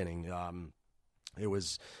from the beginning. It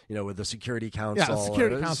was, with the Security Council. Yeah, the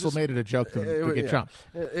Security Council made it a joke to get Trump.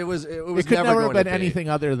 It was could never have been anything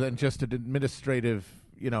other than just an administrative,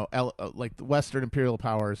 like the Western imperial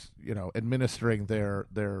powers, administering their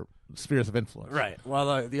spheres of influence. Right.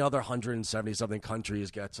 Well, the other 170-something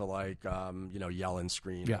countries get to yell and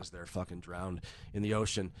scream as they're fucking drowned in the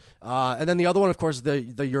ocean. And then the other one, of course,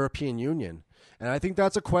 the European Union. And I think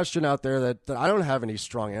that's a question out there that I don't have any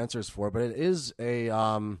strong answers for, but it is a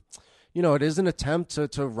it is an attempt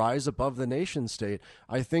to rise above the nation state.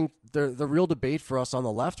 I think the real debate for us on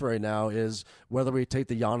the left right now is whether we take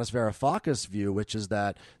the Yanis Varoufakis view, which is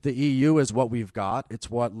that the EU is what we've got. It's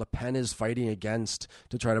what Le Pen is fighting against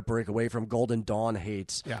to try to break away from. Golden Dawn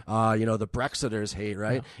hates. Yeah. The Brexiters hate,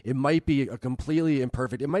 right? Yeah. It might be a completely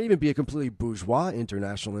imperfect, it might even be a completely bourgeois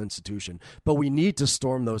international institution, but we need to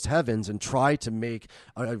storm those heavens and try to make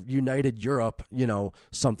a united Europe,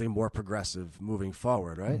 something more progressive moving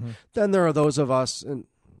forward, right? Mm-hmm. Then there are those of us, and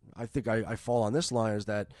I think I fall on this line, is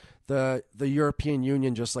that the European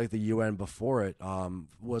Union, just like the UN before it,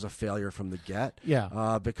 was a failure from the get.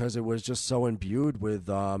 Yeah. Because it was just so imbued with,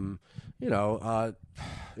 it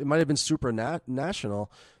might have been super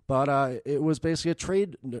national, but it was basically a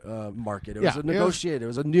trade market. It was a negotiated. It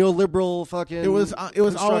was a neoliberal fucking.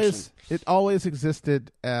 It always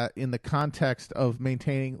existed in the context of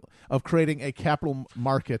creating a capital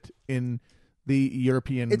market in the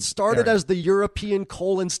European. It started area. as the European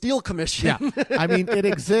Coal and Steel Commission. Yeah, I mean, it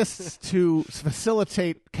exists to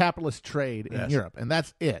facilitate capitalist trade in Europe, and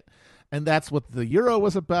that's it. And that's what the euro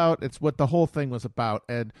was about. It's what the whole thing was about,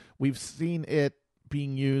 and we've seen it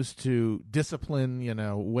being used to discipline,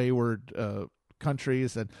 wayward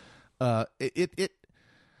countries, and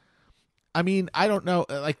I mean, I don't know.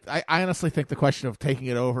 Like, I honestly think the question of taking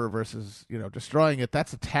it over versus destroying it,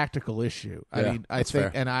 that's a tactical issue. I mean, I think,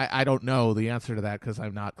 fair. And I don't know the answer to that because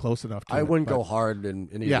I'm not close enough to it. I wouldn't go hard in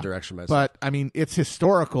either direction myself. But I mean, its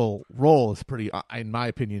historical role is pretty, in my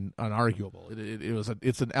opinion, unarguable.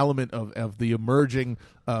 It's an element of the emerging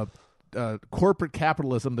corporate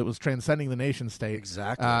capitalism that was transcending the nation state.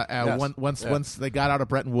 Exactly. Once they got out of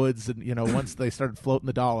Bretton Woods, and once they started floating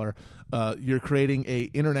the dollar, you're creating a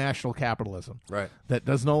international capitalism, right? That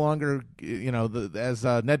does no longer, as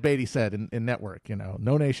Ned Beatty said in Network,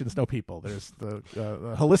 no nations, no people. There's the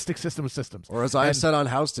holistic system of systems. Or as I said on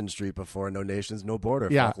Houston Street before, no nations, no border.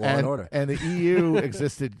 Yeah, law and order. And the EU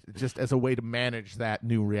existed just as a way to manage that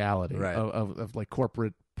new reality right. of like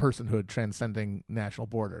corporate personhood transcending national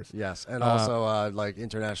borders. Yes, and also like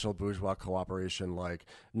international bourgeois cooperation, like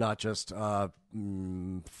not just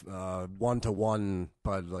one-to-one,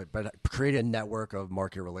 but create a network of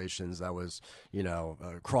market relations that was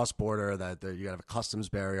cross-border, that you have a customs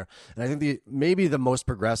barrier. And I think maybe the most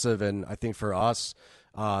progressive, and I think for us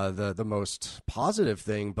the most positive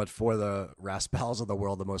thing, but for the Raspails of the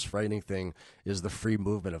world, the most frightening thing is the free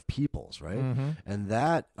movement of peoples, right? Mm-hmm. And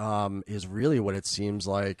that is really what it seems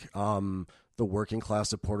like the working class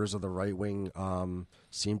supporters of the right wing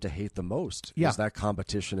seem to hate the most. Is that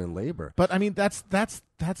competition in labor. But I mean, that's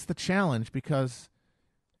the challenge, because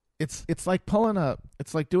it's like doing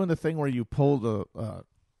the thing where you pull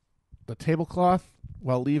the tablecloth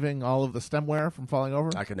while leaving all of the stemware from falling over.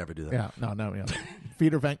 I could never do that. Yeah, no.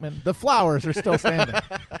 Peter Venkman. The flowers are still standing.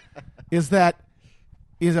 Is that,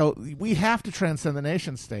 we have to transcend the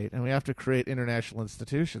nation state, and we have to create international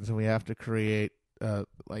institutions, and we have to create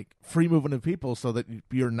free movement of people so that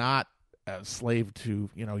you're not a slave to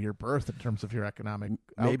your birth in terms of your economic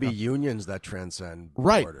maybe outcome. Unions that transcend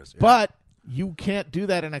right. borders. Yeah. But you can't do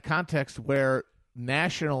that in a context where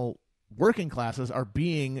national working classes are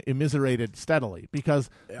being immiserated steadily, because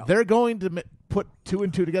they're going to put 2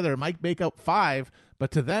 and 2 together. It might make up 5,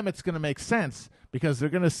 but to them it's going to make sense, because they're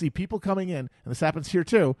going to see people coming in, and this happens here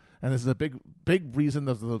too, and this is a big reason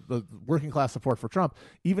of the working class support for Trump.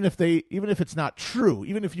 Even if it's not true,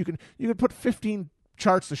 even if you can put 15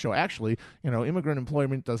 charts to show actually immigrant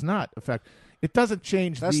employment does not affect. It doesn't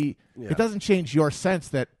change it doesn't change your sense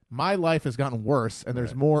that my life has gotten worse and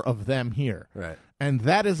there's more of them here. Right. And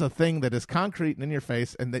that is a thing that is concrete and in your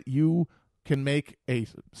face, and that you can make a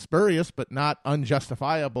spurious but not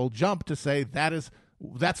unjustifiable jump to say that's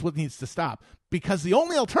what needs to stop. Because the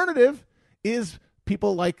only alternative is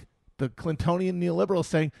people like the Clintonian neoliberals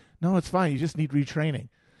saying, no, it's fine, you just need retraining.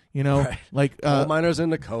 Right. Like coal miners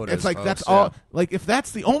and Dakotas. It's like folks, that's all. Like, if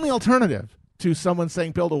that's the only alternative to someone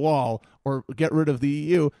saying build a wall or get rid of the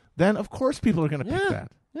EU, then of course people are going to pick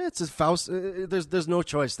that. Yeah, it's a Faust. There's no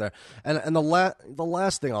choice there. And the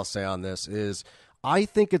last thing I'll say on this is, I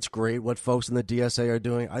think it's great what folks in the DSA are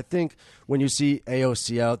doing. I think when you see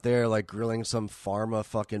AOC out there like grilling some pharma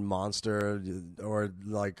fucking monster, or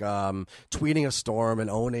like tweeting a storm and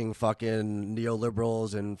owning fucking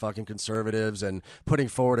neoliberals and fucking conservatives and putting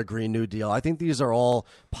forward a Green New Deal, I think these are all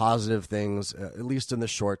positive things, at least in the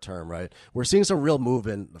short term, right? We're seeing some real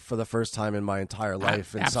movement for the first time in my entire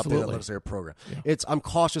life in something that looks like a program. Yeah. I'm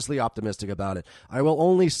cautiously optimistic about it. I will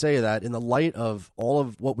only say that in the light of all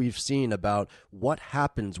of what we've seen about what what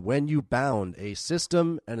happens when you bound a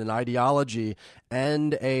system and an ideology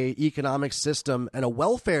and a economic system and a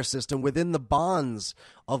welfare system within the bonds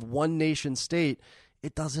of one nation state.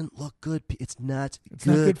 It doesn't look good. It's not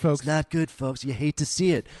good, folks. It's not good, folks. You hate to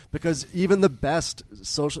see it, because even the best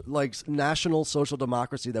national social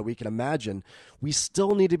democracy that we can imagine, we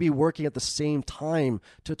still need to be working at the same time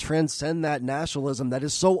to transcend that nationalism that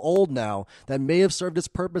is so old now, that may have served its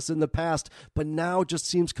purpose in the past, but now just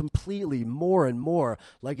seems completely more and more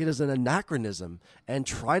like it is an anachronism, and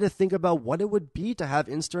try to think about what it would be to have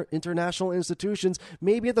international institutions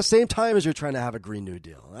maybe at the same time as you're trying to have a Green New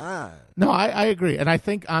Deal. No, I agree. And I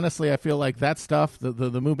think, honestly, I feel like that stuff,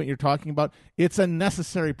 the movement you're talking about, it's a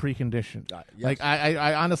necessary precondition. Yes. Like,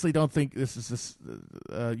 I honestly don't think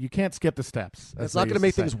you can't skip the steps. It's not going to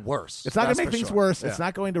make things worse. It's not going to make things worse. Yeah. It's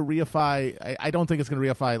not going to reify. I don't think it's going to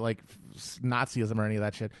reify, like, Nazism or any of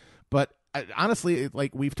that shit. But honestly,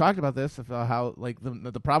 like, we've talked about this, how, like,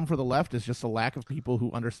 the problem for the left is just a lack of people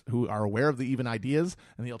who are aware of the even ideas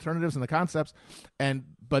and the alternatives and the concepts.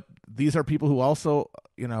 But these are people who also,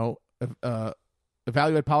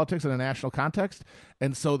 evaluate politics in a national context,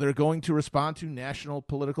 and so they're going to respond to national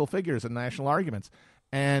political figures and national arguments.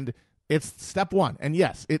 And it's step one. And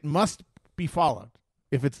yes, it must be followed.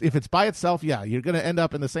 If it's by itself, yeah, you're going to end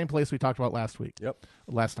up in the same place we talked about last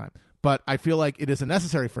time. But I feel like it is a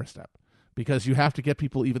necessary first step, because you have to get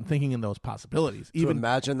people even thinking in those possibilities. To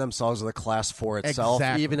imagine themselves as a class for itself,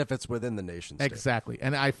 exactly. Even if it's within the nation state. Exactly.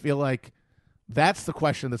 And I feel like that's the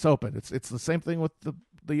question that's open. It's the same thing with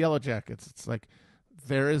the Yellow Jackets. It's like,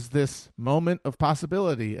 there is this moment of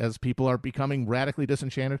possibility as people are becoming radically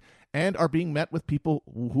disenchanted and are being met with people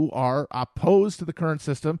who are opposed to the current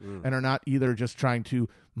system and are not either just trying to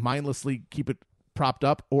mindlessly keep it propped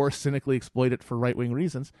up or cynically exploit it for right-wing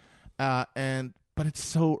reasons. But it's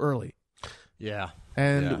so early. Yeah.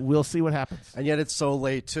 And we'll see what happens. And yet it's so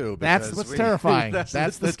late, too. That's what's terrifying.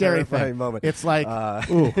 That's the scary thing. Moment. It's like,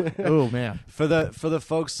 ooh, man. For the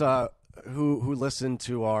folks who listened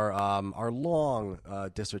to our long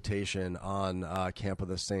dissertation on Camp of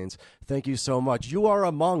the Saints, thank you so much. You are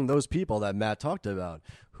among those people that Matt talked about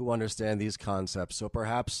who understand these concepts. So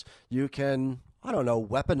perhaps you can,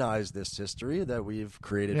 weaponize this history that we've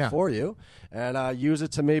created for you and use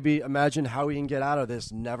it to maybe imagine how we can get out of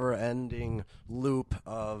this never-ending loop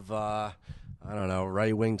of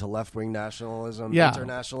right-wing to left-wing nationalism,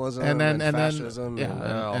 internationalism, and fascism,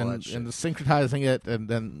 and syncretizing it, and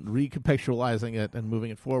then recontextualizing it and moving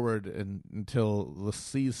it forward until the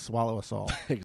seas swallow us all.